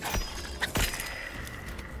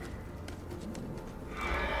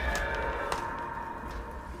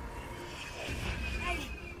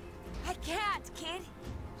 I can't, kid!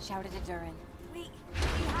 Shouted at Durin. We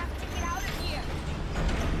have to get out of here!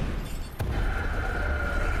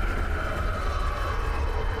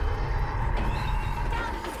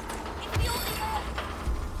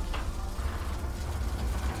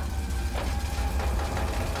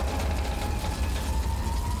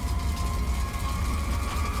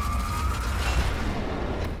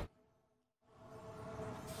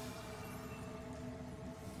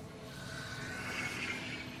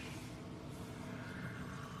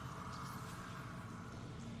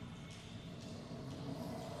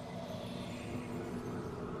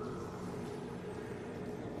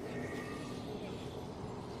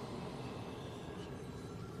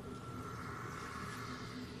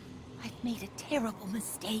 I've made a terrible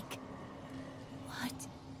mistake. What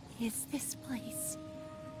is this place?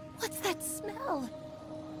 What's that smell?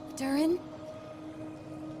 Durin?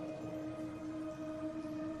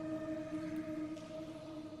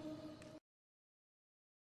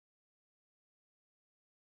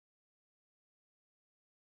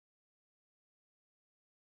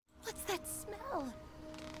 What's that smell?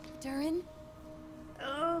 Durin?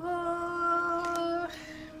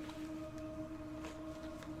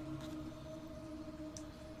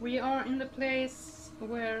 We are in the place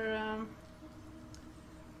where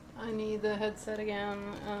I need the headset again,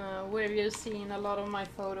 where you've seen a lot of my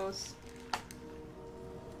photos.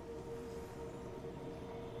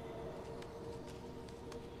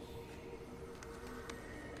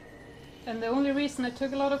 And the only reason I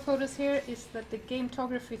took a lot of photos here is that the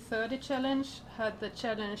Gametography 30 challenge had the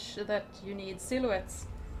challenge that you need silhouettes.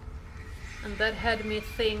 And that had me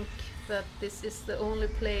think that this is the only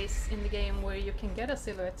place in the game where you can get a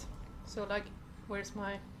silhouette. So like, where's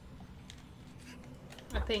my...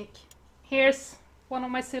 I think here's one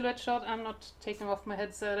of my silhouette shots. I'm not taking off my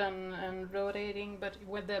headset and rotating, but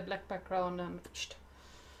with the black background and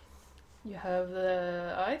you have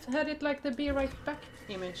the... I've had it like the Be Right Back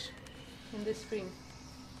image in this stream.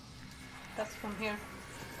 That's from here.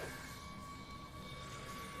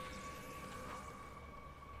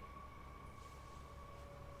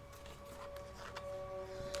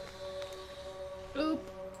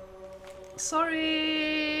 Oop.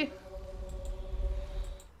 Sorry.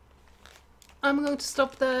 I'm going to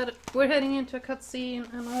stop that. We're heading into a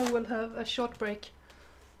cutscene and I will have a short break.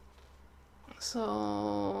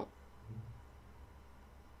 So...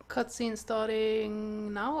 cutscene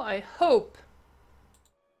starting now, I hope.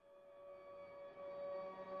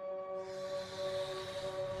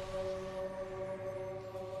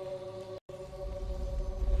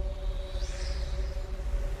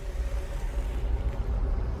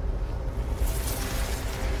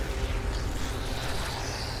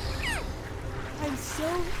 I'm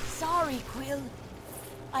so sorry, Quill.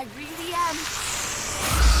 I really am.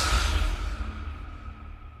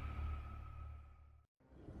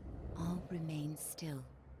 All remained still,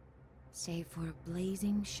 save for a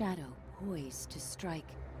blazing shadow poised to strike.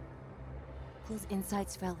 Quill's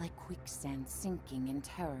insides felt like quicksand sinking in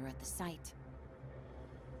terror at the sight.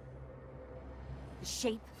 The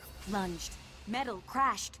shape lunged, metal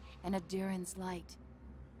crashed, and Durin's light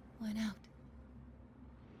went out.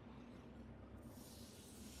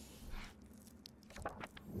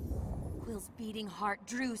 Quill's beating heart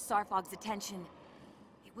drew Sarfog's attention.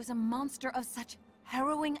 It was a monster of such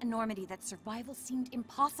harrowing enormity that survival seemed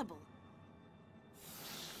impossible.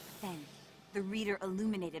 Then, the reader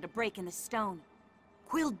illuminated a break in the stone.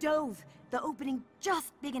 Quill dove, the opening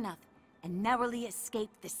just big enough, and narrowly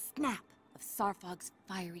escaped the snap of Sarfog's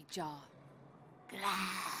fiery jaw.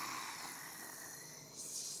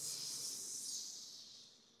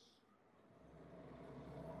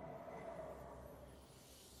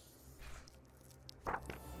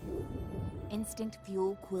 Instinct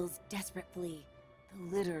fueled Quill's desperate flee,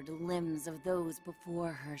 The littered limbs of those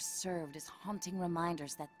before her served as haunting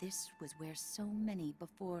reminders that this was where so many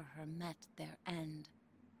before her met their end.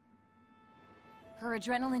 Her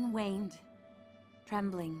adrenaline waned.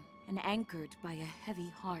 Trembling and anchored by a heavy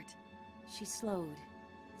heart, she slowed,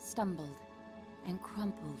 stumbled, and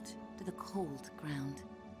crumpled to the cold ground.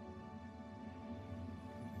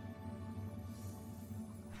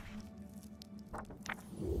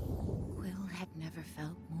 Quill had never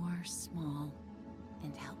felt more small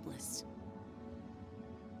and helpless.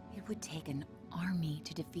 It would take an army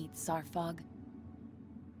to defeat Sarfog.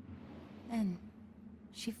 Then,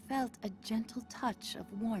 she felt a gentle touch of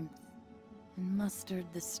warmth and mustered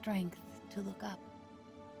the strength to look up.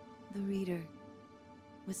 The reader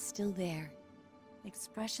was still there,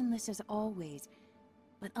 expressionless as always,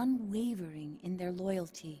 but unwavering in their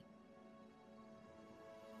loyalty.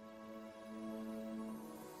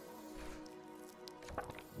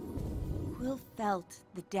 Quill felt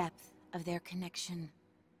the depth of their connection,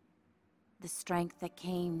 the strength that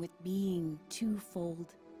came with being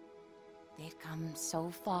twofold. They'd come so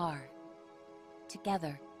far,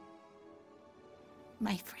 together.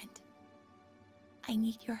 My friend, I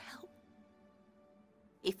need your help.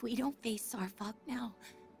 If we don't face Sarfog now,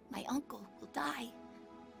 my uncle will die.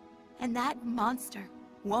 And that monster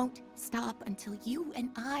won't stop until you and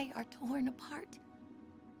I are torn apart.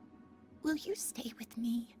 Will you stay with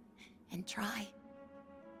me and try?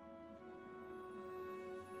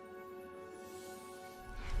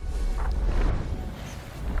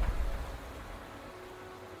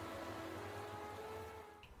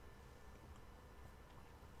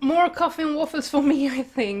 More coffee and waffles for me, I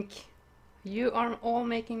think. You are all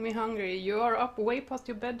making me hungry. You are up way past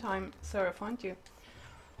your bedtime, Sarah, aren't you?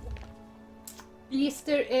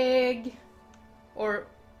 Easter egg, or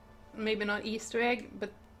maybe not Easter egg,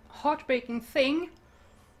 but heartbreaking thing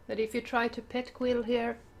that if you try to pet Quill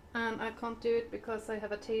here, and I can't do it because I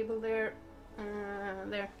have a table there,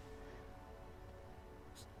 there.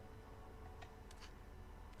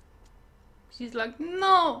 She's like,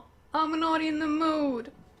 no, I'm not in the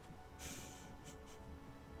mood.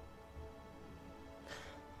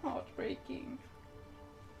 Heartbreaking.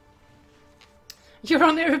 You're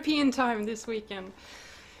on European time this weekend.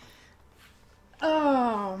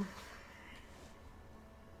 Oh.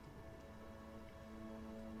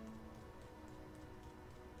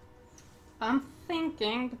 I'm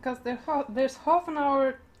thinking, because there's half an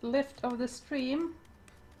hour left of the stream,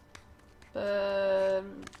 but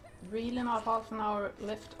really not half an hour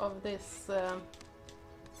left of this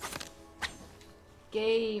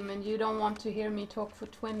game, and you don't want to hear me talk for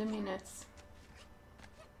 20 minutes.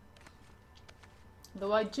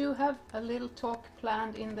 Though I do have a little talk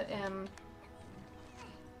planned in the end.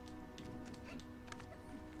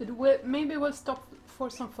 But maybe we'll stop for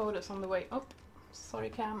some photos on the way. Oh, sorry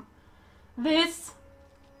Cam. This,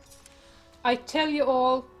 I tell you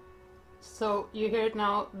all, so you hear it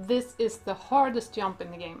now, this is the hardest jump in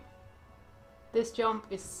the game. This jump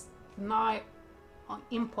is nigh on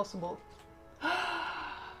impossible.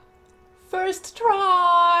 First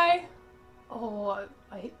try! Oh,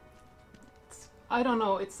 I don't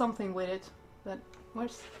know, it's something with it. That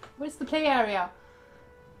where's the play area?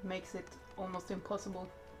 Makes it almost impossible.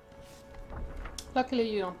 Luckily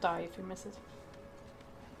you don't die if you miss it.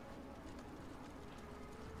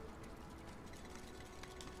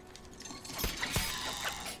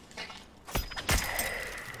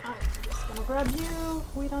 I'm just gonna grab you.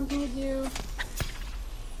 We don't need you.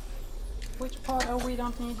 Which part of we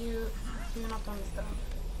don't need you do you not understand?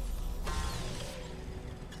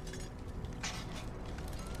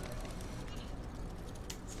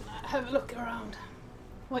 Just gonna have a look around.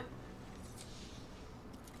 What?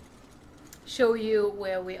 Show you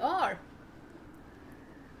where we are.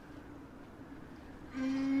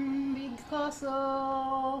 Big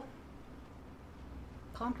castle.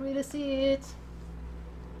 Can't really see it.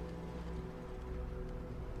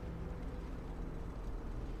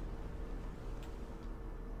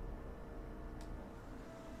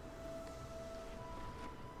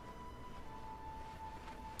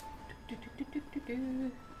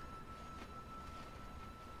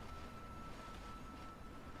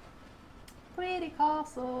 Pretty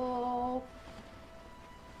castle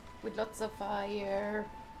with lots of fire.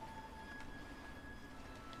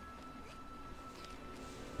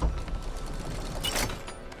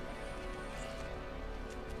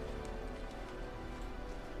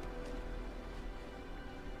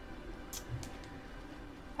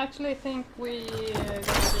 Actually, I think we gonna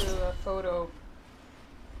do a photo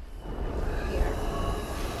here.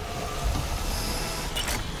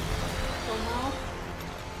 So now,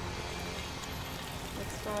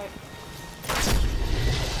 let's try.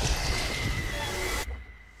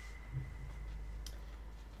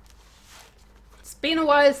 been a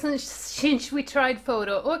while since we tried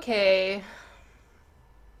photo. Okay.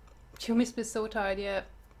 You must be so tired, yeah.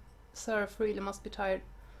 Surf really must be tired.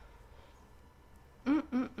 So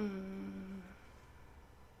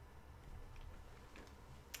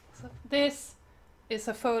this is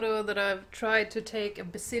a photo that I've tried to take a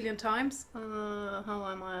bazillion times. How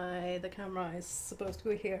am I? The camera is supposed to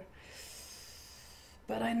go here.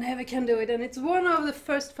 But I never can do it, and it's one of the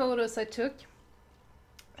first photos I took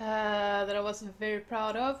that I was very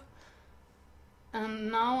proud of.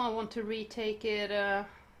 And now I want to retake it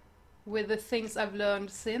with the things I've learned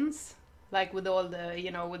since, like with all the, you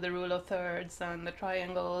know, with the rule of thirds and the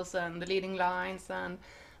triangles and the leading lines, and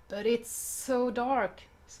but it's so dark,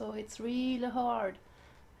 so it's really hard.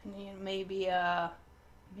 And you know, maybe a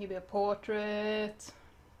portrait,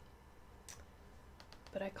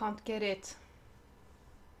 but I can't get it.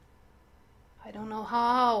 I don't know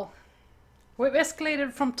how. We've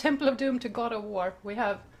escalated from Temple of Doom to God of War. We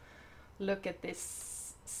have, look at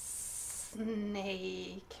this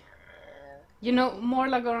snake. You know,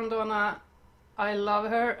 Morla Gorondona, I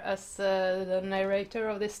love her as the narrator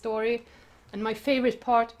of this story. And my favorite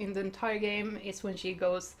part in the entire game is when she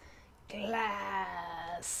goes,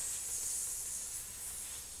 glass.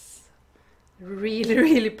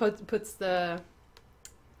 Really puts the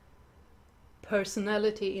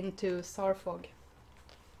personality into Sarfog.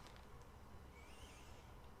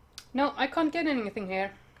 No, I can't get anything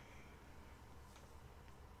here.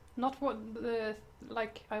 Not what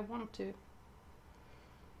like I want to.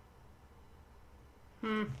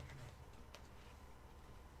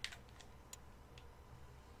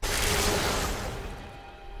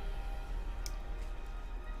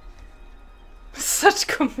 Such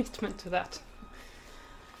commitment to that.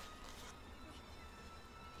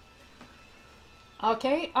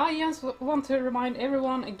 Okay, I just want to remind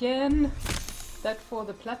everyone again that for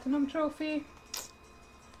the Platinum Trophy,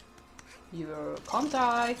 you can't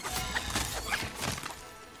die.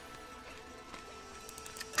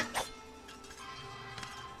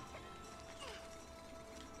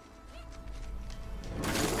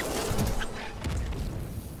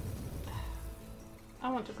 I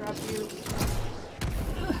want to grab you.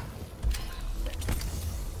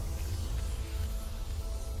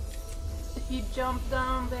 If you jump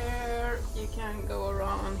down there, you can go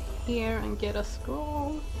around here and get a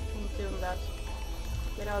scroll. Keep doing that.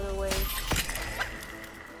 Get out of the way.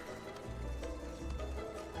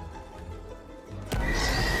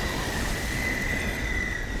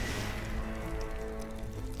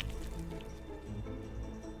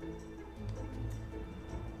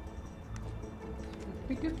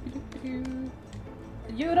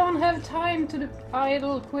 You don't have time to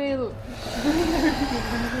idle, Quill.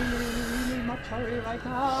 Really much hurry right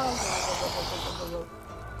now. Go.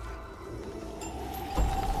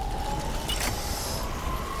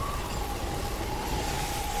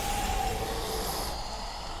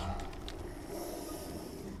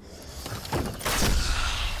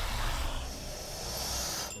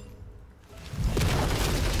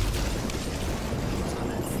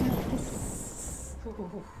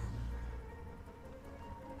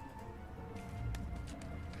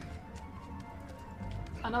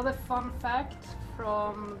 Another fun fact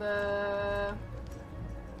from the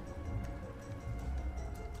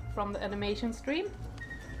animation stream.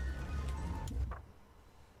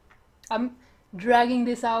 I'm dragging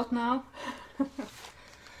this out now.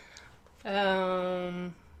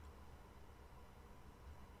 Yeah,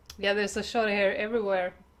 there's a shot here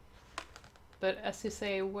everywhere, but as you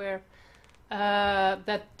say, where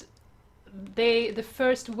that the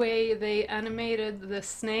first way they animated the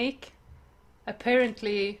snake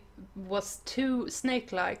apparently was too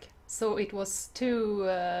snake-like, so it was too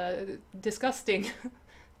disgusting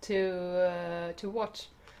to watch.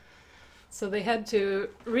 So they had to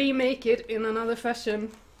remake it in another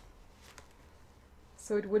fashion,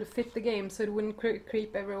 so it would fit the game, so it wouldn't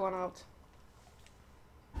creep everyone out.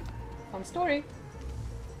 Fun story.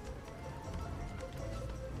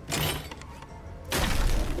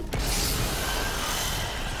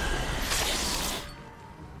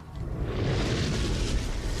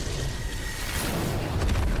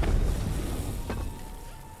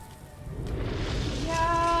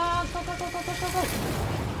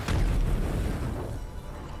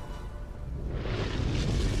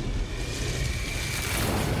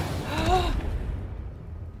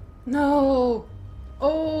 No!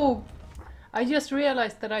 Oh! I just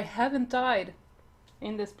realized that I haven't died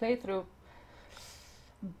in this playthrough.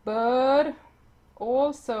 But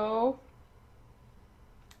also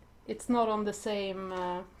it's not on the same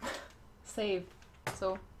save,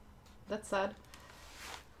 so that's sad.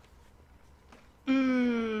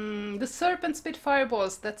 The serpent spit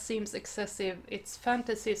fireballs, that seems excessive. It's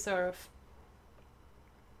fantasy surf.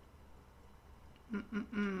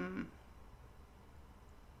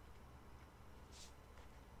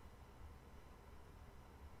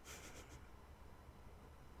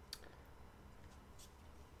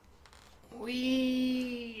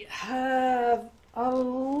 We have a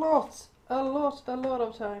lot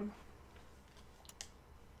of time.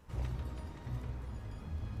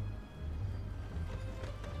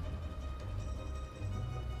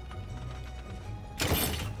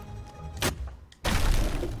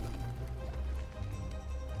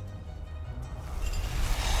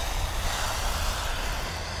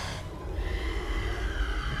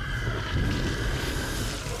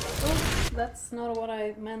 That's not what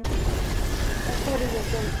I meant. I thought it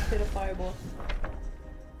was going to spit a fireball.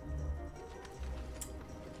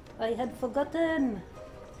 I had forgotten!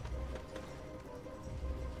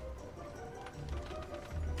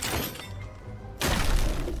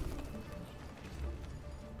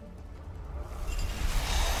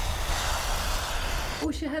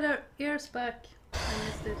 Oh, she had her ears back. I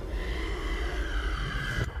missed it.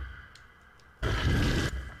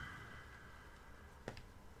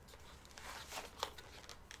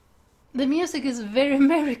 The music is very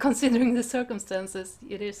merry considering the circumstances.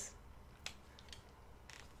 It is.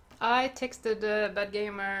 I texted Bad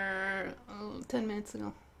Gamer 10 minutes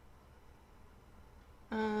ago.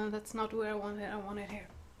 That's not where I wanted. I wanted here.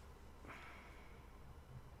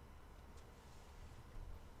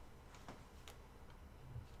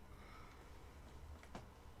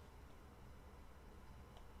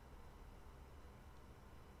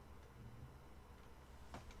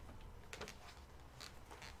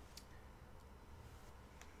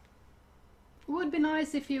 Would be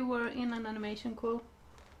nice if you were in an animation call.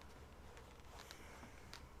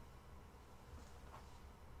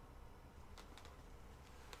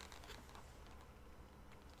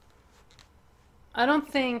 I don't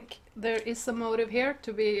think there is a motive here,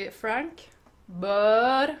 to be frank,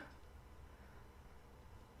 but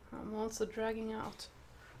I'm also dragging out.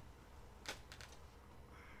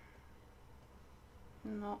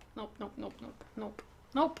 No, nope, nope, nope, nope, nope,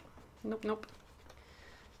 nope, nope, nope.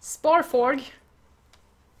 Sparforg.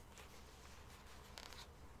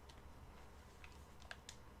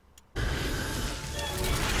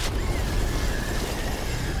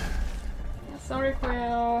 Sorry,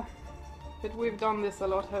 Quill, but we've done this a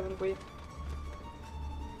lot, haven't we?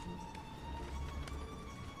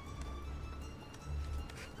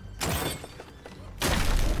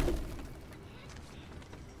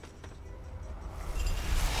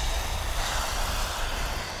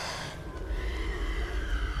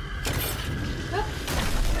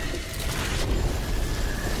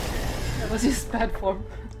 That was just bad form.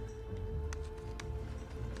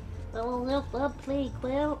 Oh, well played,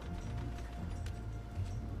 Quill.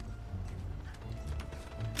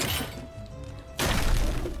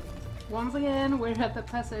 Once again, we're at the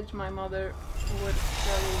passage my mother would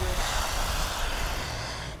struggle with.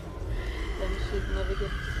 Then she'd never get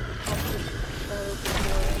to the passage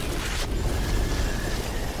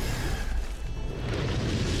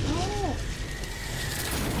Oh!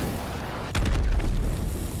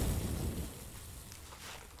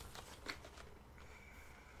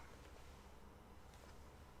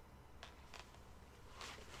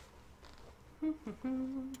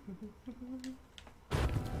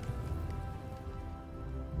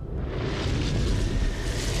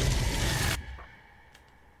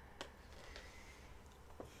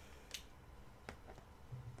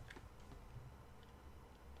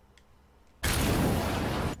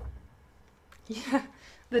 Yeah,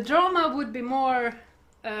 the drama would be more.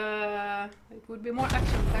 It would be more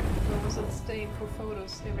action-packed if I wasn't staying for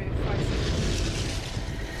photos every 5 seconds.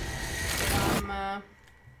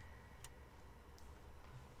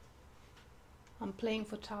 I'm playing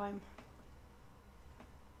for time.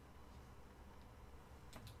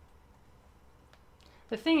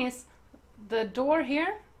 The thing is, the door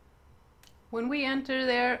here, when we enter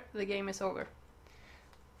there, the game is over.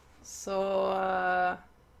 So,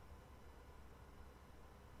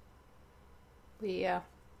 yeah.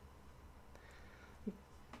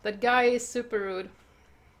 That guy is super rude.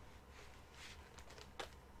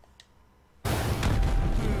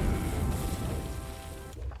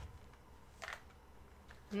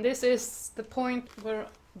 And this is the point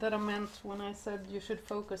that I meant when I said you should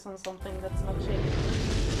focus on something that's not shaking.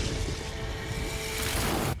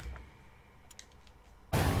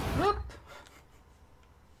 Whoop!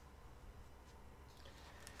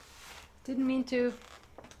 Didn't mean to.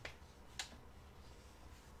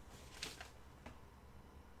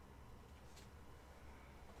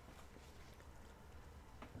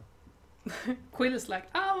 Quill is like,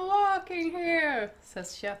 I'm walking here,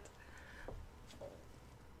 says Chet.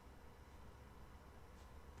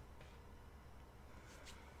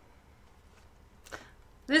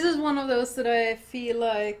 This is one of those that I feel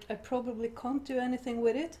like I probably can't do anything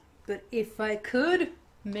with it, but if I could,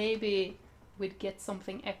 maybe we'd get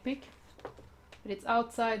something epic. But it's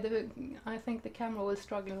outside the... I think the camera will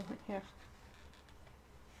struggle here.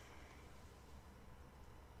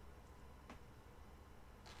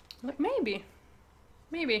 Like maybe.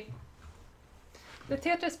 The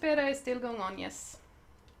Tetris beta is still going on, yes.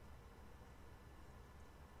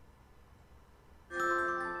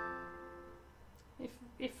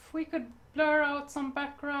 If we could blur out some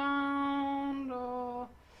background or...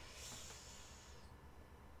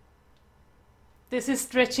 This is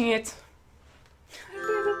stretching it. A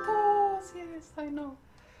little pause, yes, I know.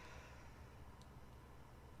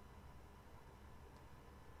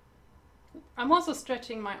 I'm also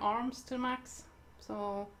stretching my arms to max,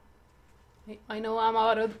 so I know I'm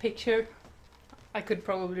out of the picture. I could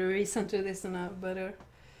probably recenter this in a better...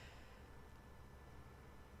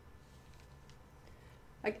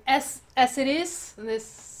 Like as it is,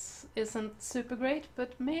 this isn't super great,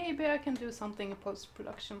 but maybe I can do something in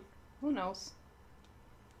post-production. Who knows?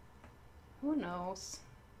 Who knows?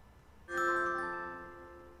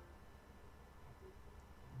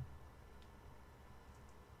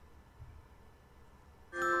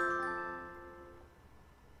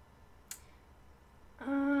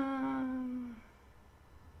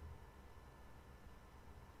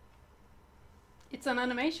 It's an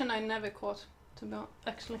animation I never caught, to be honest,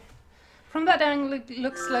 actually. From that angle it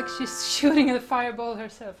looks like she's shooting a fireball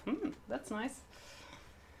herself. That's nice.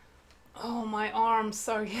 Oh, my arms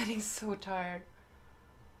are getting so tired.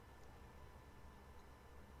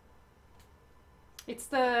 It's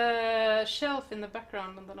the shelf in the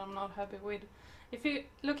background that I'm not happy with. If you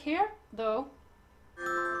look here, though,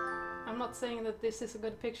 I'm not saying that this is a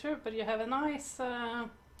good picture, but you have a nice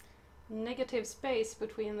negative space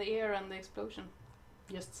between the ear and the explosion.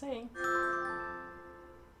 Just saying.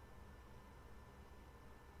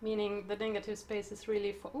 Meaning the negative space is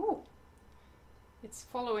really ooh! It's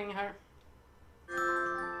following her.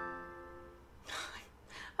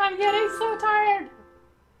 I'm getting so tired!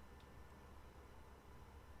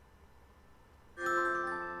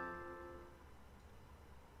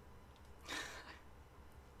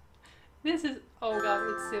 This is... oh god,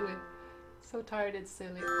 it's silly. So tired it's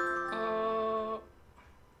silly. Oh...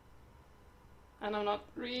 and I'm not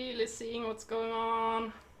really seeing what's going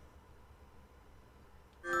on.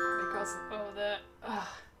 Because of the...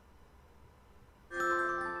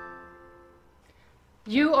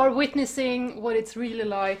 You are witnessing what it's really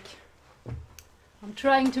like. I'm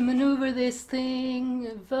trying to maneuver this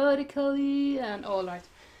thing vertically and alright.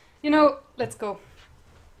 You know, let's go.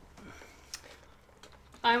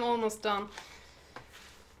 I'm almost done.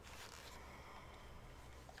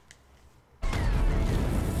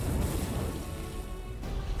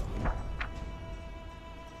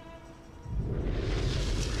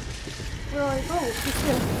 Where are you? Oh, she's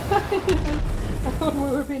still. I thought we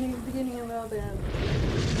were beginning and the other end.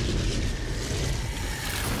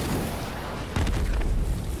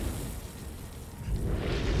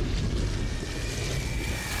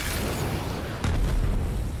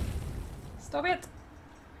 Stop it!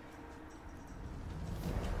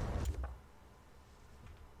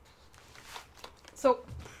 So,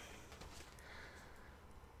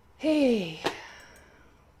 hey,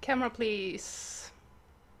 camera please.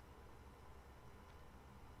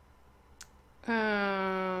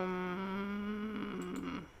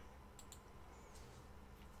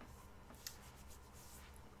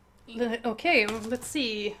 Okay, let's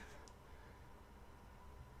see.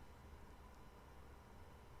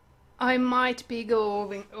 I might be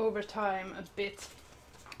going over time a bit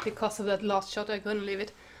because of that last shot. I couldn't leave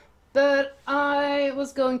it. But I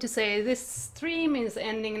was going to say this stream is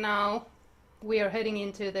ending now. We are heading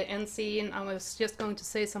into the end scene. I was just going to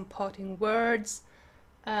say some parting words.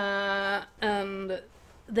 And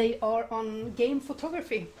they are on game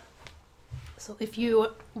photography. So if you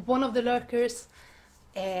one of the lurkers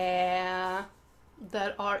that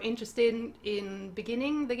are interested in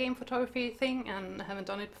beginning the game photography thing and haven't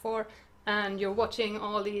done it before, and you're watching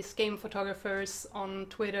all these game photographers on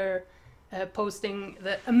Twitter posting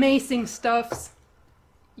the amazing stuffs,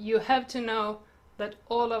 you have to know that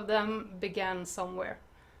all of them began somewhere.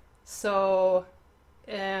 So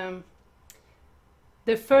the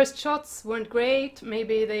first shots weren't great.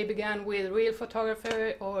 Maybe they began with real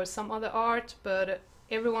photography or some other art, but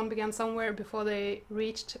everyone began somewhere before they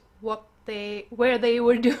reached where they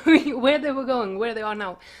were doing, where they were going, where they are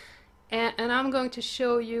now. And I'm going to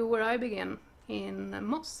show you where I begin in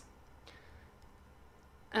Moss.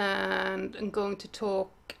 And I'm going to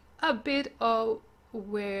talk a bit of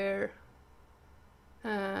where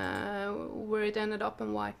it ended up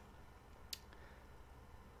and why.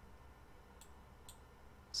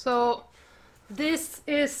 So this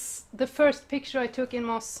is the first picture I took in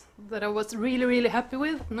Moss that I was really happy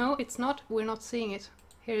with. No, it's not. We're not seeing it.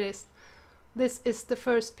 Here it is. This is the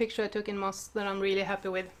first picture I took in Moss that I'm really happy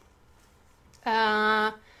with.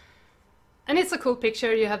 And it's a cool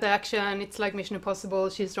picture. You have the action. It's like Mission Impossible.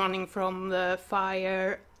 She's running from the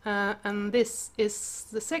fire. And this is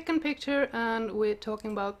the second picture, and we're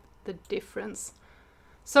talking about the difference.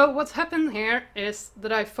 So what's happened here is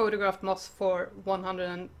that I photographed Moss for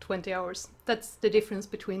 120 hours. That's the difference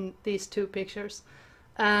between these two pictures.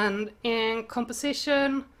 And in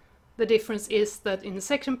composition, the difference is that in the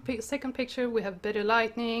second picture we have better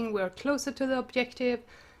lighting, we are closer to the objective,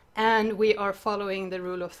 and we are following the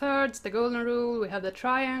rule of thirds, the golden rule. We have the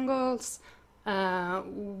triangles,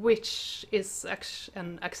 which is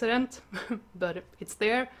an accident, but it's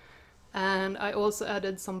there. And I also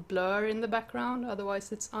added some blur in the background,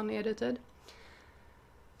 otherwise it's unedited.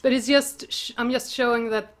 But it's just, I'm just showing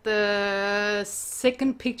that the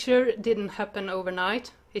second picture didn't happen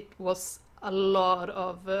overnight. It was a lot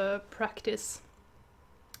of practice.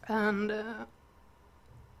 And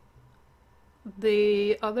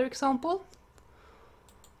the other example,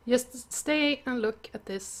 just stay and look at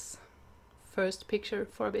this first picture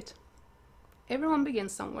for a bit. Everyone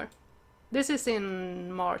begins somewhere. This is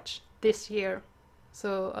in March this year,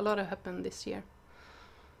 so a lot has happened this year.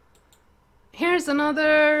 Here's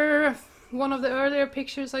another one of the earlier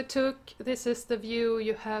pictures I took. This is the view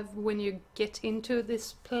you have when you get into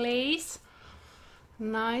this place.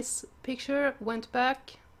 Nice picture. Went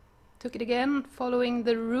back, took it again, following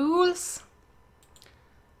the rules.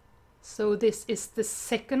 So this is the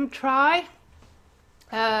second try.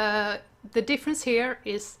 The difference here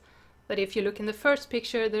is that if you look in the first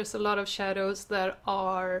picture, there's a lot of shadows that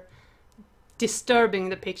are disturbing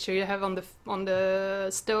the picture. You have on the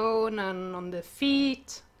stone and on the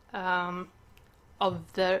feet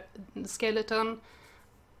of the skeleton.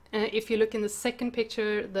 If you look in the second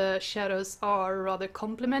picture, the shadows are rather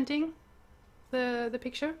complementing the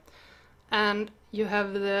picture. And you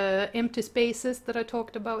have the empty spaces that I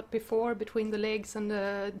talked about before between the legs and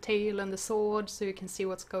the tail and the sword, so you can see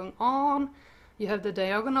what's going on. You have the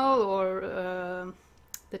diagonal or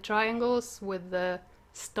the triangles with the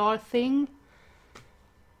star thing.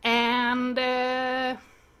 And the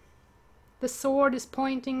sword is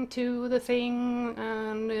pointing to the thing,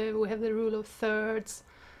 and we have the rule of thirds.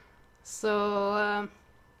 So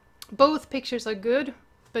both pictures are good,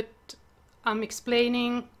 but I'm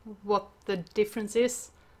explaining what the difference is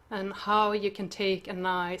and how you can take a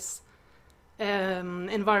nice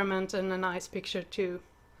environment and a nice picture to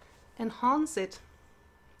enhance it.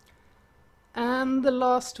 And the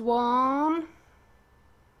last one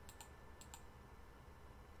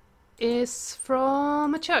is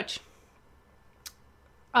from a church.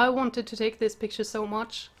 I wanted to take this picture so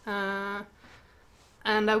much, and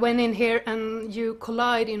I went in here and you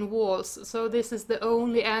collide in walls. So this is the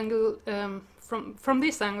only angle, from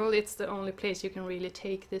this angle it's the only place you can really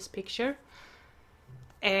take this picture.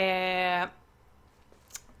 And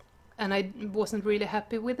I wasn't really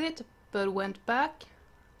happy with it, but went back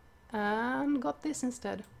and got this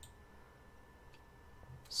instead.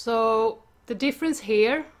 So the difference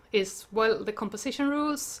here is, well, the composition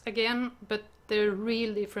rules again, but the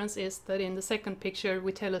real difference is that in the second picture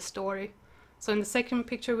we tell a story. So in the second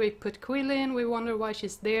picture we put Quill in, we wonder why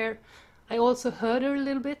she's there. I also hurt her a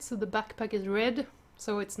little bit, so the backpack is red,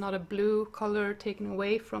 so it's not a blue color taken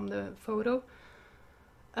away from the photo.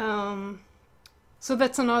 So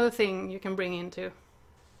that's another thing you can bring into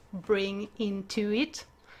it.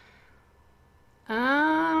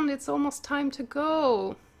 And it's almost time to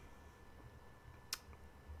go.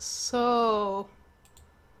 So,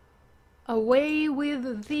 away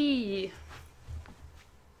with thee.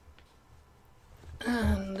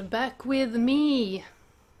 And back with me.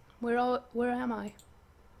 Where am I?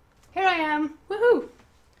 Here I am! Woohoo!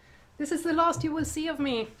 This is the last you will see of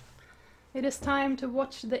me. It is time to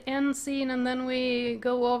watch the end scene, and then we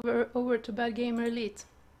go over to Bad Gamer Elite.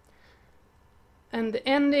 And the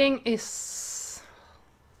ending is...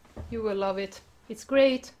 you will love it. It's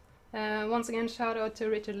great. Once again, shout out to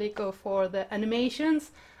Richard Lico for the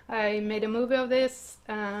animations. I made a movie of this,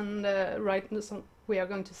 and we are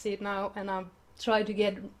going to see it now, and I've tried to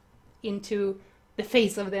get into the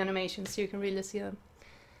face of the animations so you can really see them.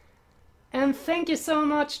 And thank you so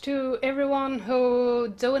much to everyone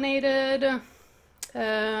who donated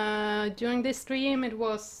During this stream it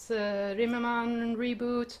was Rimmerman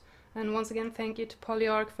Reboot, and once again thank you to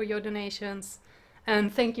Polyarch for your donations,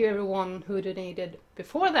 and thank you everyone who donated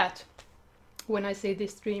before that. When I say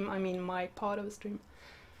this stream, I mean my part of the stream.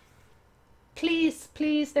 Please,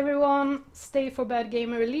 please everyone, stay for Bad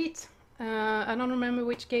Gamer Elite. I don't remember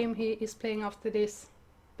which game he is playing after this,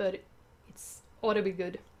 but it's ought to be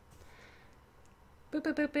good. Boop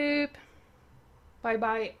boop boop boop. Bye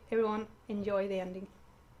bye everyone, enjoy the ending.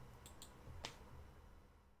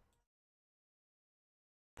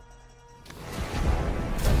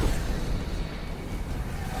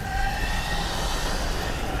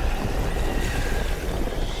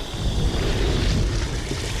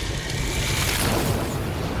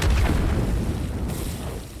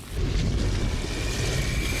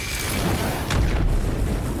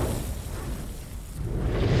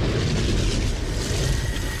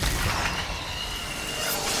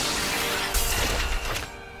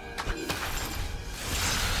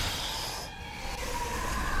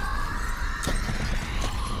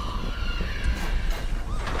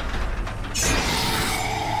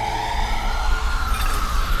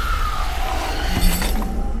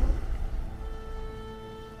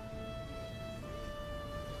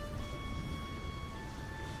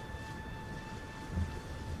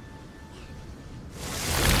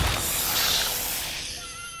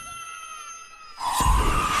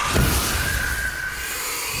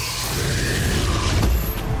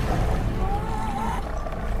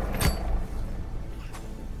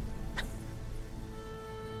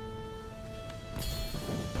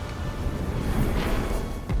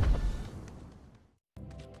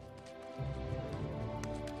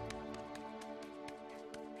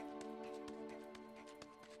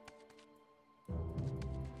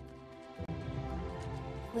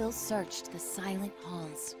 Quill searched the silent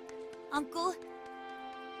halls. "Uncle?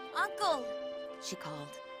 Uncle!" she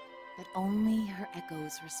called, but only her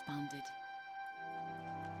echoes responded.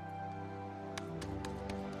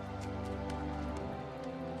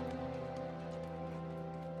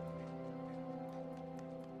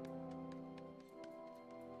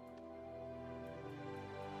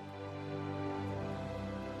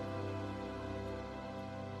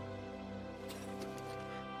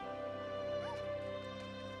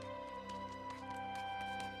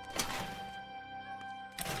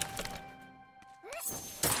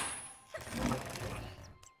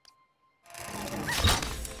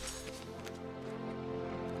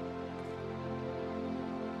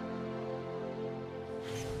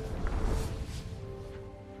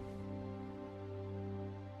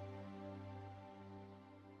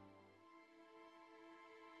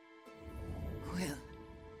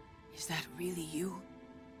 Is that really you?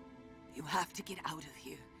 You have to get out of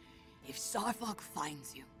here. If Sarfog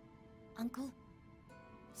finds you... Uncle,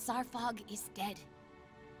 Sarfog is dead.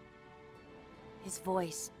 His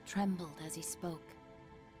voice trembled as he spoke.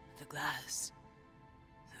 The glass.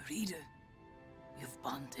 The reader. You've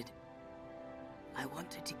bonded. I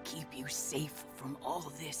wanted to keep you safe from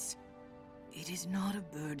all this. It is not a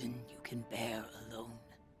burden you can bear alone.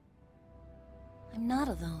 I'm not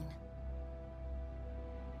alone.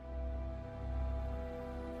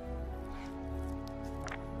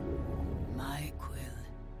 My Quill.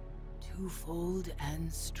 Twofold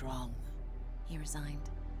and strong. He resigned.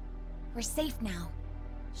 We're safe now,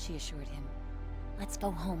 she assured him. Let's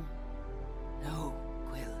go home. No,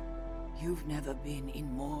 Quill. You've never been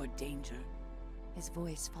in more danger. His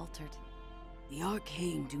voice faltered. The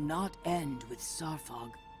Arcane do not end with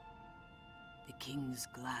Sarfog. The King's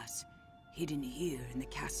glass, hidden here in the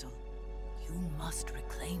castle. You must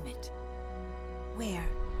reclaim it. Where?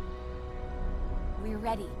 We're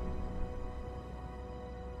ready.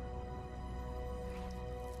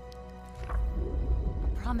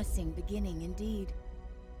 A promising beginning indeed.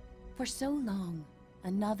 For so long,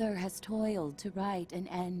 another has toiled to write an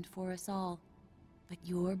end for us all. But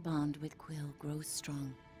your bond with Quill grows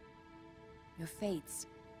strong. Your fates,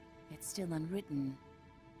 yet still unwritten,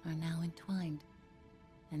 are now entwined.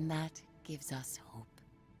 And that gives us hope.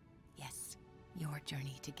 Yes, your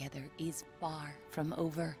journey together is far from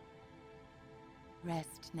over.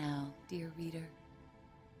 Rest now, dear reader.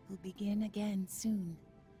 We'll begin again soon.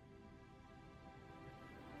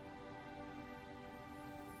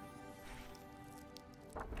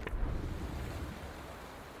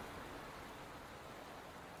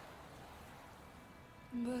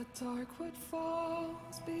 The darkwood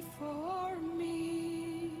falls before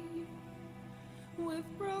me, with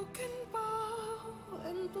broken bough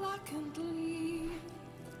and blackened leaf.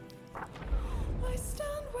 I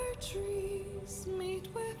stand where trees meet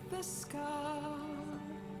with the sky,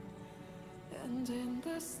 and in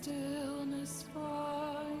the stillness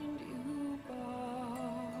find you by.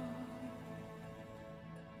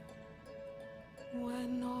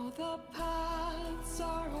 When all the paths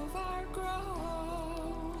are overgrown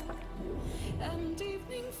and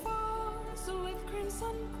evening falls with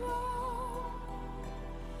crimson glow,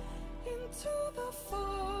 into the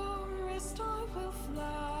forest I will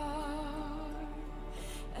fly,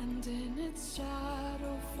 and in its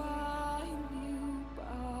shadow find